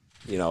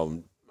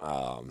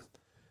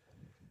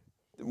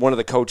 one of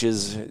the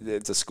coaches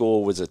at the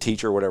school was a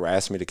teacher or whatever,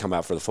 asked me to come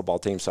out for the football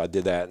team. So I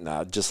did that. And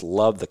I just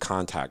loved the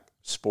contact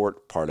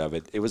sport part of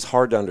it. It was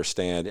hard to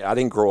understand. I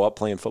didn't grow up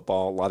playing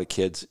football. A lot of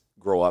kids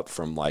grow up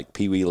from like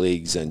Pee Wee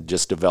leagues and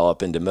just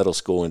develop into middle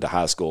school, into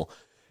high school,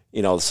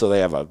 so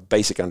they have a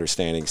basic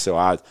understanding. So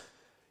I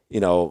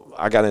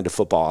got into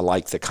football. I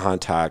like the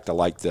contact. I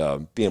like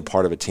the being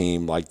part of a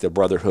team, like the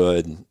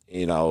brotherhood.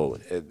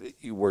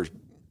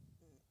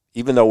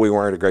 Even though we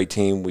weren't a great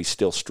team, we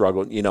still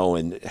struggled,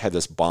 and had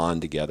this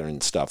bond together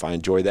and stuff. I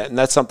enjoy that. And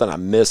that's something I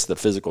miss, the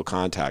physical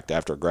contact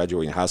after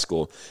graduating high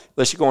school.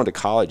 Unless you go into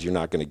college, you're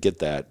not going to get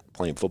that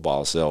playing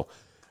football. So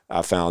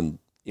I found,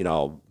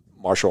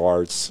 martial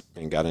arts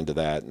and got into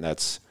that. And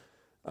that's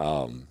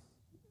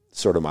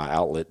sort of my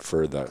outlet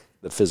for the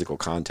physical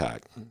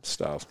contact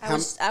stuff. I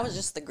was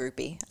just the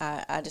groupie.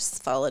 I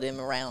just followed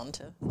him around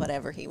to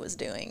whatever he was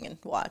doing and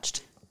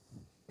watched.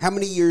 How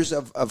many years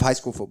of high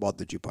school football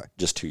did you play?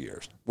 Just 2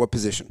 years. What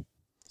position?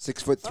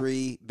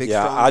 6'3", big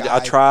strong guy?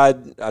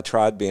 I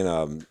tried being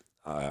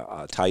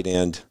a tight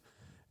end,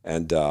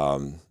 and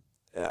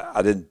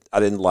I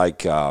didn't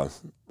like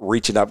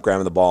reaching up,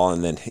 grabbing the ball,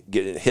 and then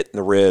getting hit in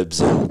the ribs.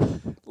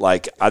 And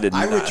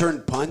I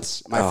returned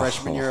punts my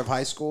freshman year of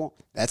high school.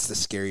 That's the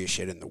scariest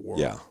shit in the world.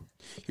 Yeah,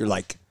 you're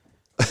like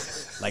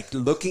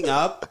looking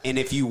up, and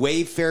if you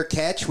wave fair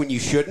catch when you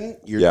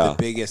shouldn't, you're the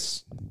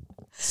biggest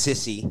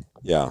sissy.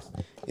 Yeah.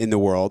 In the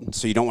world,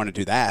 so you don't want to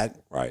do that.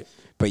 Right.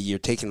 But you're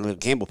taking a little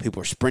gamble.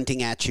 People are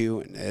sprinting at you,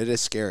 and it is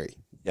scary.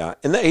 Yeah.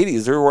 In the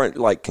 80s, there weren't,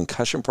 like,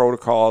 concussion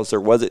protocols.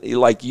 There wasn't,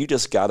 like, you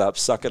just got up,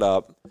 suck it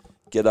up,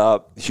 get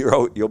up,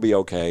 you'll be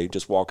okay,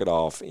 just walk it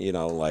off.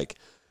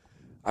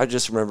 I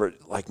just remember,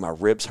 like, my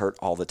ribs hurt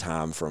all the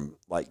time from,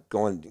 like,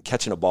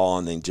 catching a ball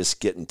and then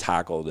just getting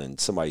tackled and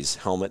somebody's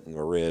helmet in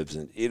my ribs.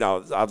 And,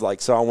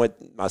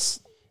 my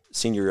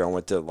senior year, I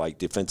went to, like,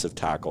 defensive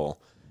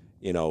tackle,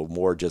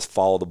 more just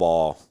follow the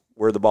ball.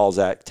 Where the ball's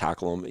at,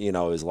 tackle them,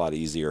 is a lot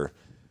easier.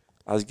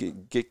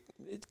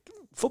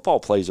 Football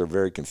plays are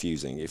very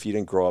confusing. If you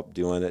didn't grow up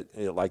doing it,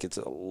 it's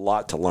a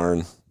lot to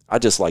learn. I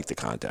just like the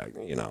contact,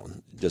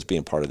 just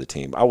being part of the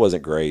team. I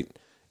wasn't great.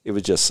 It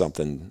was just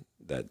something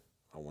that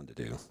I wanted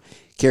to do.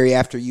 Carey,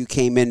 after you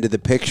came into the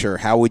picture,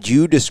 how would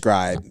you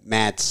describe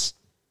Matt's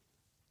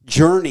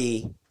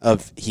journey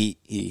of he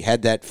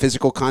had that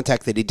physical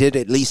contact that he did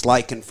at least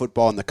like in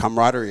football and the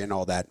camaraderie and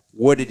all that.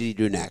 What did he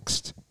do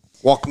next?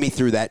 Walk me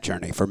through that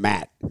journey for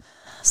Matt.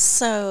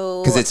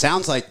 So, because it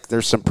sounds like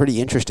there's some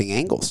pretty interesting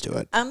angles to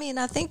it. I mean,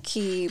 I think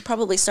he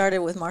probably started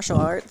with martial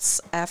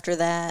arts after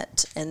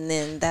that, and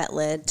then that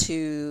led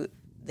to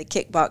the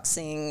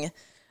kickboxing.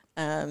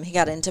 He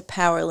got into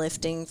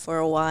powerlifting for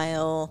a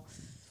while.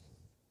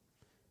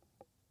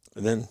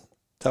 And then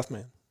Tough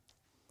Man.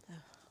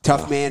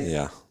 Tough Man?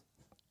 Yeah.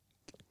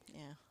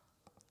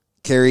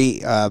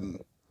 Carey,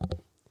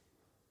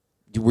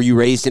 were you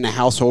raised in a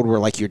household where,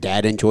 like, your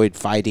dad enjoyed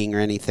fighting or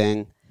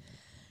anything?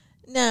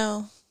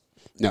 No.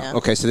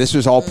 Okay, so this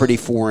was all pretty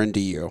foreign to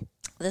you.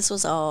 This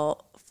was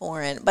all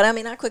foreign. But, I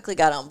mean, I quickly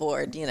got on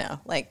board,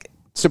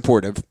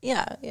 Supportive.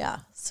 Yeah,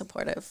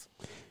 supportive.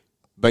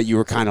 But you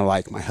were kind of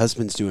like, my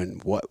husband's doing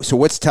what? So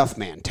what's Tough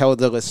Man? Tell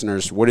the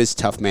listeners, what is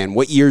Tough Man?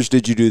 What years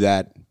did you do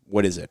that?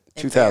 What is it?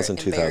 2000,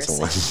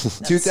 2001.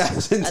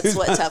 2000. That's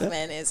what Tough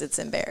Man is. It's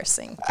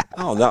embarrassing.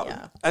 Oh, no.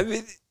 Yeah. I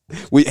mean...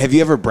 Have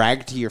you ever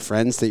bragged to your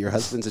friends that your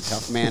husband's a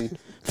tough man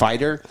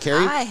fighter,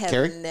 Carey? I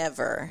have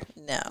never,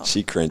 no.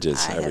 She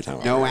cringes every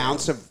time. No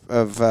ounce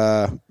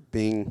of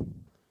being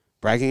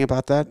bragging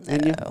about that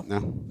in you? No.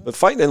 But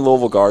fighting in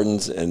Louisville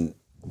Gardens and,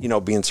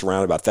 being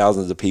surrounded by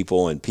thousands of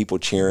people and people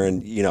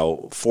cheering,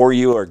 for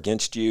you or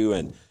against you.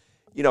 And,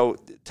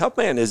 Tough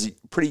Man is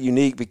pretty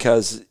unique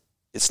because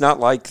it's not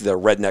like the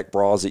redneck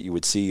brawls that you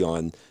would see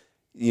on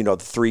the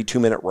 3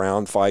 2-minute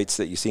round fights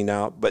that you see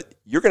now, but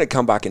you're going to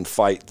come back and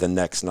fight the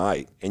next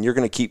night, and you're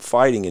going to keep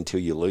fighting until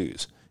you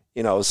lose.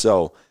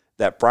 So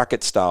that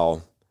bracket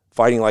style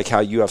fighting, like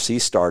how UFC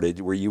started,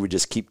 where you would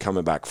just keep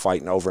coming back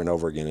fighting over and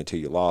over again until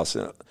you lost.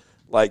 You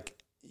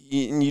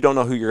don't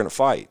know who you're going to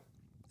fight.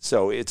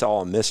 So it's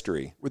all a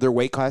mystery. Were there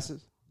weight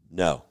classes?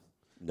 No.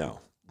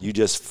 You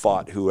just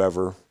fought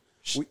whoever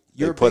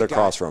they put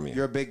across from you.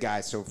 You're a big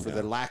guy, so for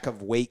the lack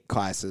of weight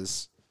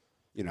classes,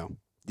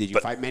 Did you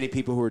fight many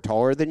people who were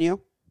taller than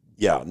you?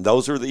 Yeah, and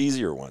those are the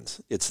easier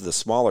ones. It's the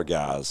smaller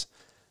guys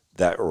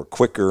that were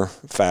quicker,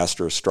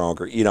 faster,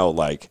 stronger.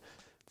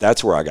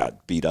 That's where I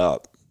got beat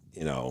up,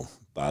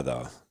 by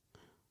the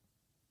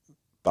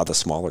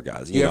smaller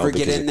guys. You ever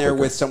get in there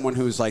with someone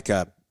who's like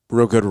a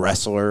real good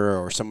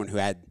wrestler or someone who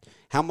had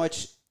how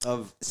much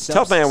of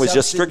Tough Man was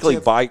just strictly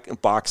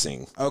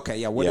boxing. Okay,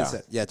 yeah. What is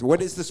it? Yeah,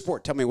 what is the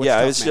sport? Tell me what.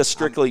 Yeah, it's just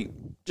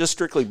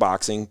strictly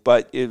boxing,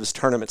 but it was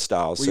tournament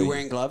style. Were you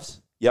wearing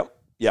gloves? Yep.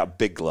 Yeah,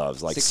 big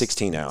gloves, like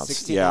 16 ounce.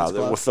 16 ounce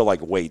that would feel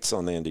like weights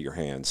on the end of your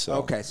hands. So.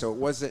 Okay, so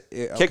was it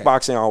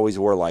kickboxing? I always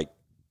wore like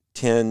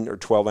 10 or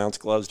 12 ounce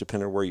gloves,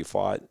 depending on where you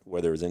fought,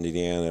 whether it was in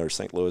Indiana or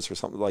St. Louis or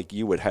something. Like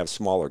you would have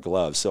smaller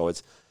gloves, so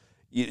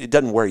it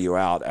doesn't wear you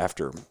out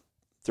after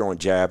throwing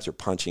jabs or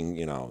punching.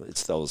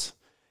 It's those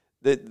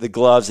the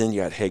gloves, and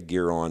you had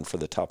headgear on for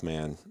the Tough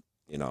Man.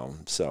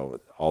 So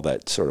all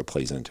that sort of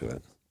plays into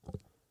it.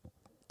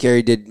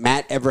 Carey, did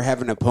Matt ever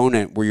have an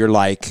opponent where you're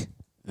like,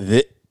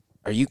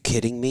 are you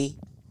kidding me?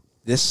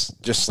 This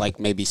just like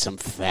maybe some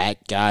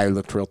fat guy who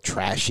looked real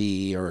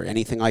trashy or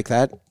anything like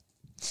that?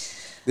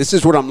 This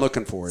is what I'm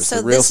looking for, is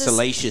the real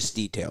salacious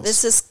details.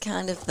 This is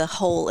kind of the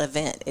whole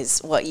event, is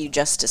what you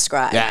just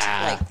described.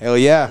 Yeah, hell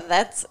yeah.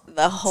 That's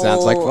the whole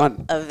Sounds like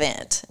fun.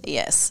 Event,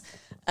 yes.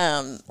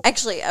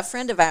 Actually, a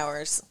friend of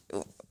ours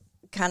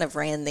kind of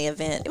ran the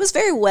event. It was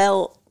very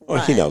well run.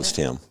 Well, he knows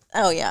Tim.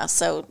 Oh, yeah.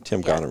 So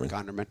Tim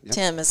Connerman. Yep.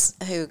 Tim is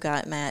who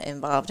got Matt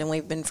involved, and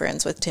we've been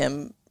friends with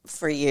Tim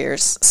for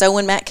years. So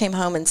when Matt came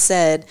home and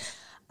said,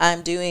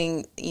 I'm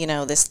doing,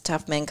 this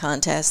Tough Man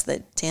contest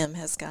that Tim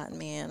has gotten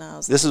me in,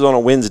 this is on a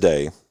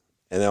Wednesday,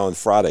 and then on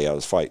Friday I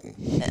was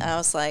fighting. I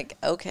was like,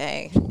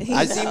 okay.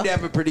 I seem to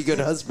have a pretty good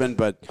husband,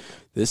 but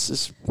this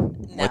is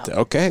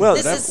okay. Well,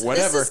 this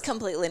whatever. This is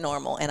completely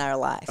normal in our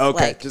life.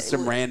 Okay, just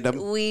some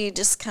random. We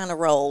just kind of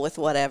roll with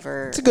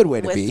whatever. It's a good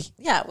way to be.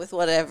 Yeah, with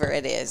whatever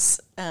it is.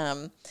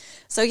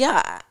 So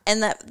yeah,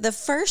 and the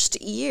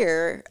first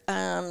year,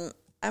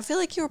 I feel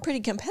like you were pretty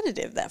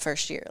competitive that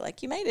first year.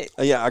 Like you made it.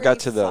 Yeah, I got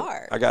to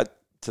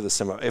the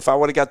semi. If I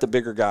would have got the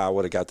bigger guy, I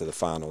would have got to the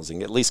finals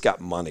and at least got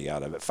money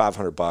out of it.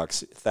 $500,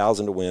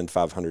 $1,000 to win,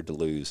 $500 to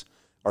lose,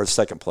 or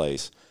second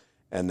place.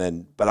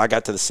 But I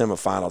got to the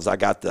semifinals. I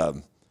got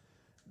the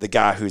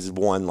guy who's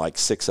won like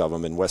 6 of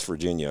them in West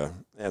Virginia,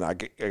 and I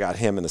got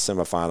him in the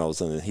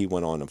semifinals, and then he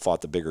went on and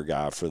fought the bigger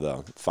guy for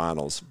the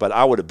finals. But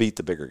I would have beat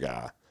the bigger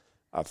guy,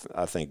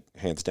 I think,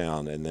 hands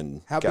down. And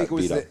then how big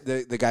was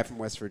the guy from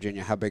West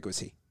Virginia? How big was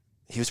he?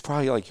 He was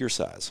probably like your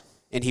size,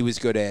 and he was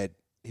good at.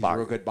 He's a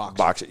real good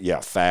boxer. Yeah,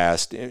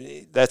 fast.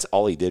 That's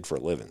all he did for a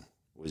living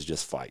was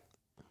just fight.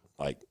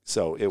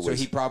 So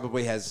he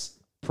probably has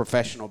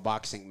professional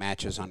boxing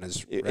matches on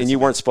his resume. And you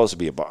weren't supposed to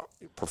be a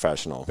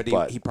professional.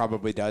 But he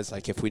probably does.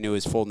 Like if we knew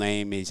his full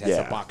name, he has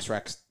a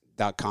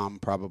BoxRec.com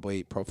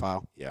probably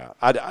profile. Yeah.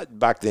 I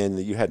back then,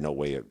 you had no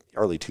way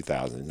early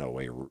 2000s, no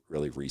way of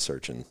really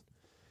researching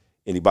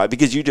anybody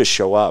because you just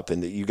show up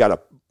and you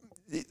got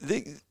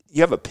you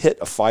have a pit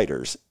of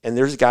fighters, and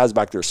there's guys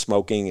back there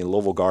smoking in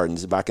Louisville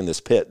Gardens back in this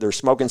pit. They're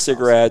smoking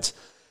cigarettes.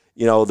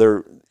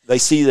 They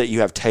see that you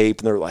have tape,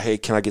 and they're like, "Hey,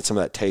 can I get some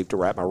of that tape to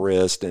wrap my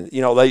wrist?" And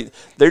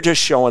they're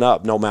just showing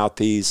up, no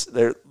mouthpiece.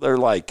 They're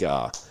like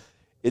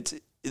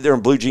they're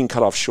in blue jean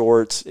cutoff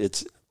shorts.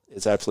 It's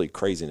absolutely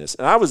craziness.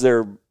 And I was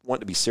there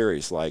wanting to be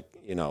serious. I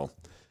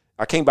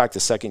came back the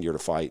second year to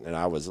fight, and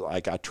I was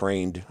like, I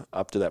trained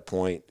up to that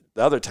point.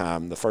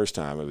 The first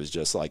time, it was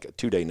just like a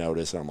 2-day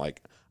notice, and I'm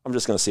like, I'm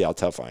just going to see how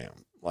tough I am.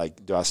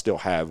 Like, do I still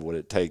have what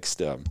it takes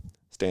to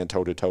stand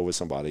toe-to-toe with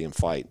somebody and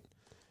fight,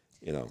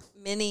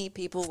 Many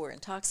people were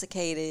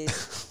intoxicated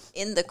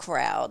in the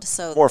crowd.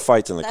 So more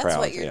fights in the crowd. That's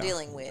what you're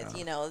dealing with.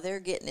 Yeah.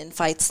 They're getting in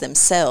fights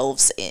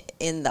themselves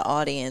in the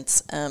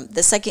audience.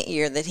 The second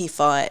year that he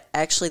fought,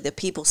 actually the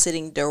people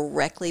sitting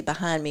directly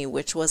behind me,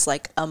 which was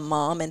like a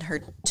mom and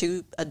her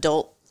 2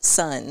 adult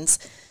sons,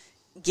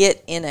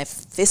 get in a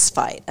fist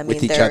fight.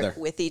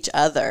 With each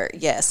other,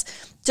 yes.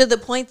 To the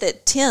point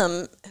that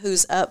Tim,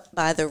 who's up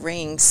by the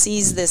ring,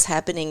 sees this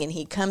happening, and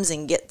he comes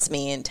and gets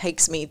me and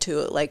takes me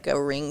to like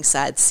a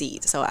ringside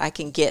seat so I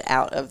can get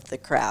out of the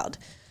crowd.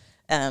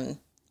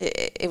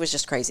 It was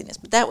just craziness.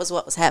 But that was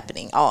what was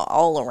happening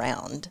all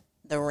around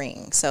the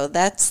ring. So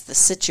that's the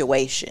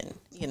situation,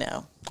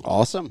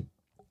 Awesome.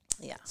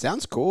 Yeah.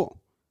 Sounds cool.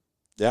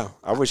 Yeah,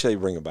 I wish they'd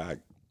bring it back.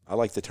 I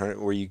like the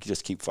tournament where you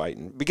just keep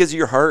fighting because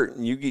you're hurt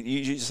and you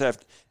just have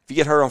to, if you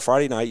get hurt on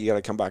Friday night, you got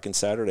to come back on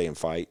Saturday and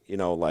fight.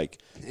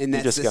 And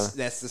that's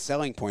the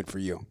selling point for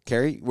you,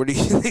 Carey. What do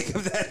you think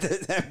of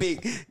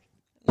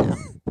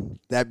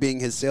that being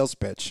his sales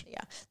pitch?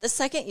 Yeah, the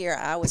second year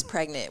I was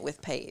pregnant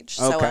with Paige,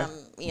 so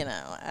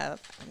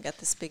I've got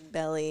this big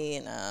belly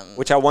and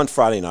which I won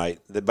Friday night,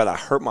 but I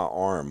hurt my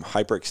arm,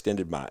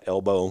 hyperextended my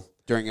elbow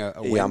during a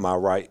win. Yeah, my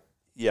right.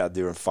 Yeah,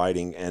 during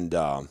fighting and.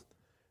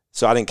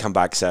 So I didn't come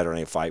back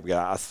Saturday and fight because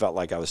I felt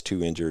like I was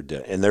too injured.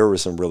 And there were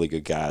some really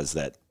good guys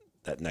that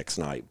next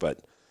night. But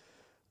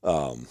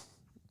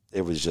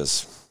it was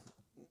just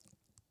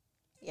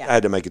I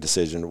had to make a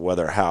decision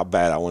how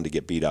bad I wanted to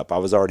get beat up. I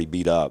was already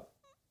beat up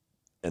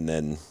and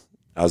then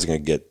it was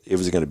going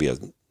to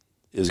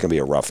be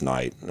a rough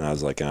night, and I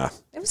was like, It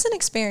was an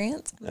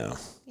experience. Yeah.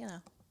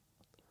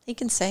 He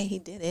can say he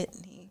did it.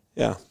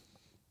 Yeah.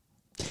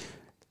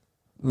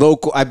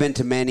 I've been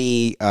to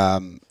many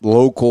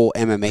local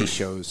MMA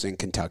shows in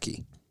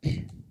Kentucky.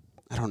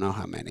 I don't know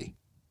how many.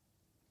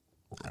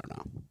 I don't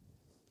know.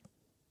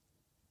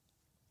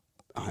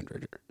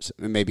 100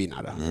 or maybe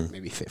not 100,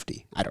 maybe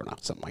 50. I don't know,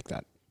 something like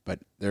that. But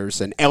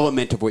there's an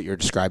element of what you're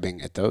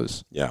describing at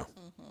those. Yeah.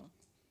 Mm-hmm.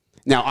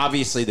 Now,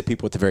 obviously, the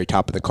people at the very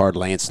top of the card,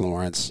 Lance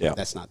Lawrence. Yeah.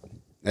 That's not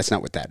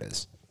what that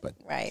is. But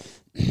Right.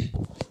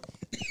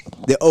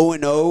 the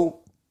 0-0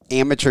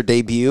 amateur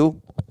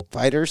debut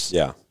fighters.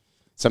 Yeah.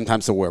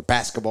 Sometimes they'll wear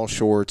basketball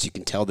shorts. You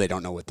can tell they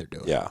don't know what they're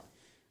doing. Yeah.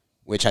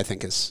 Which I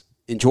think is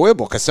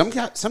enjoyable because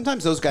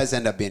sometimes those guys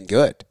end up being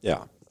good.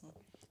 Yeah.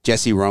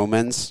 Jesse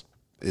Romans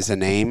is a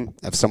name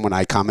of someone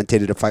I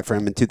commentated a fight for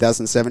him in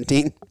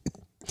 2017.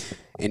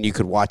 And you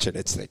could watch it.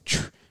 It's the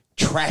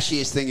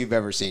trashiest thing you've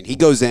ever seen. He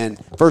goes in,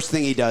 first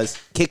thing he does,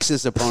 kicks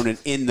his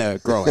opponent in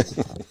the groin.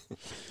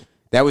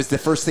 That was the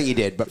first thing he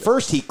did. But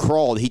first he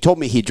crawled. He told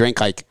me he drank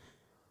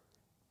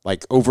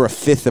like over a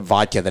fifth of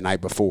vodka the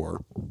night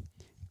before.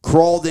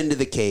 Crawled into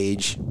the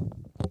cage,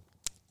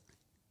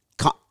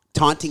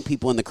 taunting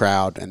people in the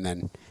crowd,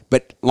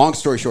 but long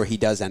story short, he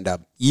does end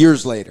up,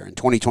 years later, in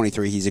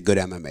 2023, he's a good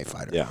MMA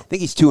fighter. Yeah. I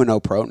think he's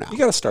 2-0 pro now. You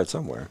got to start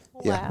somewhere.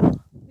 Wow. Yeah.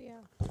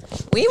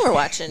 We were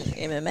watching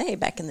MMA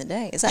back in the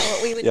day. Is that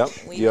what we would? Yep.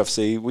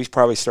 UFC. We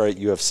probably started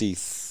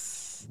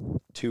UFC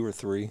 2 or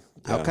 3.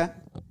 Yeah. Okay.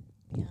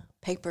 Yeah.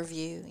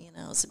 Pay-per-view,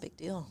 it's a big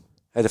deal.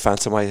 I had to find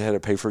somebody that had a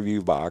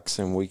pay-per-view box,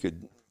 and we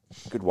could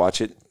watch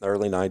it in the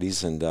early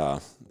 90s,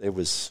 and it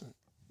was...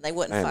 They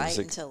wouldn't fight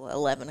until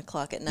 11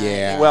 o'clock at night.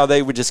 Yeah. Well,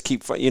 they would just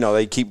keep,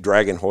 they keep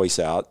dragging Hoist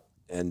out,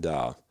 and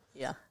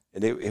yeah,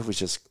 and it was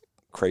just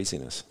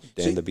craziness.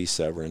 Dan the Beast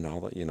Sever and all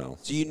that,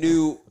 So you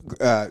knew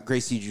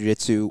Gracie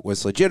Jiu-Jitsu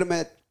was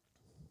legitimate.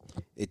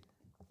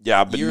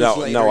 Yeah, but Years no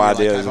later, no you're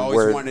idea like, I've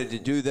always wanted to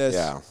do this.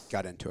 Yeah.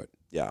 Got into it.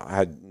 Yeah, I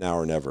had now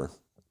or never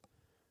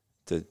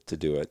to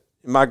do it.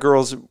 My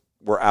girls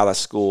were out of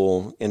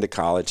school into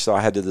college, so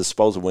I had the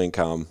disposable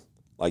income.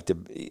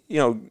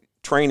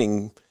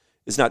 Training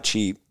is not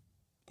cheap,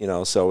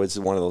 so it's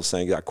one of those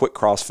things. I quit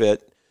CrossFit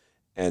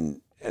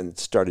and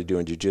started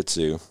doing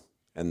jiu-jitsu,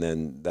 and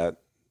then that.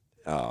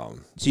 So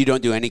you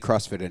don't do any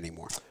CrossFit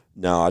anymore?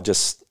 No, I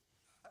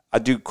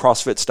do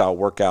CrossFit style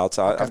workouts.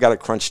 I've got a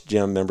Crunch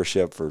Gym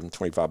membership for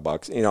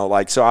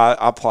 $25. So I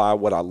apply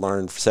what I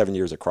learned for 7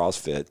 years of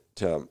CrossFit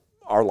to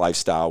our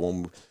lifestyle.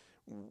 When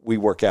we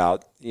work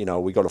out,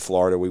 we go to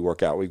Florida, we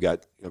work out. We've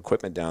got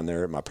equipment down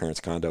there at my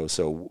parents' condo,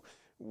 so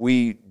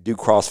we do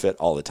CrossFit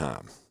all the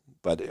time.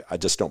 But I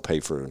just don't pay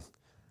for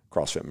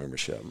CrossFit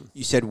membership.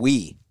 You said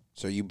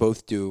so you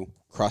both do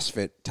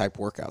CrossFit type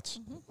workouts.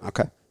 Mm-hmm.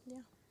 Okay. Yeah.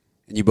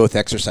 And you both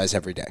exercise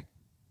every day.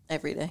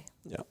 Every day.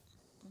 Yeah.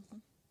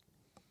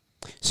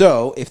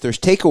 So if there's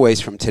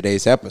takeaways from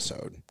today's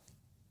episode,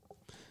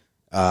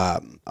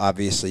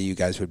 obviously you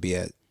guys would be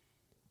a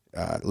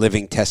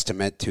living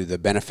testament to the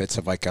benefits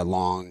of a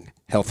long,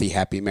 healthy,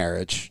 happy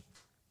marriage.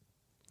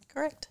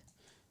 Correct.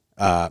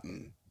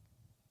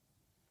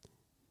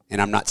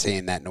 And I'm not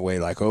saying that in a way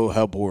like, oh,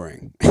 how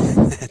boring.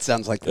 It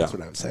sounds like that's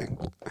what I was saying.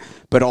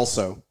 But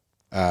also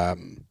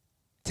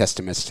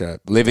testaments to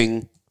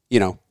living,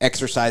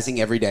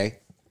 exercising every day,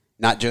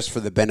 not just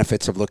for the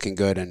benefits of looking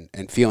good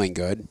and feeling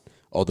good,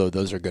 although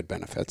those are good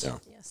benefits. Yeah.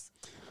 Yes.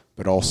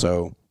 But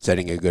also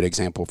setting a good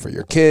example for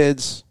your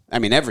kids. I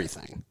mean,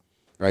 everything,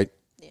 right?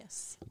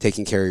 Yes.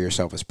 Taking care of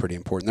yourself is pretty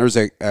important. There was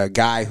a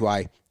guy who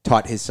I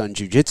taught his son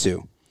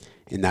jiu-jitsu,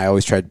 and I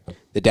always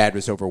the dad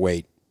was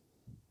overweight.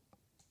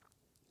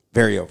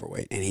 Very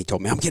overweight. And he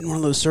told me, I'm getting one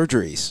of those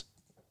surgeries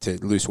to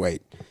lose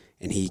weight.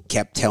 And he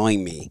kept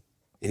telling me,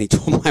 and he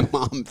told my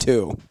mom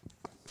too.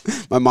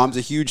 My mom's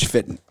a huge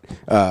health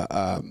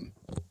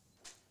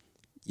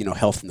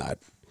nut.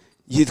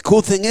 The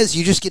cool thing is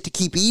you just get to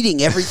keep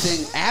eating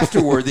everything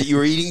afterward that you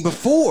were eating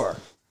before.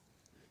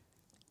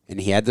 And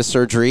he had the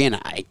surgery, and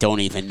I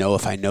don't even know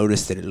if I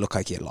noticed that it looked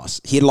like he had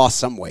lost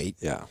some weight.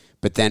 Yeah.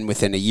 But then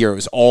within a year, it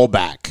was all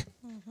back.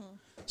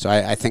 So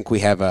I think we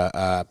have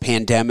a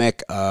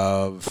pandemic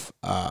of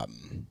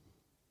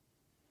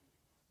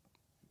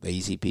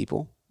lazy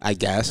people, I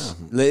guess.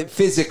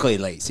 Physically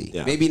lazy.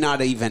 Yeah. Maybe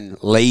not even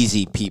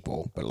lazy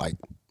people, but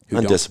who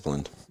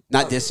Undisciplined.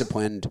 not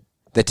disciplined.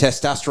 The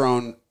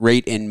testosterone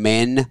rate in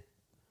men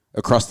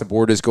across the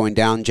board is going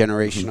down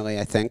generationally,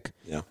 I think.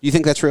 Yeah. You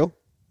think that's real?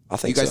 I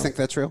think You guys so. think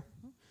that's real?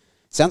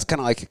 Sounds kind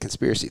of like a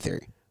conspiracy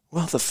theory.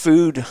 Well, the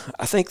food,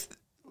 I think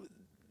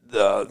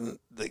the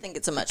I think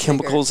it's a much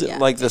chemicals, bigger,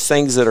 like the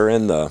things that are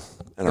in our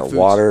foods,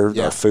 water,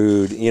 yeah. our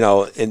food,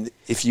 and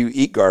if you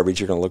eat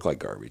garbage, you're going to look like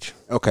garbage.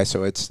 Okay,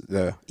 so it's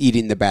the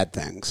eating the bad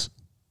things.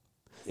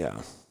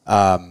 Yeah.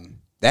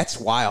 That's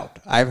wild.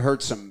 I've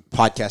heard some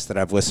podcasts that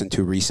I've listened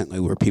to recently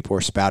where people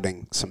are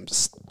spouting some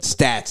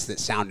stats that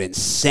sound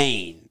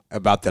insane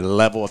about the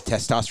level of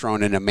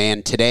testosterone in a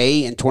man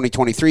today in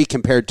 2023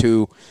 compared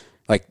to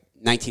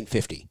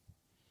 1950.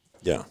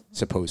 Yeah.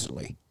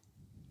 Supposedly.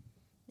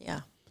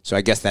 Yeah. So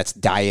I guess that's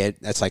diet.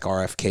 That's like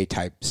RFK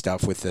type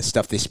stuff with the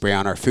stuff they spray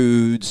on our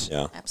foods.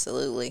 Yeah.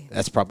 Absolutely.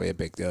 That's probably a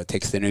big deal. It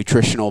takes the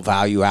nutritional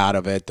value out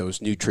of it.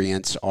 Those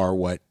nutrients are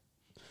what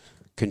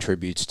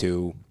contributes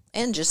to.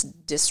 And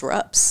just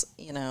disrupts,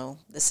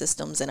 the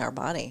systems in our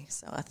body.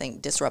 So I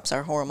think disrupts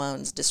our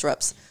hormones,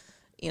 disrupts,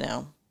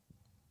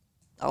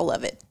 all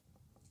of it.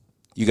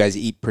 You guys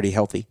eat pretty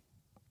healthy?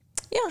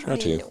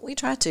 Yeah, we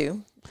try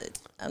to.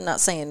 I'm not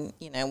saying,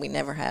 we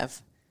never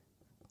have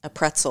a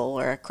pretzel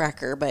or a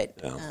cracker,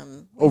 but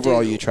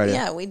overall you try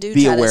to we do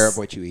be try aware of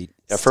what you eat.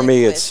 Yeah, for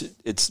me,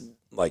 it's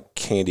like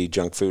candy,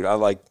 junk food. I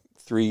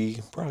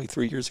probably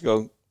 3 years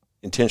ago,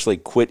 intentionally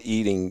quit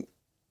eating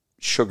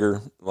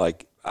sugar.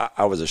 Like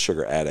I was a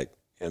sugar addict,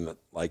 and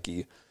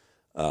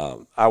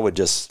I would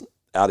just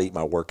out eat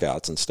my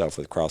workouts and stuff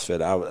with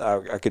CrossFit.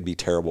 I could be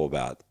terrible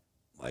about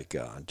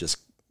just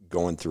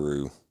going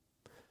through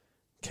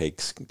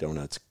cakes,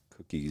 donuts,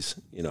 cookies.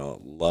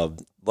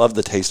 Love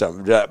the taste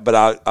of them.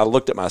 But I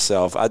looked at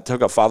myself. I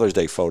took a Father's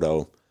Day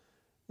photo.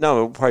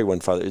 No, it probably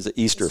wasn't Father's. It was an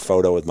Easter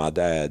photo with my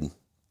dad,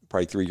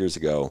 probably 3 years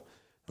ago.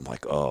 I'm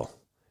like, oh,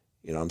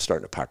 I'm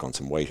starting to pack on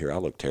some weight here. I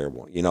look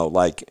terrible.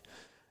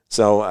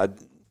 So I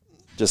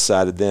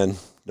decided then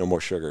no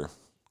more sugar,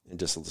 and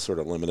just sort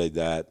of eliminated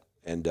that,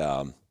 and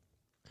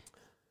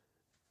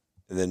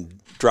then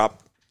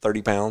dropped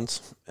 30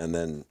 pounds, and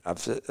then I've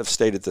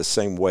stayed at the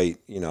same weight,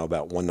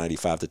 about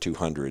 195 to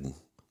 200.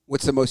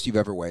 What's the most you've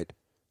ever weighed?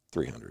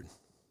 300.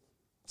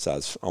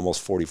 Size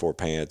almost 44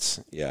 pants.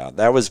 Yeah,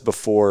 that was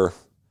before.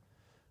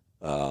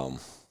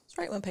 It's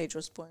right when Paige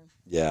was born.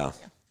 Yeah.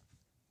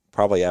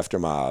 Probably after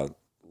my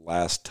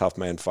last tough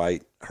man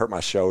fight, hurt my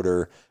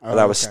shoulder, but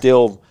I was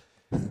still.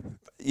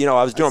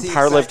 I was doing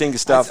powerlifting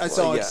stuff. I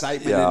saw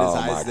excitement in his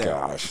eyes there.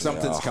 Gosh,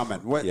 something's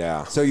coming. What?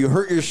 Yeah. So you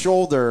hurt your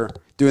shoulder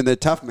doing the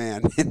tough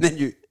man, and then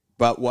you.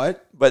 But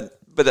what? But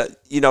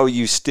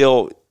you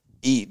still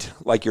eat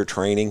like you're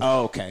training.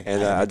 Oh, okay.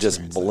 And I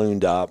just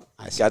ballooned up.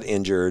 I got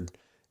injured,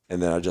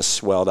 and then I just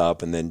swelled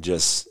up, and then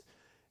just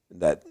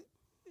that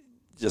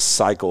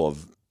cycle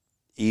of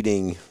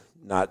eating,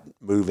 not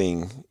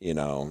moving,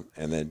 and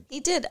then he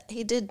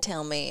did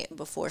tell me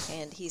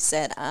beforehand. He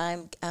said,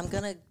 I'm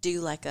gonna do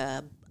like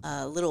a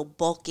little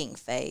bulking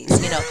phase,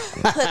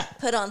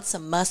 put on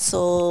some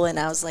muscle. And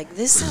I was like,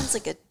 this sounds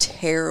like a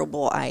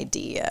terrible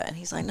idea. And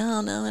he's like,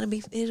 no, it'll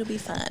be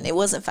fine. It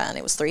wasn't fine.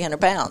 It was 300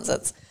 pounds.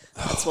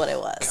 That's what it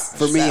was.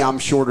 For me, I'm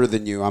shorter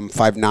than you. I'm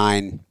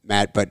 5'9",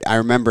 Matt. But I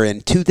remember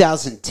in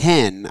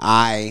 2010,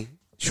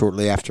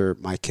 shortly after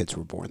my kids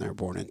were born, they were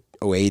born in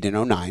 08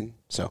 and 09.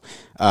 So,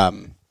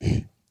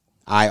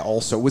 I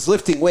also was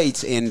lifting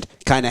weights and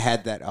kind of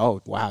had that,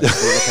 oh, wow, you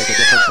look like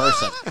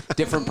a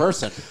different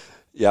person.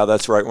 Yeah,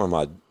 that's right when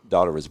my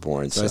daughter was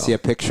born. So I see a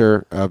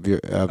picture of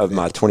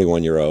my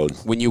 21-year-old.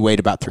 When you weighed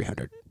about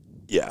 300.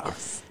 Yeah.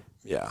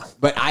 Yeah.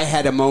 But I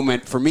had a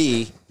moment, for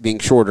me, being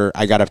shorter,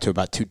 I got up to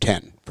about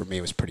 210. For me,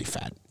 it was pretty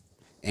fat.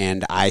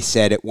 And I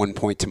said at one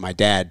point to my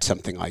dad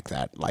something like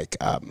that, like,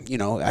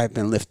 I've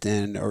been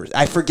lifting, or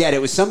I forget. It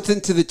was something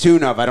to the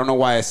tune of, I don't know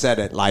why I said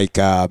it, like,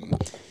 I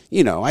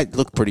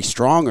look pretty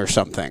strong or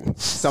something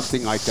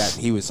like that.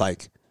 And he was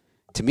like,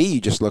 to me,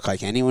 you just look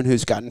like anyone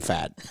who's gotten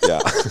fat. Yeah.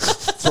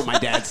 That's what my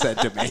dad said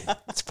to me.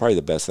 It's probably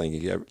the best thing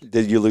you ever.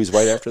 Did you lose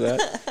weight after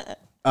that?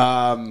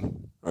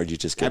 Or did you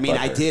just get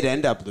I did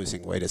end up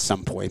losing weight at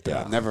some point, but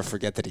I'll never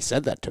forget that he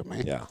said that to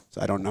me. Yeah.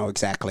 So I don't know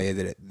exactly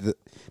that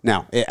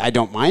I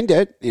don't mind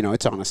it.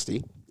 It's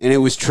honesty. And it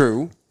was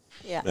true.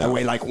 Yeah. I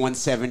weighed like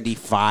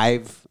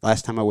 175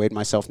 last time I weighed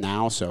myself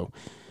now, so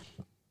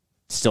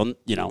still,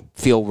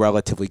 feel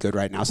relatively good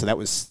right now. So that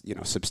was,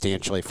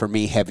 substantially, for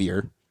me,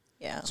 heavier.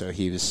 Yeah. So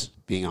he was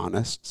being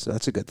honest. So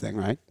that's a good thing,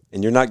 right?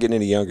 And you're not getting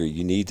any younger.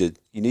 You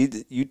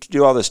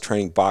do all this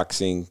training,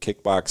 boxing,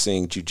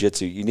 kickboxing,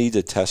 jiu-jitsu. You need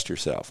to test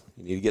yourself.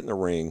 You need to get in the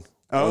ring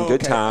on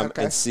good time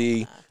and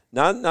see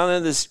none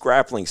of this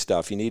grappling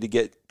stuff. You need to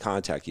get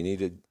contact. You need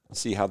to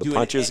see how the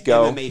punches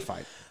go. MMA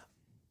fight.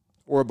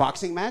 Or a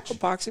boxing match?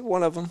 Boxing,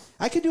 one of them.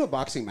 I could do a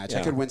boxing match. Yeah.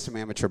 I could win some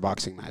amateur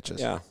boxing matches.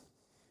 Yeah.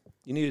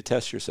 You need to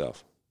test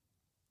yourself.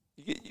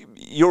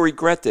 You'll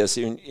regret this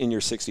in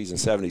your 60s and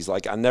 70s.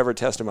 Like, I never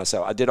tested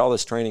myself. I did all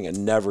this training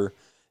and never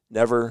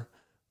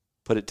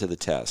put it to the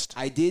test.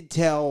 I did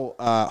tell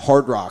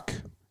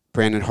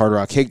Brandon Hard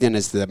Rock Higdon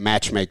is the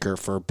matchmaker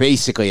for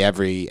basically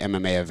every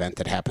MMA event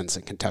that happens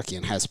in Kentucky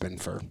and has been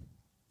for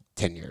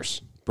 10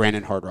 years.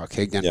 Brandon Hard Rock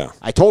Higdon. Yeah.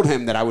 I told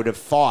him that I would have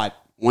fought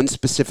one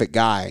specific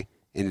guy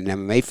in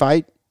an MMA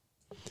fight,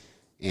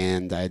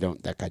 and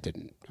that guy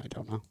didn't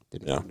want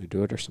to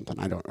do it or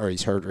something. Or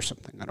he's hurt or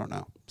something. I don't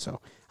know. So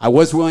I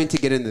was willing to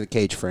get into the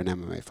cage for an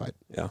MMA fight.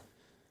 Yeah.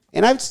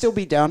 And I would still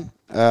be down.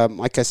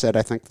 Like I said,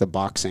 I think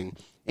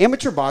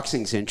amateur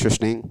boxing's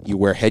interesting. You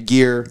wear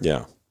headgear.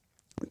 Yeah.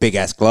 Big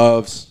ass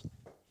gloves.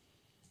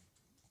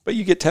 But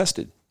you get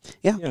tested.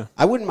 Yeah.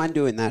 I wouldn't mind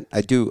doing that.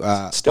 I do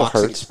Still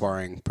boxing hurts.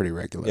 sparring pretty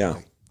regularly. Yeah.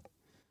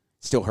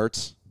 Still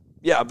hurts.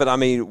 Yeah, but I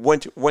mean,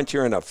 once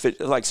you're in a fit,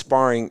 like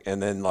sparring,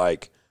 and then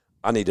like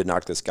I need to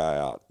knock this guy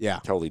out. Yeah.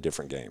 Totally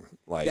different game.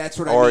 Like, that's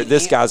what or I mean.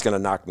 This guy's going to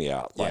knock me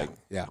out. Yeah. Like,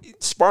 yeah.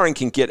 Sparring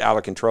can get out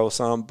of control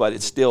some, but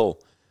it's still,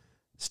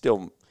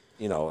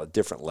 a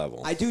different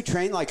level. I do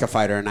train like a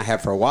fighter, and I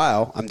have for a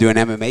while. I'm doing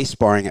MMA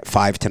sparring at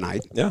 5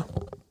 tonight. Yeah.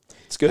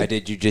 It's good. I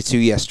did jiu-jitsu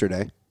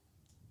yesterday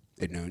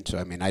at noon. So,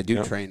 I mean, I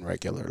do train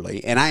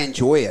regularly, and I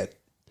enjoy it.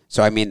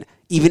 So, I mean,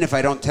 even if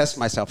I don't test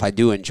myself, I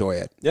do enjoy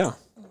it. Yeah.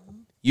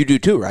 You do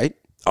too, right?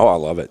 Oh, I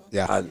love it.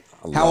 Yeah. I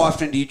How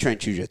often do you train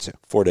jiu-jitsu?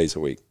 4 days a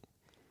week.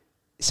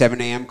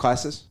 7 a.m.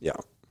 classes? Yeah.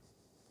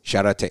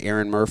 Shout out to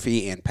Aaron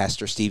Murphy and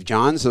Pastor Steve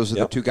Johns. Those are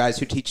the two guys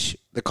who teach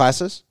the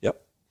classes?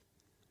 Yep.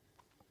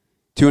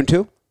 2 and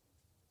 2?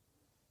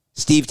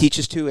 Steve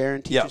teaches 2,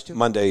 Aaron teaches 2?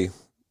 Monday,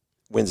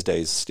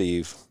 Wednesdays,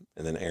 Steve,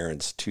 and then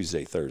Aaron's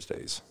Tuesday,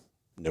 Thursdays.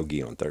 No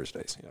gi on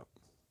Thursdays. Yep.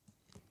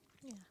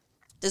 Yeah.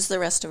 Does the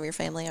rest of your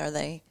family, are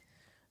they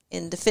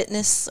into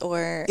fitness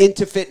or?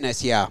 Into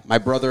fitness, yeah. My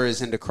brother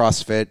is into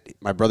CrossFit.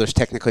 My brother's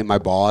technically my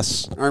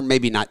boss, or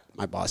maybe not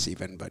my boss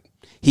even, but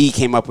he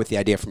came up with the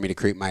idea for me to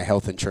create my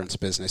health insurance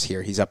business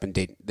here. He's up in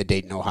the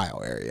Dayton, Ohio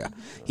area.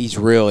 He's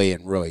really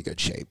in really good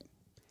shape.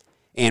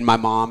 And my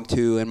mom,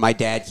 too, and my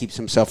dad keeps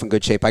himself in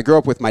good shape. I grew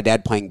up with my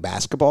dad playing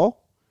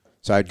basketball,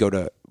 so I'd go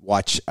to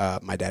watch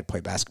my dad play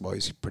basketball.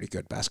 He's a pretty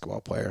good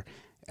basketball player.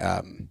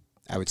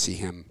 I would see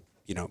him,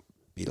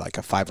 be like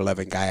a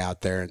 5'11" guy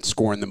out there and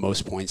scoring the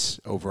most points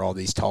over all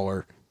these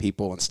taller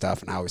people and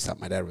stuff, and I always thought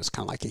my dad was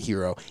kind of like a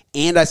hero.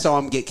 And I saw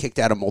him get kicked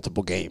out of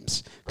multiple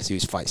games because he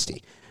was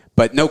feisty.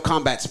 But no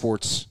combat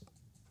sports.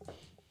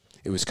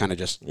 It was kind of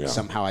just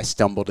somehow I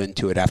stumbled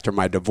into it after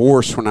my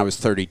divorce when I was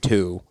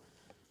 32.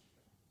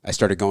 I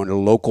started going to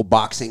local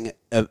boxing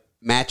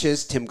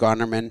matches, Tim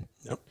Gonnerman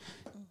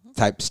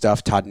type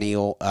stuff, Todd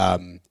Neal,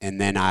 and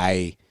then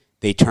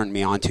they turned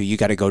me on to, you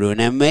got to go to an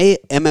MMA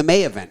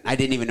event. I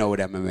didn't even know what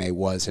MMA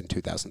was in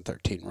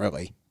 2013,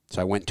 really.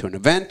 So I went to an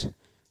event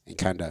and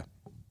kind of,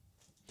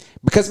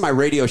 because of my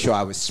radio show,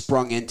 I was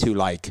sprung into,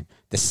 like,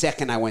 the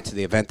second I went to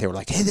the event, they were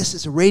like, hey, this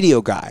is a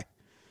radio guy.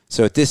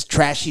 So at this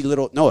trashy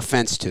little, no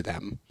offense to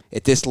them,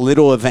 at this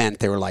little event,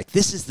 they were like,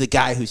 this is the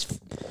guy who's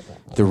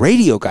the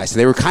radio guy. So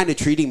they were kind of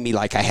treating me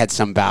like I had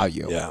some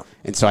value. Yeah.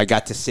 And so I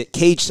got to sit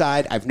cage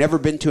side. I've never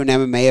been to an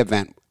MMA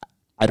event,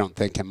 I don't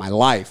think, in my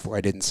life where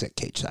I didn't sit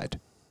cage side.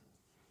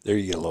 There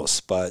you get a little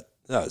spit.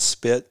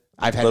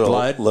 I've had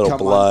little come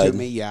blood, onto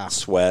me,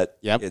 sweat.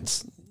 Yep. You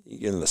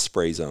get in the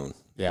spray zone.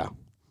 Yeah.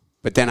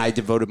 But then I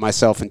devoted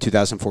myself in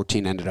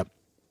 2014, ended up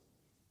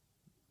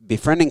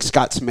befriending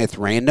Scott Smith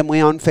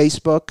randomly on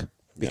Facebook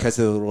because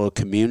of the little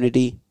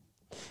community.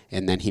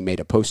 And then he made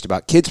a post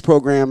about kids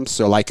programs.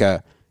 So like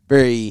a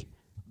very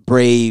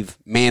brave,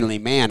 manly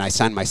man, I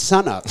signed my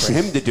son up for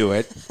him to do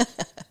it.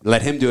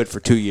 Let him do it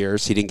for 2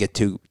 years. He didn't get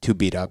too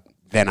beat up.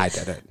 Then I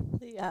did it.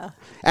 Yeah.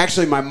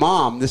 Actually, my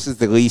mom, this is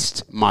the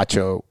least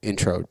macho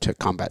intro to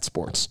combat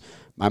sports.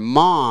 My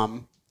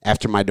mom,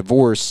 after my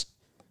divorce,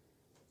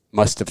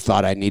 must have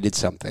thought I needed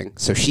something.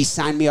 So she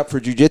signed me up for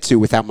jiu-jitsu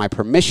without my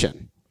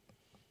permission.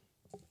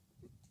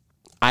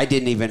 I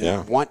didn't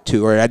even want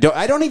to, or I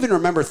don't even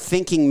remember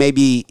thinking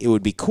maybe it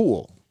would be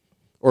cool,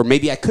 or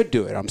maybe I could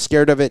do it. I'm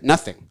scared of it.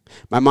 Nothing.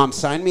 My mom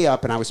signed me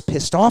up, and I was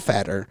pissed off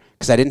at her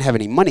because I didn't have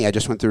any money. I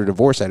just went through a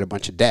divorce. I had a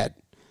bunch of debt.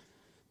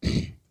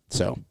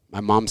 So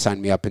my mom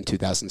signed me up in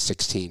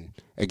 2016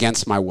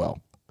 against my will.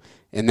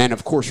 And then,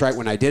 of course, right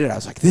when I did it, I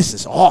was like, this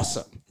is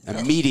awesome.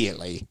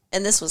 Immediately.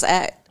 And this was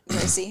at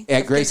Gracie?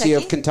 At Gracie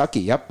of Kentucky,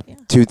 yep.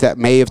 Yeah.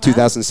 May of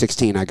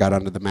 2016, I got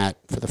onto the mat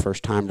for the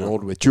first time,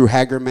 rolled with Drew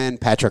Hagerman,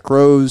 Patrick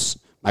Rose.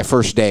 My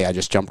first day, I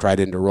just jumped right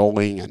into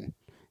rolling, and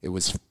it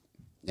was,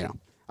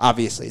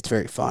 obviously it's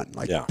very fun.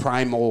 Like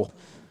primal,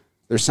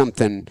 there's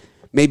something,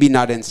 maybe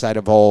not inside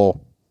of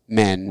all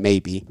men,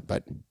 maybe,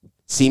 but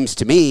seems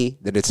to me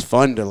that it's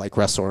fun to like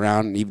wrestle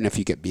around, even if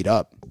you get beat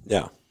up.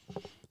 Yeah.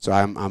 So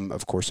I'm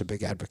of course, a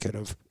big advocate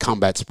of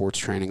combat sports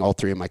training. All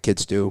three of my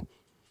kids do.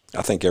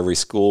 I think every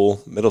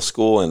school, middle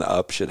school and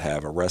up, should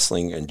have a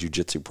wrestling and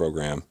jiu-jitsu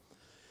program.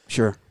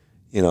 Sure.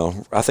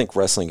 I think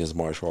wrestling is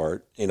martial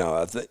art,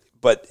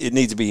 but it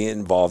needs to be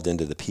involved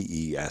into the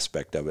PE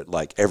aspect of it.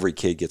 Like every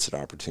kid gets an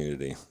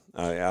opportunity.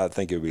 I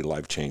think it would be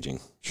life-changing.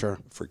 Sure.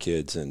 For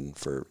kids and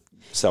for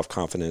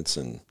self-confidence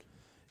and,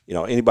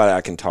 anybody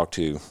I can talk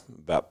to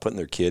about putting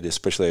their kid,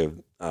 especially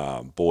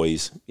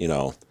boys,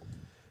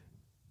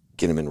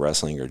 get them in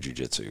wrestling or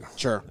jiu-jitsu.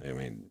 Sure. I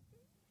mean,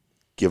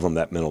 give them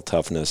that mental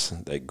toughness,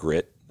 that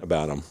grit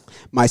about them.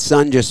 My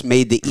son just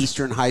made the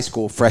Eastern High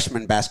School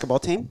freshman basketball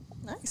team.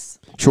 Nice.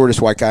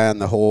 Shortest white guy on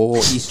the whole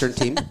Eastern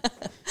team.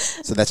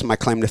 So that's my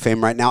claim to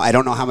fame right now. I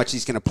don't know how much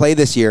he's going to play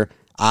this year.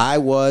 I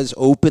was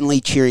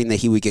openly cheering that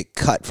he would get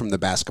cut from the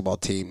basketball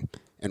team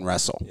and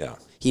wrestle. Yeah.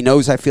 He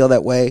knows I feel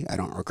that way. I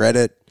don't regret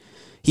it.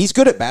 He's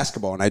good at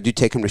basketball, and I do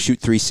take him to shoot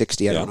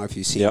 360. I don't know if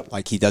you've seen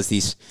like he does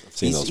these.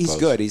 He's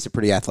good. He's a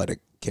pretty athletic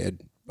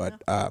kid,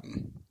 but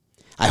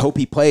I hope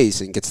he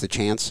plays and gets the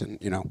chance and,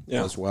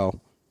 does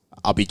well.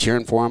 I'll be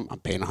cheering for him. I'm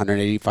paying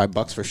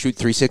 $185 for Shoot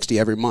 360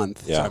 every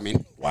month. Yeah.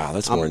 So, wow,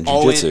 that's more than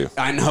jiu-jitsu.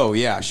 I know,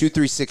 yeah. Shoot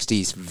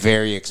 360 is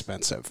very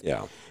expensive.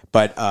 Yeah.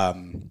 But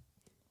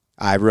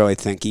I really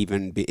think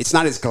it's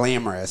not as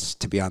glamorous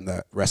to be on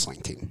the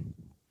wrestling team.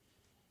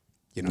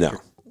 You know,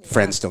 No.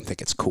 friends don't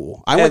think it's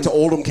cool. I went to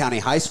Oldham County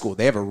High School.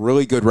 They have a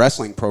really good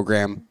wrestling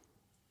program.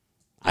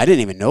 I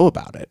didn't even know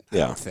about it, I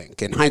don't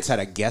think. In hindsight,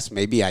 I guess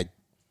maybe I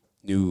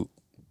knew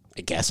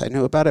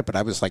about it, but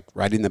I was like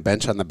riding the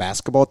bench on the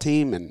basketball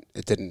team, and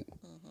it didn't.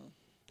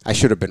 I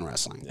should have been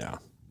wrestling. Yeah.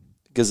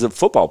 Because the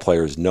football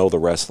players know the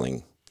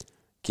wrestling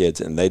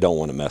kids, and they don't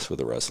want to mess with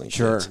the wrestling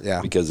kids.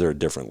 Yeah. Because they're a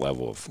different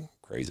level of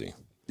crazy.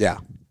 Yeah.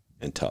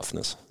 And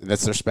toughness.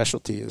 That's their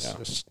specialty is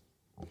just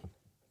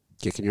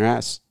kicking your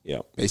ass. Yeah.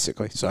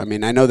 Basically. So, I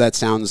mean, I know that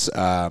sounds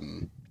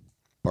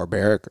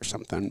barbaric or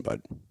something,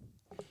 but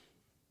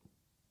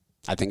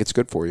I think it's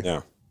good for you.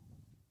 Yeah.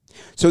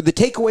 So the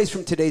takeaways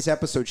from today's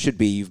episode should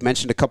be, you've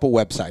mentioned a couple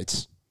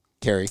websites,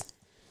 Carey.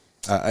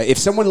 If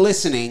someone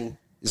listening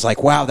is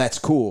like, wow, that's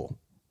cool,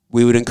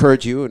 we would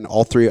encourage you, and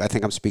all three, I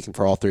think I'm speaking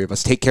for all three of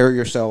us, take care of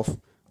yourself,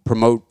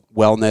 promote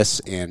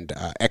wellness and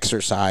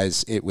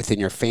exercise within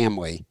your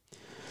family.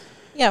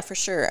 Yeah, for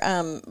sure.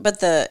 But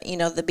the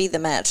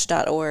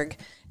bethematch.org,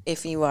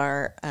 if you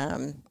are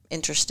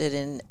interested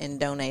in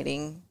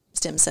donating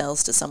stem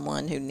cells to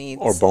someone who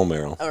needs, or bone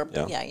marrow,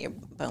 your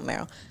bone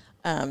marrow,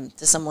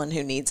 to someone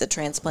who needs a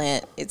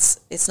transplant,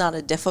 it's not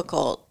a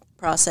difficult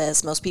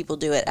process. Most people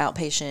do it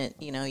outpatient.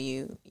 You know,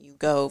 you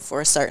go for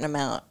a certain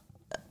amount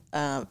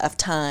of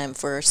time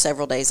for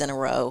several days in a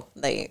row.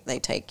 They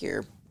take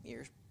your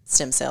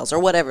stem cells or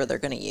whatever they're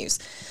going to use,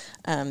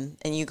 and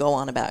you go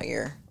on about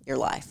your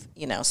life.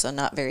 You know, so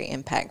not very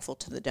impactful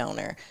to the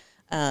donor.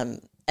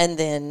 And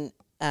then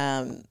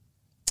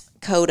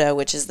CODA,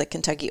 which is the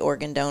Kentucky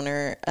Organ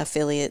Donor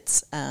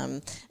Affiliates,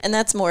 and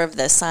that's more of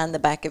the sign the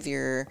back of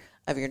your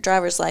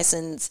driver's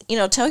license. You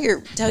know, tell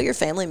your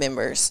family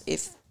members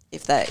if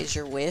that is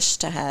your wish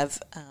to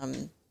have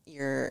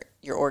your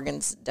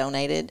organs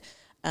donated.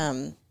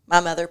 My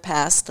mother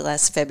passed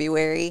last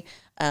February,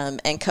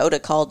 and CODA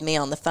called me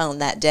on the phone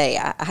that day.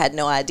 I had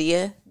no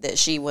idea that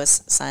she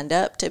was signed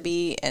up to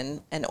be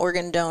an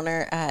organ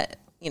donor. I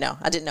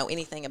didn't know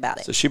anything about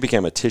it. So she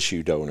became a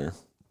tissue donor.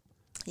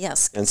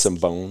 Yes. And some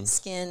bones.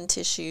 Skin,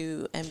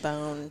 tissue, and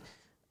bone.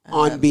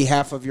 On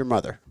behalf of your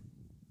mother?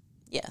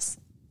 Yes.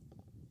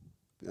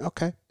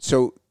 Okay.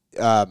 So...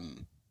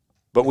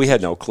 but we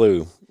had no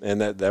clue, and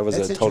that was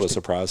a total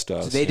surprise to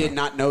us. So they did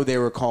not know they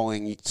were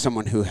calling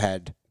someone who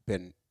had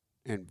been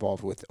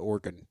involved with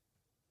organ,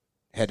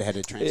 had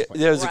a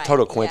transplant. It was a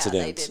total coincidence.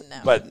 Yeah, they didn't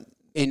know.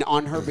 But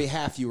on her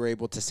behalf, you were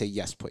able to say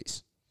yes,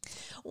 please.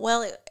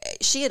 Well,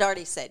 she had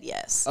already said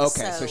yes.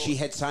 Okay, so she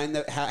had signed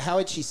the. How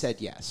had she said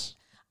yes?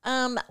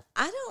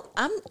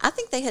 I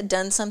think they had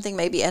done something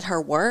maybe at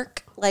her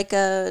work, like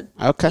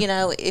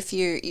if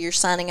you're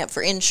signing up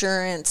for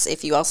insurance,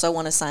 if you also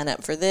want to sign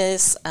up for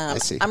this. I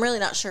see. I'm really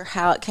not sure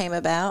how it came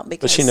about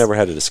but she never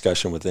had a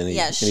discussion with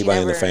anybody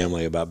in the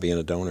family about being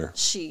a donor.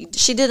 She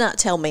did not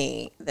tell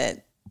me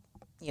that,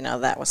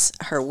 that was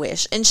her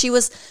wish, and she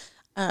was.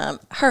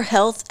 Her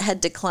health had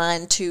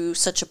declined to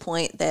such a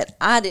point that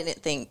I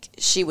didn't think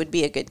she would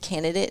be a good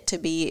candidate to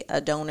be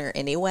a donor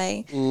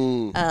anyway.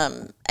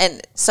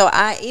 And so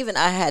I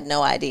had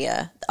no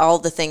idea all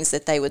the things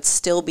that they would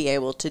still be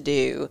able to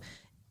do,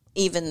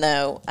 even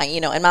though,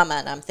 in my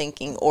mind, I'm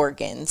thinking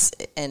organs,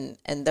 and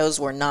those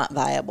were not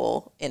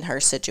viable in her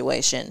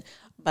situation.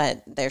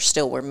 But there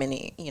still were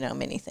many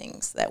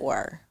things that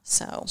were.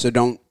 So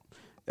don't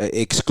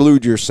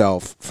exclude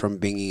yourself from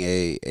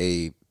being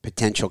a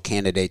potential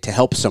candidate to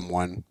help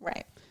someone,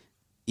 right?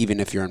 Even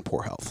if you're in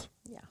poor health.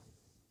 Yeah,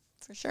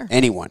 for sure.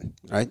 Anyone,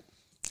 right?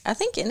 I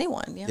think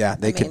anyone. Yeah. Yeah,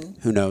 they could.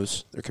 Who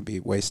knows? There could be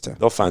ways to.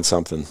 They'll find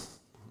something.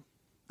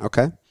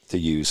 Okay. To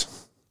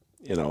use,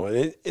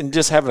 and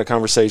just having a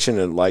conversation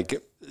and like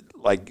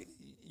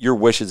your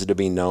wishes to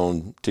be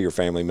known to your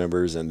family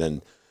members, and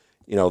then,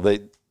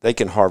 they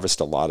can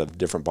harvest a lot of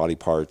different body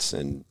parts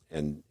and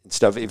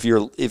stuff. If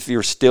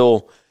you're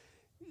still,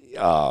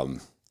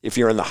 if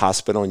you're in the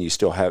hospital and you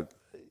still have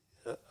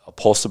a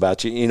pulse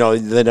about you,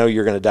 they know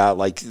you're going to die.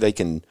 Like, they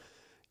can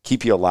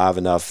keep you alive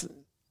enough.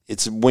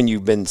 It's when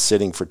you've been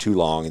sitting for too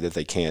long that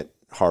they can't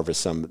harvest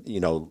some,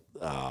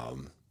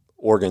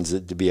 organs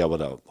to be able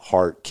to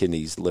heart,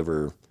 kidneys,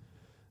 liver,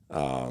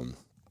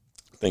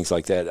 things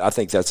like that. I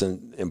think that's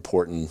an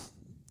important,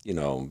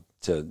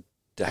 to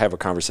have a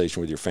conversation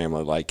with your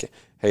family. Like,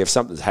 hey, if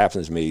something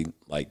happens to me,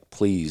 like,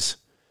 please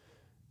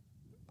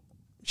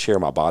share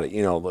my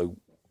body,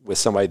 with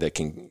somebody that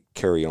can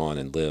carry on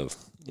and live,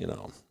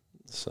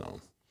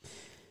 so.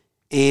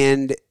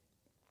 And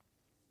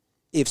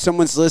if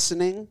someone's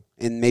listening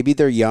and maybe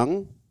they're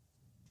young,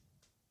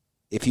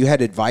 if you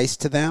had advice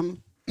to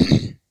them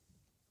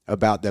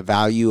about the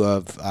value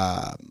of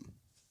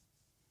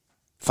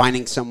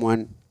finding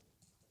someone,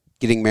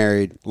 getting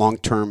married,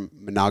 long-term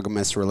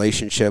monogamous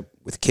relationship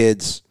with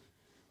kids,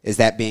 is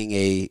that being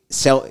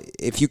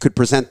if you could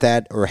present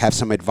that or have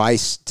some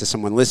advice to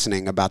someone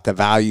listening about the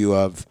value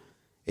of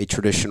a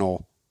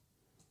traditional,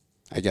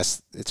 I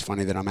guess it's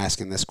funny that I'm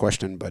asking this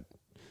question, but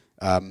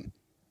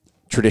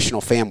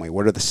traditional family.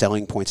 What are the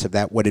selling points of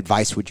that? What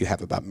advice would you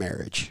have about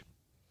marriage?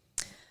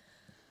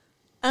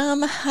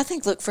 I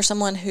think look for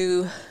someone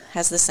who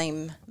has the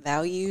same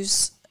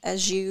values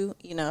as you.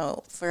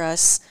 For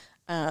us,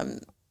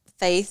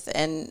 faith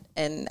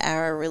and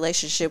our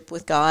relationship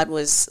with God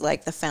was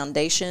like the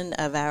foundation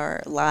of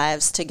our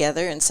lives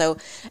together, and so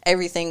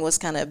everything was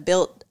kind of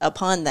built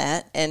upon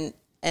that, and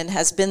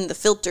has been the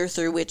filter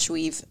through which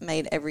we've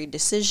made every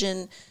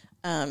decision,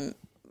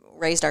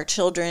 raised our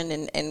children,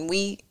 and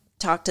we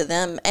talk to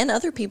them and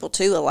other people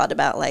too a lot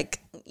about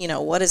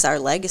what is our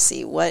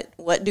legacy?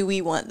 What do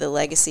we want the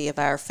legacy of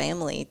our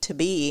family to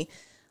be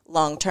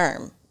long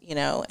term?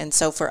 And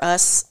so for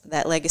us,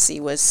 that legacy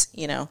was,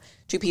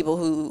 two people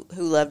who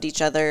loved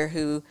each other,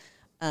 who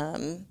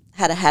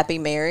had a happy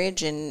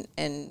marriage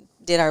and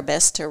did our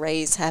best to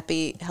raise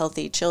happy,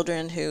 healthy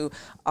children who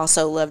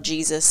also loved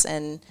Jesus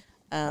and,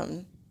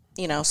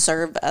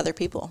 serve other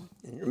people.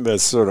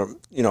 That's sort of,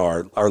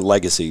 our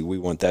legacy. We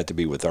want that to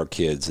be with our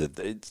kids,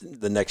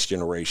 the next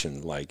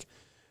generation, like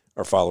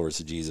our followers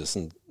of Jesus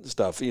and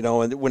stuff,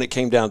 and when it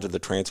came down to the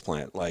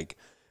transplant, like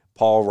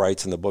Paul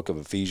writes in the book of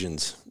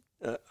Ephesians,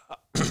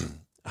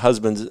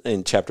 husbands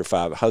in chapter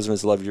 5,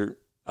 husbands, love your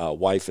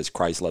wife as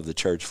Christ loved the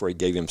church, for he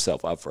gave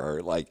himself up for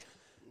her. Like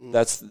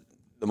that's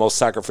the most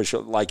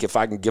sacrificial, like if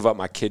I can give up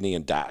my kidney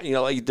and die,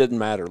 it didn't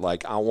matter.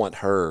 Like I want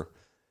her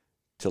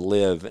to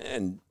live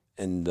and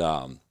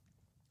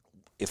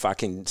if I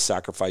can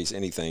sacrifice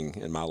anything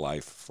in my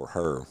life for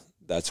her,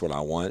 that's what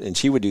I want. And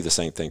she would do the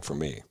same thing for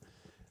me.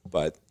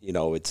 But,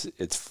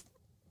 it's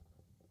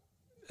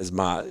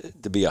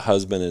to be a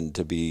husband and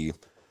to be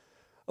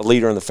a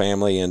leader in the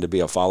family and to be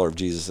a follower of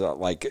Jesus,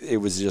 it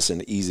was just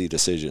an easy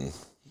decision,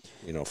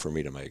 for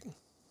me to make.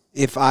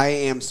 If I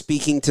am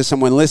speaking to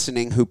someone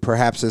listening who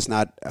perhaps is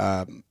not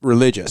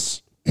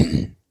religious,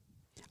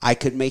 I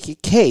could make a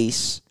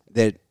case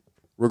that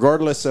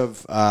regardless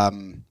of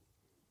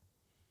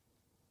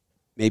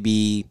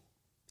maybe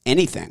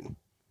anything,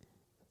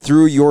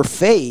 through your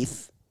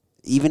faith,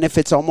 even if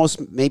it's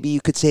almost, maybe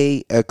you could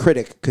say, a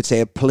critic could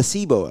say a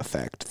placebo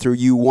effect, through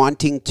you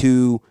wanting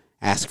to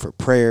ask for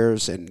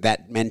prayers and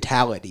that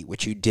mentality,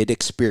 which you did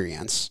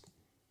experience,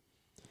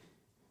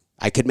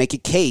 I could make a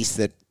case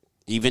that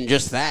even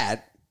just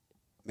that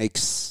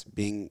makes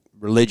being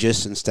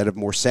religious instead of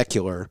more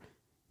secular,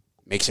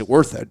 makes it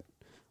worth it.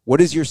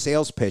 What is your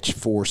sales pitch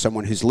for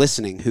someone who's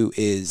listening who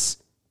is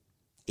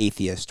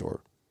atheist or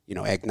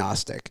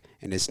agnostic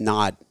and is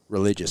not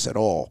religious at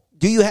all?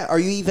 Are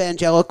you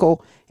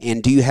evangelical,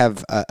 and do you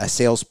have a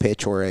sales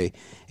pitch or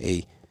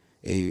any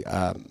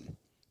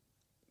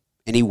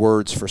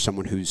words for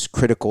someone who's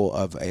critical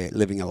of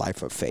living a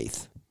life of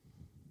faith?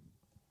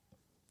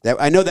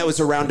 I know that was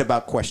a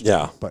roundabout question,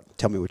 yeah, but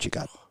tell me what you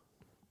got.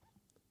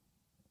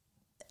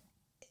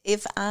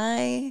 If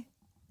I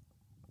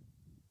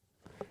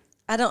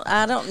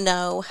don't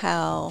know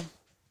how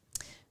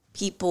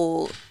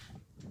people.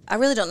 I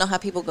really don't know how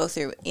people go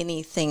through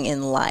anything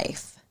in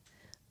life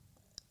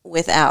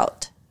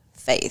without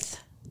faith.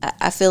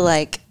 I feel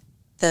like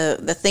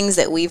the things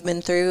that we've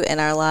been through in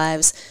our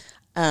lives,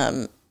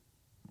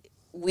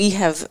 we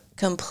have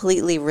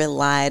completely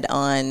relied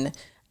on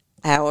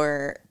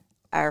our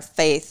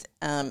faith.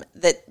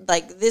 That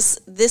like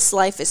this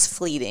life is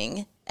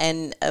fleeting,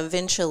 and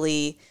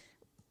eventually,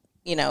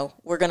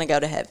 we're going to go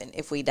to heaven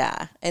if we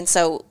die. And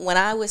so when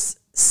I was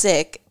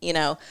sick,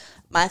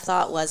 my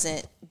thought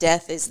wasn't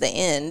death is the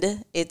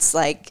end. It's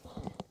like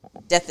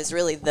death is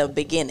really the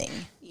beginning,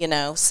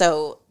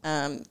 So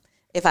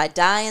if I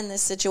die in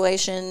this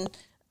situation,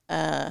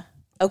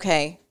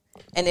 okay.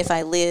 And if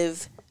I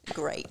live,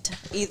 great.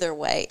 Either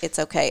way, it's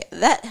okay.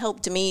 That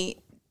helped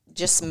me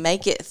just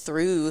make it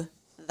through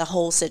the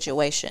whole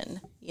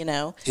situation,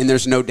 And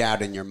there's no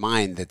doubt in your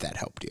mind that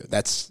helped you.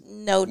 That's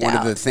no doubt one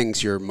of the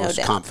things you're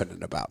most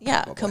confident about.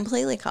 Yeah, probably.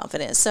 Completely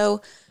confident.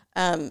 So,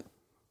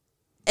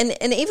 And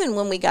even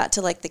when we got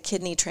to like the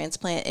kidney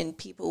transplant, and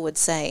people would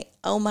say,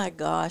 "Oh my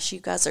gosh, you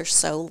guys are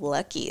so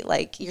lucky!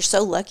 Like you're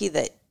so lucky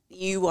that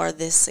you are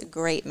this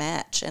great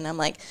match." And I'm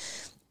like,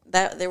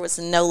 that there was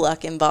no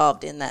luck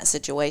involved in that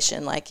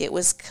situation. Like it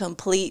was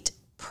complete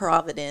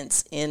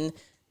providence in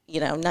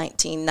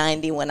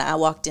 1990 when I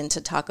walked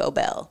into Taco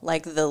Bell.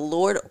 Like the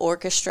Lord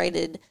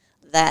orchestrated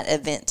that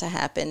event to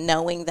happen,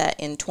 knowing that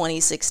in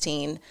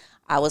 2016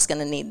 I was going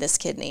to need this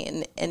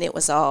kidney, and it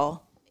was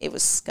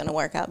going to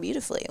work out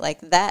beautifully.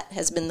 Like that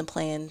has been the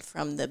plan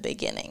from the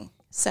beginning.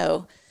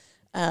 So,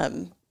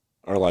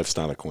 our life's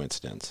not a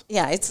coincidence.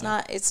 Yeah, it's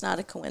not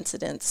a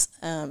coincidence.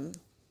 The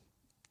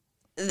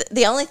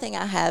only thing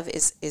I have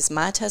is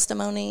my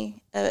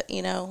testimony,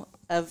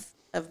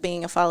 of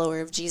being a follower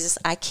of Jesus.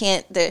 I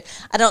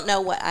don't know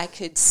what I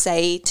could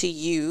say to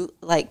you,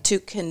 like to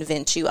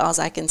convince you. All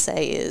I can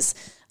say is,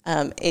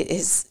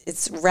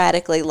 it's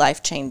radically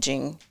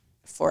life-changing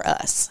for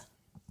us.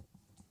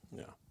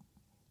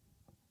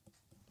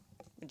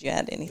 Would you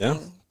add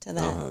anything to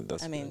that? No,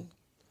 that's good.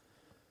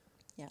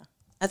 Yeah.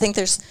 I think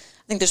there's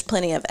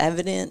plenty of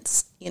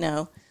evidence,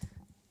 that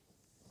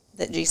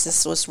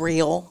Jesus was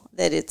real,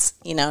 that it's,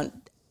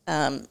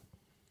 a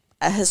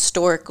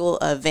historical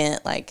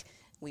event. Like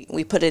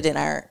we put it in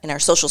our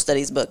social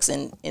studies books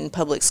in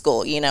public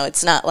school.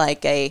 It's not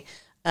like the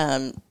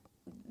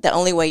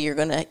only way you're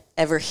going to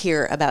ever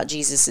hear about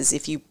Jesus is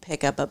if you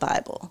pick up a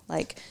Bible.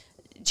 Like,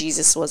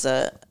 Jesus was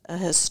a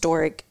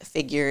historic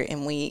figure,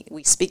 and we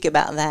speak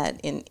about that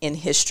in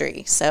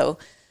history. So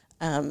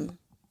I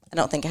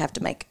don't think I have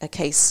to make a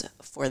case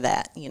for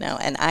that,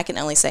 and I can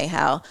only say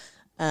how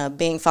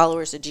being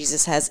followers of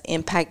Jesus has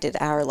impacted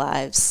our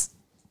lives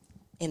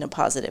in a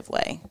positive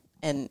way.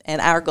 And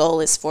our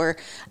goal is for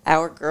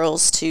our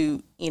girls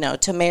to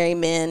marry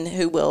men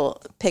who will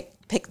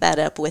pick that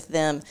up with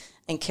them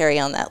and carry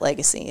on that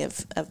legacy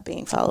of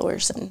being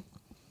followers. And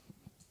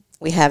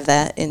we have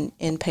that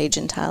in Paige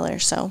and Tyler.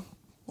 So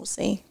we'll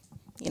see.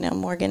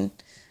 Morgan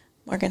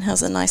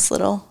has a nice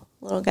little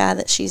guy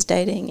that she's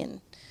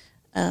dating,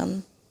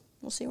 and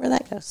we'll see where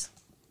that goes.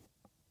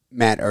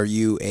 Matt, are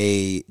you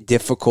a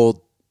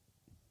difficult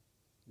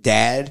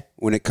dad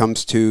when it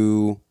comes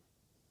to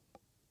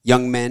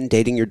young men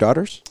dating your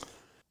daughters?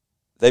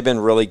 They've been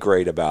really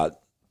great about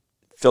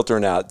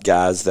filtering out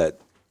guys that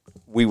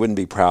we wouldn't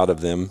be proud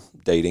of them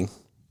dating.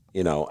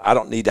 I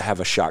don't need to have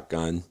a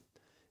shotgun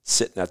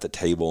sitting at the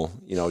table,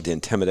 to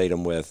intimidate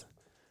them with.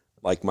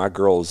 Like, my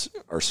girls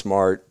are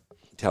smart,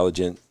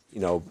 intelligent,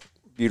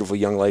 beautiful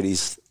young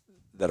ladies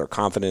that are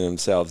confident in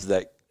themselves.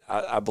 That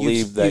I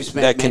believe you've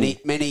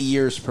spent many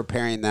years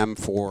preparing them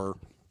for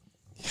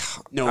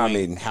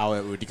knowing how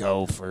it would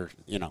go for,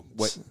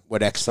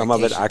 what expectations. Some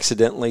of it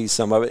accidentally,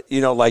 some of it,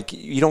 like,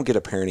 you don't get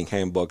a parenting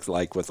handbook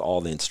like with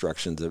all the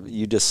instructions.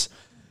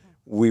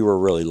 We were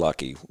really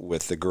lucky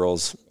with the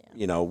girls,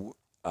 and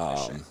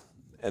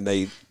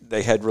they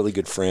had really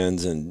good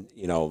friends, and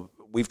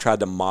we've tried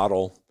to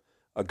model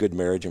a good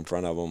marriage in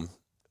front of them,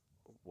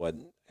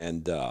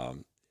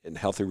 and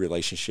healthy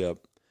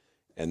relationship,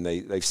 and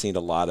they've seen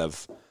a lot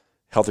of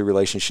healthy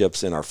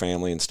relationships in our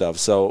family and stuff.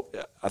 So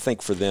I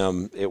think for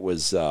them it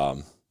was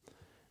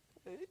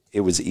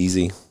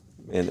easy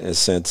in a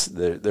sense.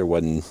 There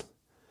wasn't.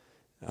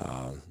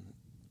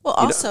 Well,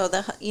 also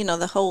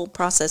the whole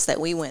process that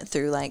we went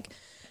through, like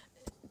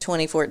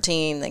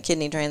 2014, the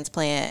kidney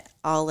transplant,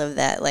 all of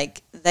that,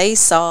 like, they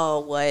saw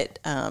what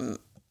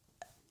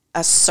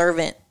a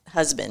servant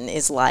husband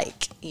is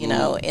like,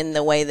 in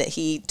the way that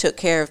he took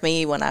care of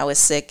me when I was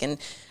sick, and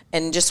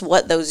just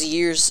what those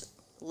years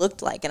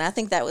looked like. And I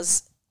think that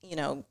was,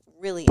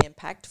 really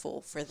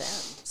impactful for them.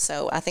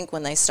 So I think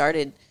when they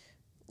started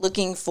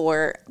looking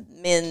for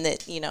men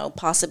that,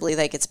 possibly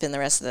they could spend the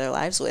rest of their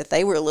lives with,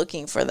 they were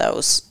looking for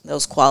those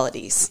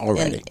qualities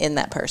in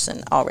that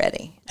person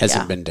already.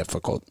 Hasn't been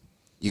difficult.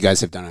 You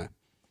guys have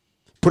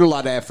put a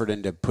lot of effort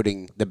into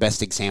putting the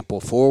best example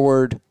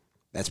forward.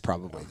 That's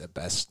probably the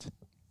best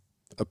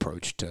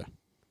approach to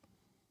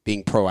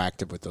being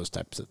proactive with those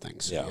types of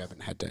things. So you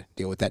haven't had to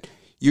deal with that.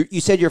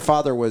 You said your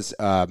father was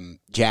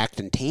jacked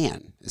and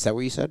tan. Is that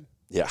what you said?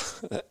 Yeah.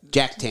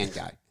 Jacked tan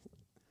guy.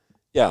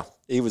 Yeah.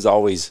 He was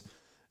always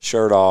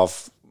shirt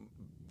off,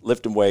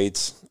 lifting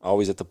weights,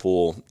 always at the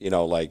pool.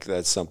 Like,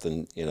 that's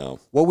something,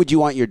 What would you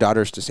want your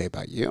daughters to say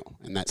about you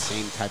in that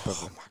same type of...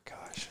 Oh, my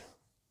gosh.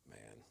 Man.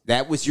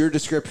 That was your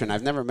description.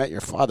 I've never met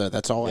your father.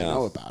 That's all I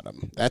know about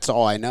him. That's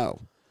all I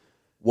know.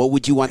 What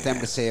would you want them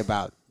to say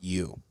about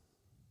you?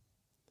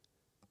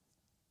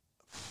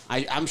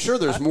 I'm sure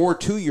there's more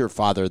to your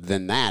father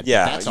than that.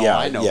 Yeah, that's all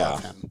I know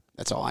of him.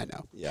 That's all I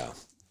know. Yeah,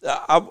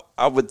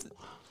 I would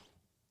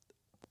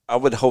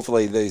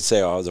hopefully they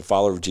say I was a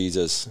follower of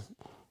Jesus,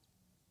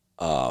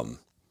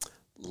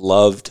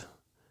 loved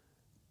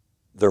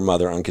their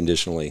mother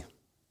unconditionally,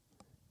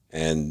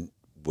 and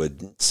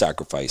would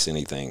sacrifice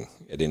anything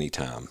at any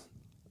time,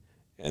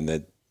 and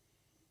that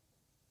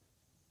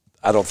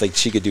I don't think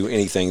she could do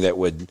anything that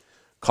would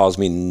cause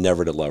me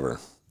never to love her,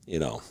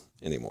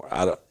 anymore.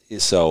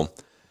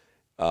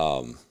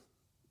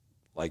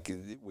 Like,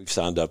 we've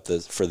signed up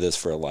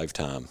for a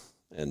lifetime,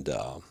 and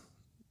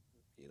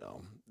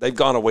they've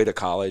gone away to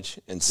college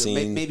and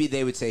seen. Maybe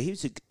they would say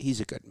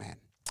he's a good man.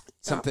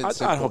 Something.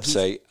 I hope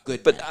say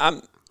good, but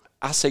man.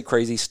 I say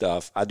crazy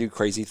stuff. I do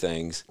crazy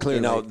things.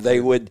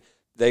 Clearly,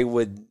 they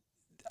would.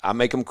 I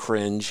make them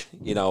cringe.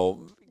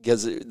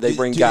 Because they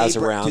bring guys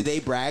around. Do they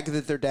brag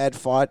that their dad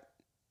fought?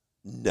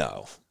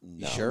 No.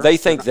 Sure? They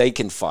think they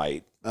can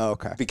fight. Oh,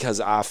 okay. Because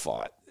I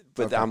fought.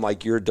 But okay. I'm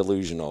like, you're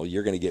delusional.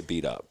 You're going to get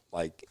beat up.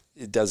 Like,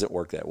 it doesn't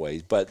work that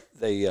way. But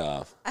they.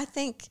 I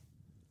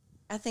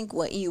think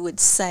what you would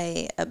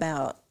say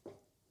about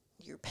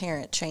your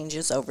parent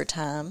changes over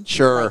time.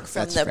 Sure, like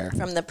that's fair.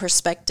 From the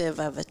perspective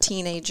of a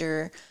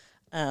teenager,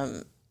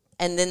 and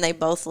then they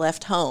both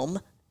left home,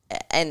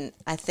 and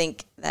I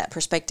think that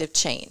perspective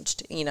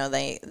changed.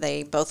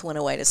 They both went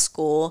away to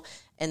school,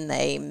 and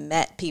they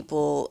met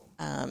people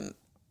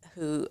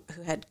who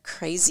had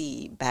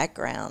crazy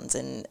backgrounds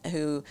and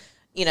who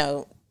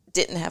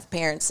didn't have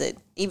parents that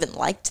even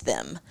liked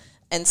them,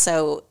 and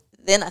so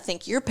then I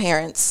think your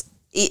parents.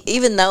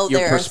 Even though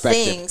there are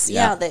things,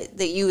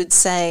 that you would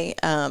say,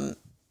 I'm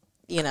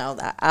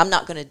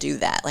not going to do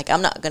that. Like,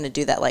 I'm not going to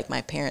do that like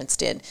my parents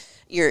did.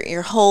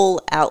 Your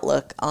whole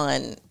outlook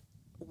on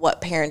what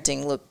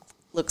parenting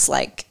looks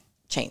like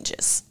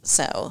changes.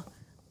 So,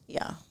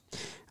 yeah.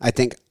 I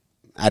think,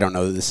 I don't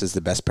know, this is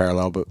the best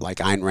parallel, but like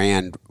Ayn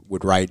Rand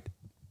would write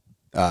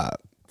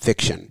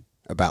fiction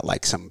about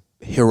like some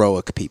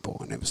heroic people,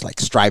 and it was like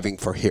striving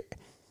for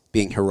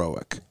being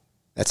heroic.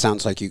 That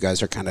sounds like you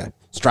guys are kind of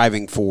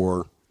striving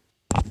for,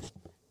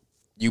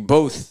 you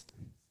both,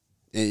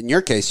 in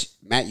your case,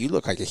 Matt, you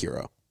look like a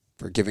hero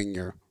for giving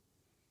your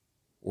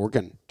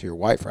organ to your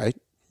wife, right?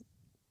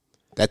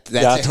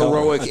 That's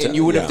heroic, and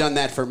you would have done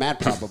that for Matt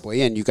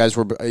probably. And you guys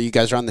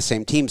are on the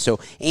same team. So,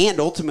 and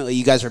ultimately,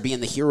 you guys are being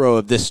the hero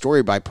of this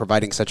story by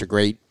providing such a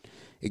great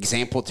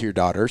example to your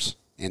daughters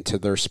and to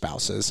their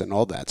spouses and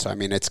all that. So, I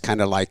mean, it's kind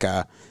of like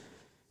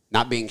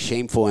not being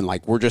shameful and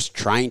like we're just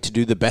trying to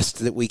do the best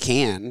that we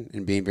can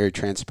and being very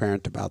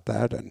transparent about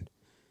that. And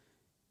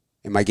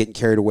am I getting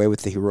carried away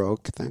with the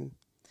heroic thing?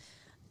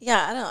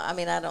 Yeah, I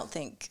don't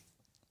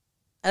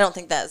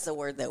think that's the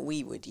word that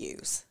we would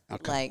use.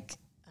 Okay. Like.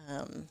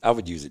 I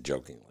would use it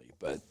jokingly,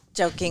 but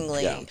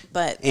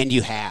and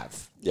you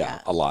have,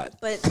 a lot.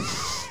 But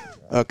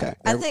okay,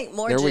 I think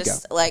more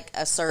just like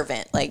a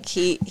servant. Like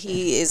he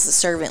is the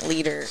servant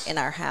leader in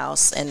our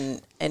house,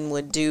 and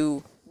would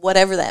do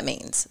whatever that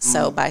means. Mm.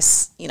 So by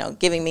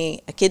giving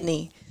me a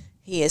kidney,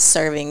 he is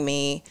serving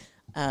me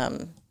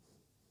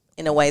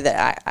in a way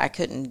that I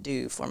couldn't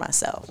do for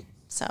myself.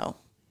 So.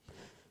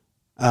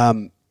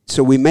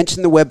 So we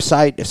mentioned the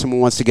website. If someone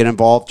wants to get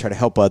involved, try to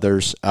help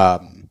others.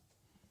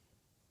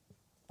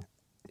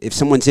 If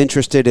someone's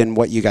interested in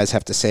what you guys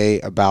have to say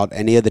about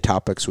any of the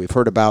topics we've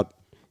heard about,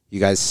 you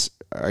guys,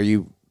 are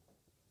you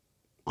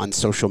on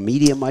social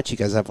media much? You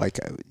guys have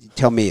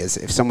tell me,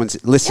 if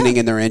someone's listening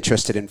and they're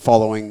interested in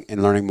following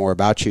and learning more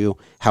about you,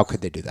 how could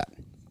they do that?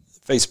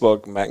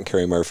 Facebook, Matt and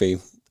Carey Murphy.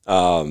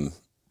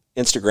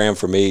 Instagram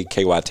for me,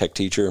 KY Tech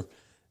Teacher.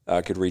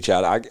 Could reach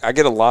out. I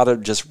get a lot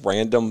of just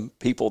random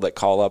people that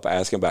call up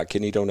asking about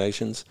kidney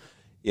donations,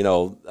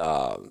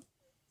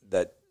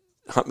 that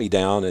hunt me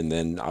down, and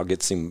then I'll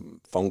get some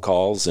phone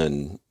calls,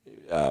 and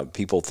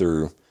people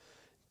through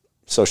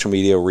social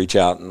media reach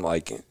out and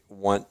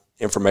want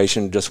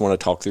information, just want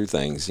to talk through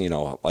things,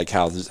 like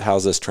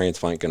how's this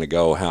transplant going to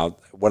go?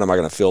 What am I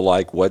going to feel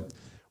like? What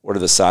are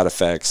the side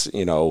effects?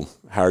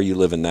 How are you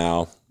living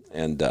now?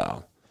 And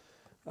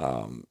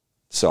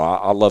so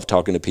I love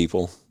talking to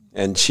people,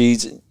 and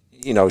she's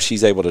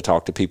able to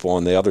talk to people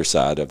on the other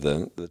side of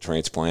the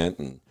transplant,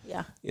 and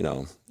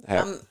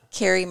I'm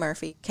Carey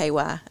Murphy,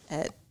 KY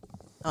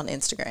on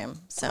Instagram.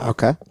 So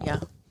okay,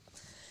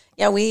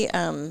 yeah, we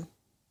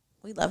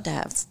love to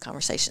have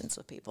conversations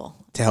with people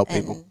to help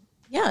people.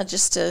 Yeah,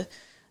 just to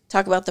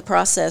talk about the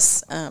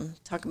process,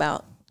 talk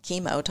about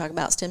chemo, talk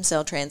about stem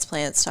cell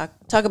transplants, talk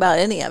about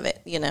any of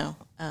it.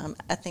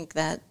 I think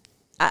that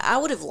I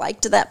would have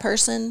liked that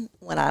person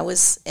when I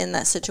was in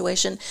that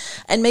situation,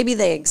 and maybe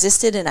they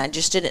existed and I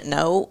just didn't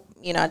know.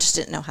 I just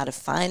didn't know how to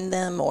find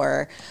them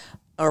or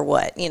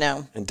what.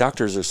 And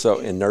doctors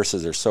and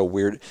nurses are so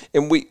weird,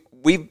 and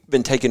we've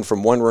been taken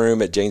from one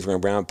room at James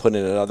Brown, put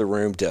in another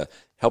room to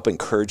help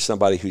encourage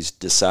somebody who's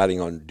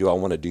deciding on, do I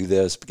want to do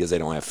this, because they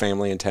don't have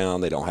family in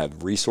town, they don't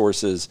have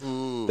resources,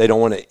 they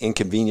don't want to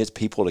inconvenience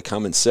people to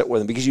come and sit with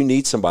them, because you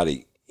need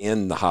somebody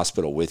in the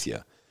hospital with you.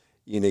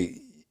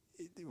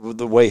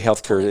 The way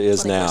healthcare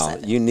is now,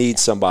 you need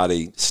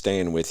somebody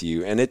staying with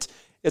you, and it's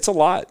a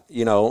lot,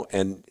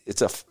 and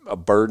it's a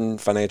burden,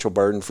 financial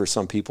burden for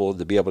some people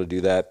to be able to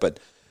do that, but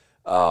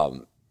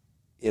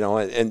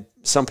and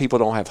some people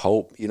don't have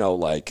hope,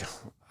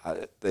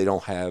 they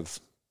don't have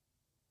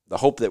the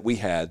hope that we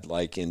had,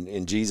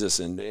 in Jesus,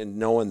 and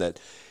knowing that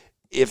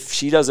if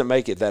she doesn't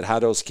make it, that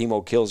high-dose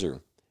chemo kills her,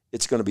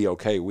 it's going to be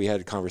okay. We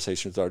had a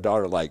conversation with our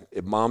daughter,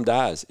 if mom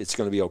dies, it's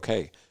going to be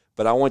okay.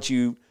 But I want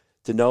you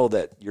to know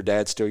that your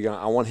dad's still young.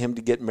 I want him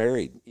to get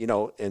married,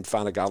 and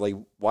find a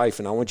godly wife,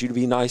 and I want you to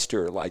be nice to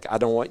her. I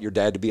don't want your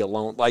dad to be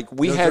alone.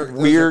 We had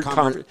weird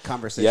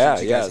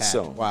conversations. Yeah.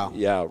 So wow.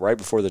 Yeah, right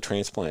before the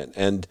transplant,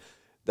 and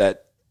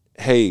that,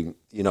 hey,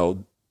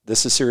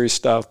 this is serious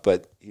stuff,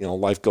 but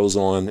life goes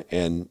on,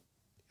 and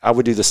I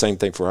would do the same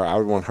thing for her. I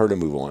would want her to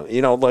move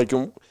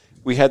on.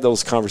 We had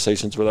those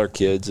conversations with our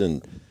kids,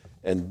 and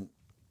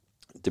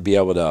to be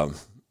able to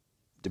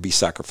be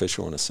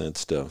sacrificial in a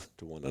sense to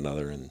one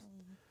another,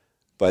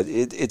 but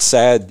it's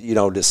sad,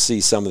 to see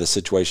some of the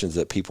situations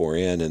that people are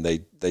in, and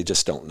they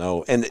just don't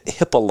know. And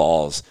HIPAA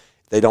laws,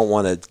 they don't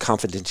want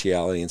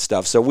confidentiality and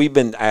stuff. So we've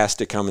been asked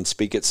to come and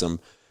speak at some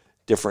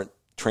different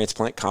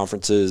transplant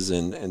conferences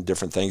and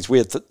different things. We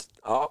had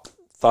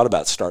thought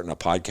about starting a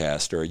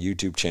podcast or a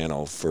YouTube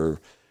channel for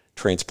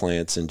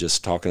transplants, and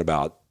just talking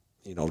about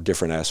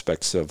different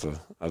aspects of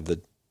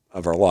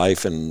our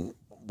life and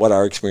what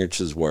our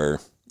experiences were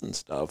and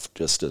stuff,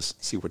 just to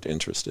see what the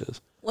interest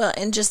is. Well,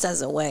 and just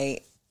as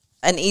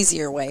an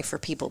easier way for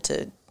people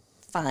to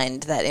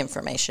find that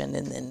information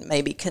and then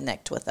maybe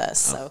connect with us.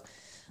 So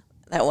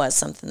that was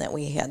something that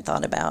we had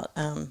thought about.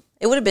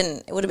 It would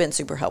have been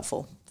super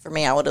helpful for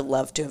me. I would have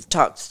loved to have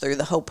talked through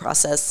the whole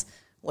process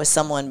with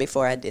someone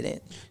before I did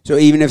it. So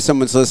even if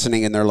someone's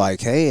listening and they're like,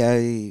 hey,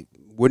 I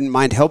wouldn't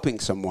mind helping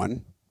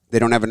someone, they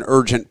don't have an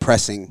urgent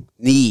pressing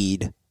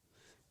need,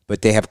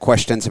 but they have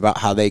questions about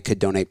how they could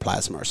donate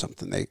plasma or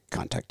something, they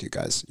contact you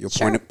guys. You'll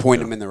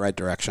point them in the right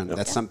direction. Yep.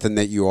 That's something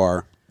that you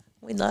are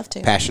we'd love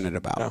to passionate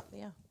about.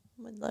 Yeah,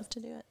 we'd love to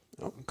do it.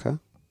 Okay.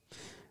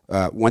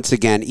 Once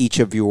again, each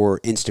of your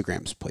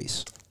Instagrams,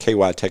 please.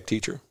 KY Tech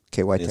Teacher.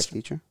 KY Tech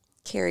Teacher.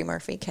 Carey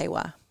Murphy,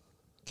 KY.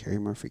 Carey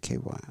Murphy, KY.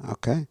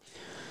 Okay.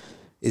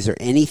 Is there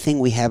anything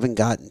we haven't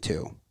gotten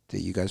to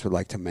that you guys would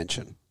like to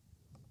mention?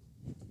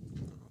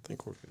 I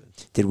think we're good.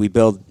 Did we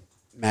build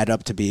Matt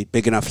up to be a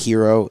big enough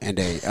hero and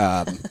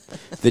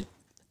the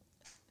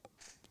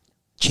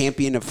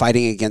champion of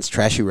fighting against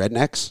trashy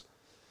rednecks?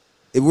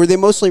 Were they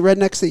mostly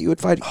rednecks that you would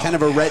fight? Kind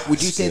of a red.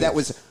 Would you say that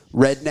was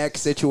redneck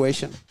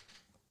situation?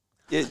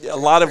 A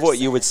lot of what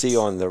you would see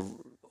on the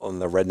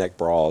Redneck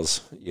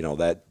Brawls,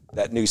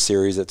 that new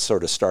series that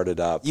sort of started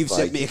up. You've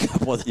sent me a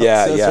couple of those.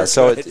 Yeah.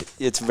 So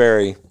it's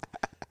very,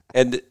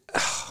 and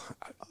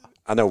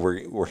I know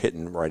we're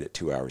hitting right at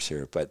 2 hours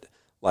here, but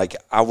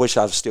I wish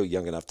I was still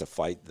young enough to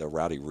fight the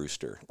Rowdy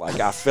Rooster.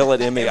 I feel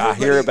it in me. I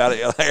hear about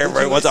it.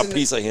 Everybody wants a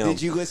piece of him.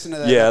 Did you listen to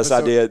that? Yes,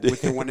 I did.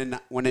 With the 1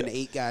 and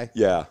 8 guy.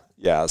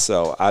 Yeah.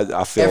 So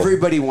I feel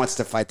everybody wants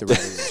to fight the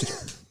Rowdy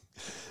Rooster.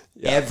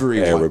 Yeah,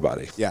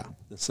 everybody. Yeah.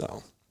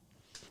 So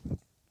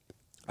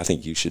I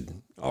think you should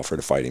offer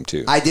to fight him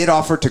too. I did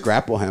offer to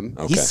grapple him.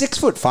 Okay. He's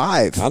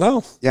 6'5". I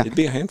know. Yeah, it'd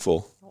be a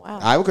handful. Wow.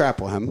 I would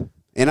grapple him,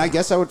 and I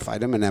guess I would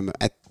fight him in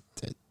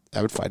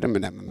I would fight him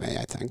in MMA.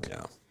 I think.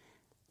 Yeah.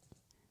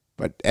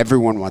 But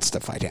everyone wants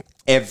to fight him.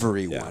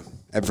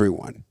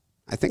 Everyone.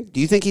 I think. Do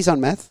you think he's on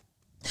meth?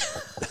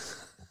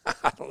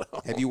 I don't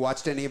know. Have you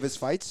watched any of his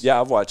fights? Yeah,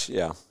 I've watched.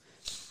 Yeah.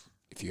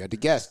 If you had to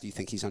guess, do you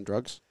think he's on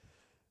drugs?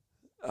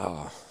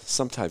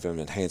 Some type of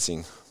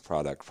enhancing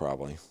product,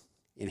 probably.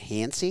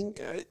 Enhancing?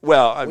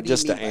 Well,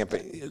 just to amp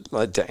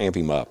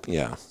him up.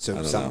 Yeah. So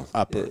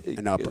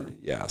an upper.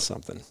 Yeah,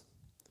 something.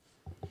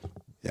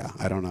 Yeah,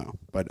 I don't know.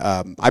 But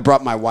I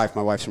brought my wife.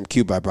 My wife's from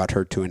Cuba. I brought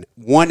her to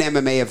one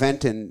MMA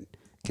event in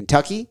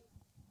Kentucky,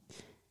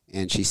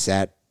 and she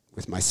sat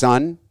with my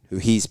son, who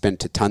he's been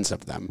to tons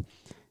of them,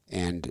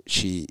 and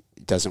she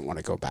doesn't want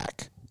to go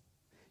back.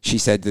 She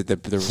said that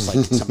there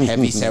was some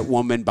heavy-set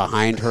woman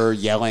behind her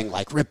yelling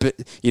rip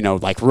it,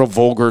 real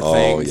vulgar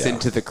things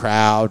into the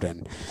crowd,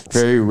 and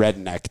very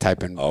redneck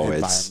type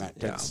environment.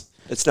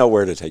 It's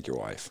nowhere to take your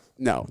wife.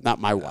 No, not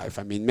my wife.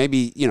 I mean,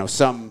 maybe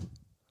some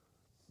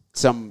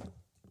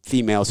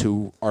females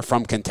who are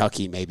from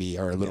Kentucky maybe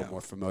are a little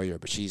more familiar,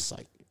 but she's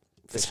like.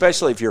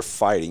 Especially if you're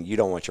fighting, you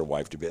don't want your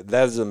wife to be.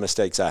 That is the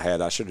mistakes I had.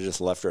 I should have just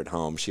left her at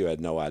home. She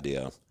had no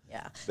idea.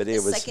 Yeah, but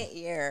it was second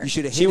year.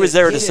 She was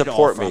there to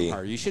support me.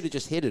 You should have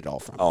just hit it all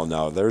from her. Oh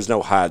no, there's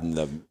no hiding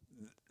the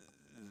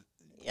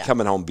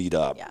coming home beat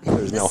up. Yeah.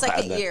 There's the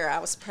second year, I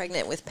was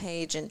pregnant with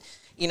Paige, and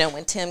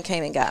when Tim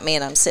came and got me,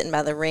 and I'm sitting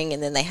by the ring,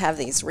 and then they have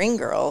these ring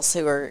girls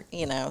who are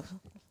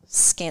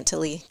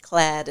scantily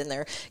clad, and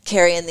they're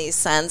carrying these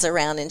signs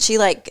around, and she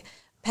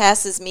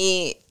passes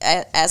me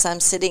as I'm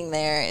sitting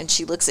there, and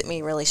she looks at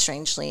me really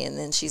strangely, and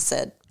then she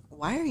said,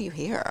 "Why are you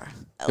here?"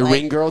 The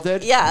ring girl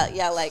did? Yeah,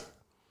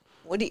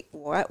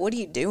 what are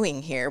you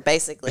doing here,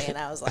 basically? And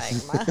I was like,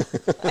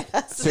 my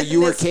husband so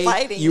you were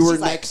fighting. You were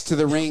next to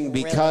the ring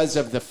because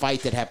of the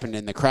fight that happened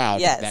in the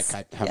crowd. Yes.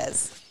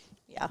 Yes.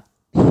 Yeah.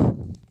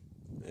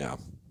 Yeah.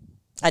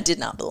 I did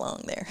not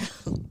belong there.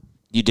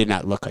 You did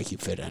not look like you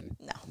fit in.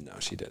 No,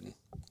 she didn't.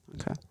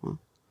 Okay. Well,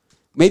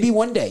 maybe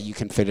one day you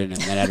can fit in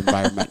that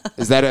environment.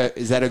 Is that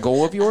a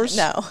goal of yours?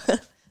 No.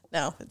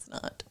 No, it's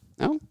not.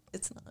 No?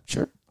 It's not.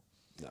 Sure.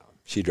 No.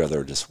 She'd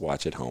rather just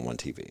watch at home on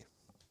TV.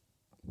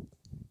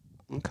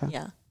 Okay.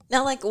 Yeah.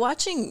 Now,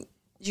 watching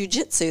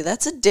jiu-jitsu,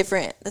 that's a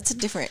different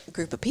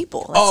group of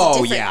people.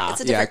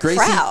 It's a different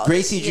crowd.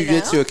 Gracie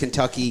Jiu-Jitsu at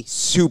Kentucky,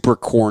 super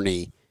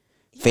corny,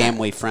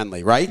 family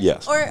friendly, right?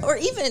 Yes. Or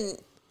even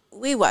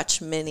we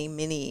watch many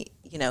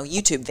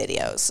YouTube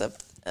videos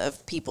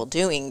of people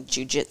doing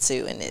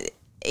jiu-jitsu, and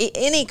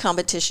any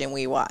competition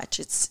we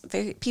watch,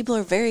 people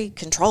are very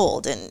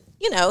controlled, and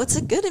it's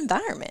a good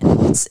environment.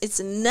 It's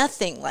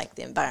nothing like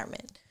the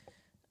environment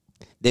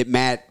that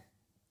Matt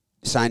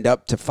signed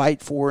up to fight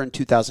for in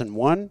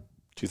 2001?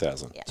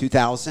 2000. Yeah.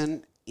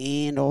 2000,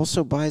 and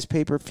also buys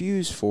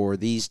pay-per-views for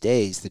these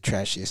days, the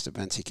trashiest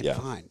events he can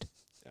find.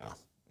 Yeah.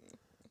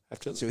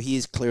 So he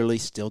is clearly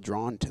still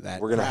drawn to that.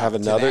 We're going to have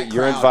another.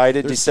 You're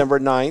invited December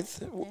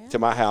 9th to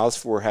my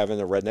house. We're having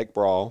a Redneck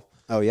Brawl.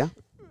 Oh, yeah?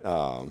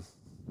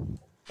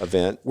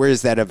 Event. Where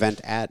is that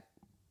event at?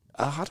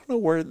 I don't know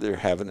where they're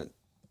having it.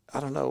 I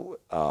don't know.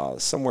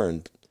 Somewhere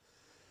in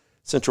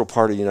central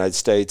part of the United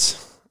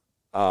States.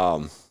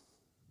 But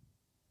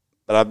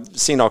I've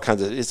seen all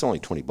kinds of. It's only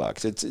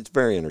 $20. It's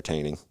very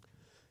entertaining.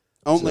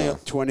 Only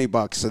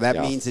 $20. So that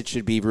means it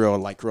should be real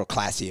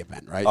classy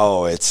event, right?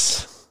 Oh,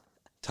 it's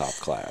top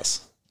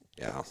class.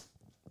 Yeah.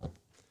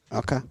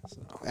 Okay.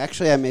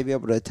 Actually, I may be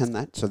able to attend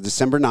that. So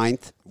December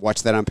 9th,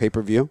 watch that on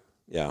pay-per-view.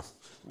 Yeah.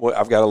 Well,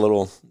 I've got a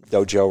little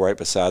dojo right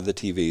beside the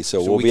TV,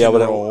 so we'll be able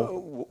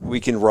to. We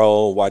can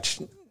roll, watch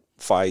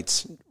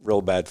fights,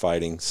 real bad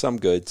fighting. Some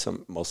good,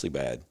 some mostly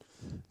bad.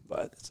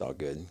 but it's all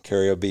good.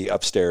 Carey will be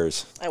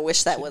upstairs. I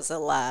wish that was a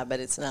lie, but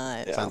it's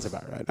not. Yeah. Sounds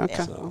about right. Okay.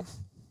 Yeah. So.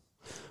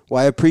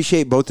 Well, I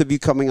appreciate both of you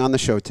coming on the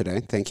show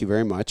today. Thank you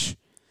very much.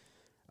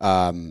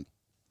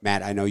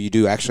 Matt, I know you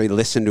do actually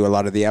listen to a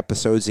lot of the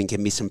episodes and give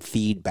me some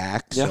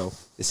feedback. Yeah. So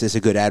this is a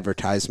good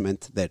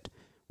advertisement that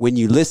when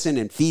you listen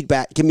and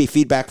give me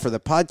feedback for the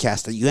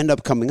podcast, that you end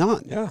up coming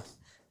on. Yeah.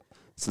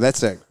 So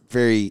that's a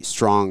very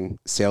strong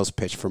sales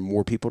pitch for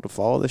more people to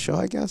follow the show,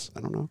 I guess.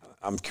 I don't know.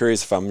 I'm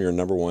curious if I'm your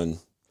number one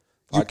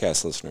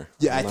podcast listener.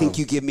 Yeah, I think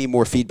you give me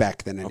more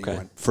feedback than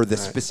anyone for the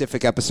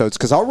specific episodes,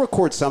 because I'll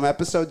record some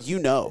episodes,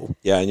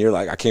 Yeah, and you're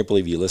like, I can't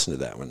believe you listened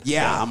to that one.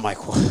 Yeah, I'm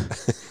like,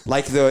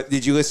 what?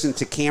 Did you listen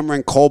to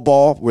Cameron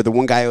Colball, where the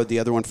one guy owed the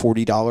other one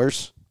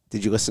 $40?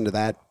 Did you listen to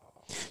that?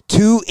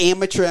 2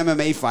 amateur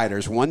MMA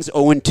fighters. One's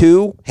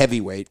 0-2,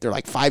 heavyweight. They're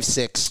like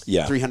 5'6",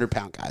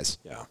 300-pound guys.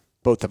 Yeah.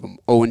 Both of them,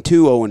 0-2,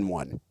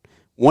 0-1.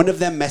 One of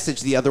them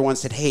messaged the other one,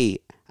 said, hey,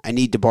 I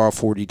need to borrow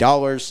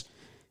 $40.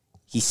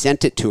 He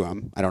sent it to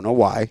him. I don't know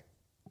why.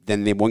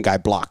 Then the one guy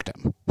blocked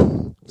him.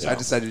 So I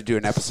decided to do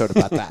an episode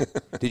about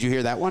that. Did you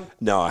hear that one?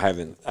 No, I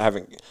haven't.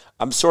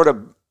 I'm sort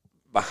of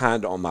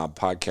behind on my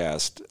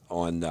podcast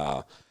on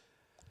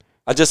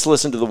I just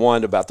listened to the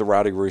one about the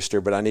Rowdy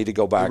Rooster, but I need to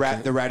go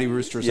back. The Rowdy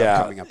Rooster's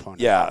upcoming opponent.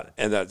 Yeah,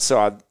 and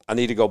so I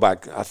need to go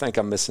back. I think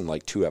I'm missing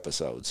like 2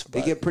 episodes.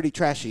 They get pretty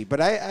trashy,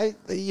 but I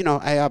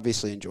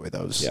obviously enjoy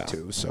those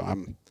too. So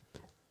I'm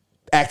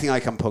acting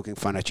like I'm poking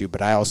fun at you,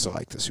 but I also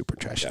like the super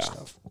trashy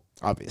stuff,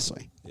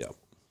 obviously. Yeah.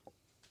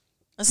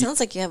 It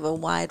sounds like you have a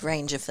wide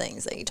range of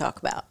things that you talk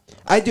about.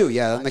 I do,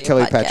 yeah, on the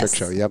Kelly Patrick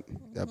Show. Yep.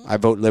 Mm-hmm. I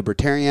vote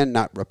Libertarian,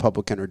 not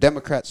Republican or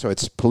Democrat, so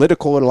it's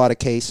political in a lot of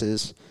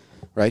cases,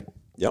 right?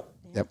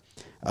 Yep.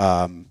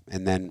 And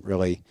then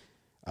really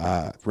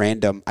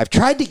random. I've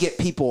tried to get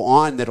people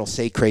on that'll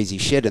say crazy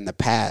shit in the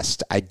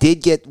past. I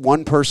did get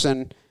one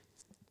person,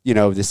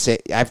 to say.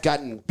 I've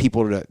gotten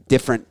people to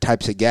different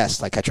types of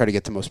guests. Like I try to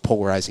get the most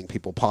polarizing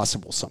people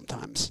possible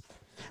sometimes.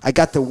 I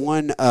got the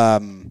one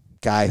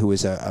guy who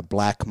was a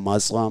black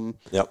Muslim.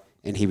 Yep.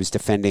 And he was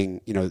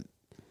defending,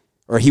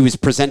 or he was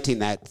presenting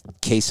that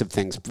case of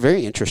things.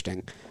 Very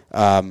interesting.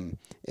 And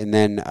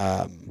then,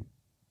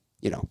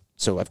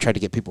 so I've tried to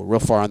get people real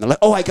far on the left.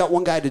 Oh, I got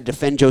one guy to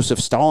defend Joseph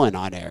Stalin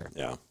on air.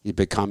 Yeah. He's a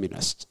big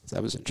communist. So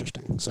that was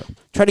interesting. So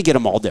try to get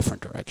them all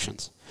different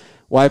directions.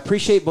 Well, I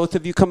appreciate both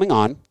of you coming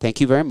on. Thank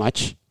you very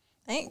much.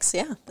 Thanks.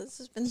 Yeah.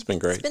 It's been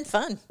great. It's been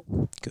fun.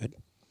 Good.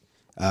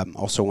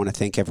 Also want to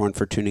thank everyone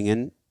for tuning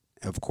in.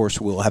 Of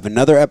course, we'll have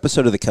another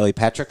episode of The Kelly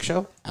Patrick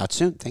Show out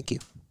soon. Thank you.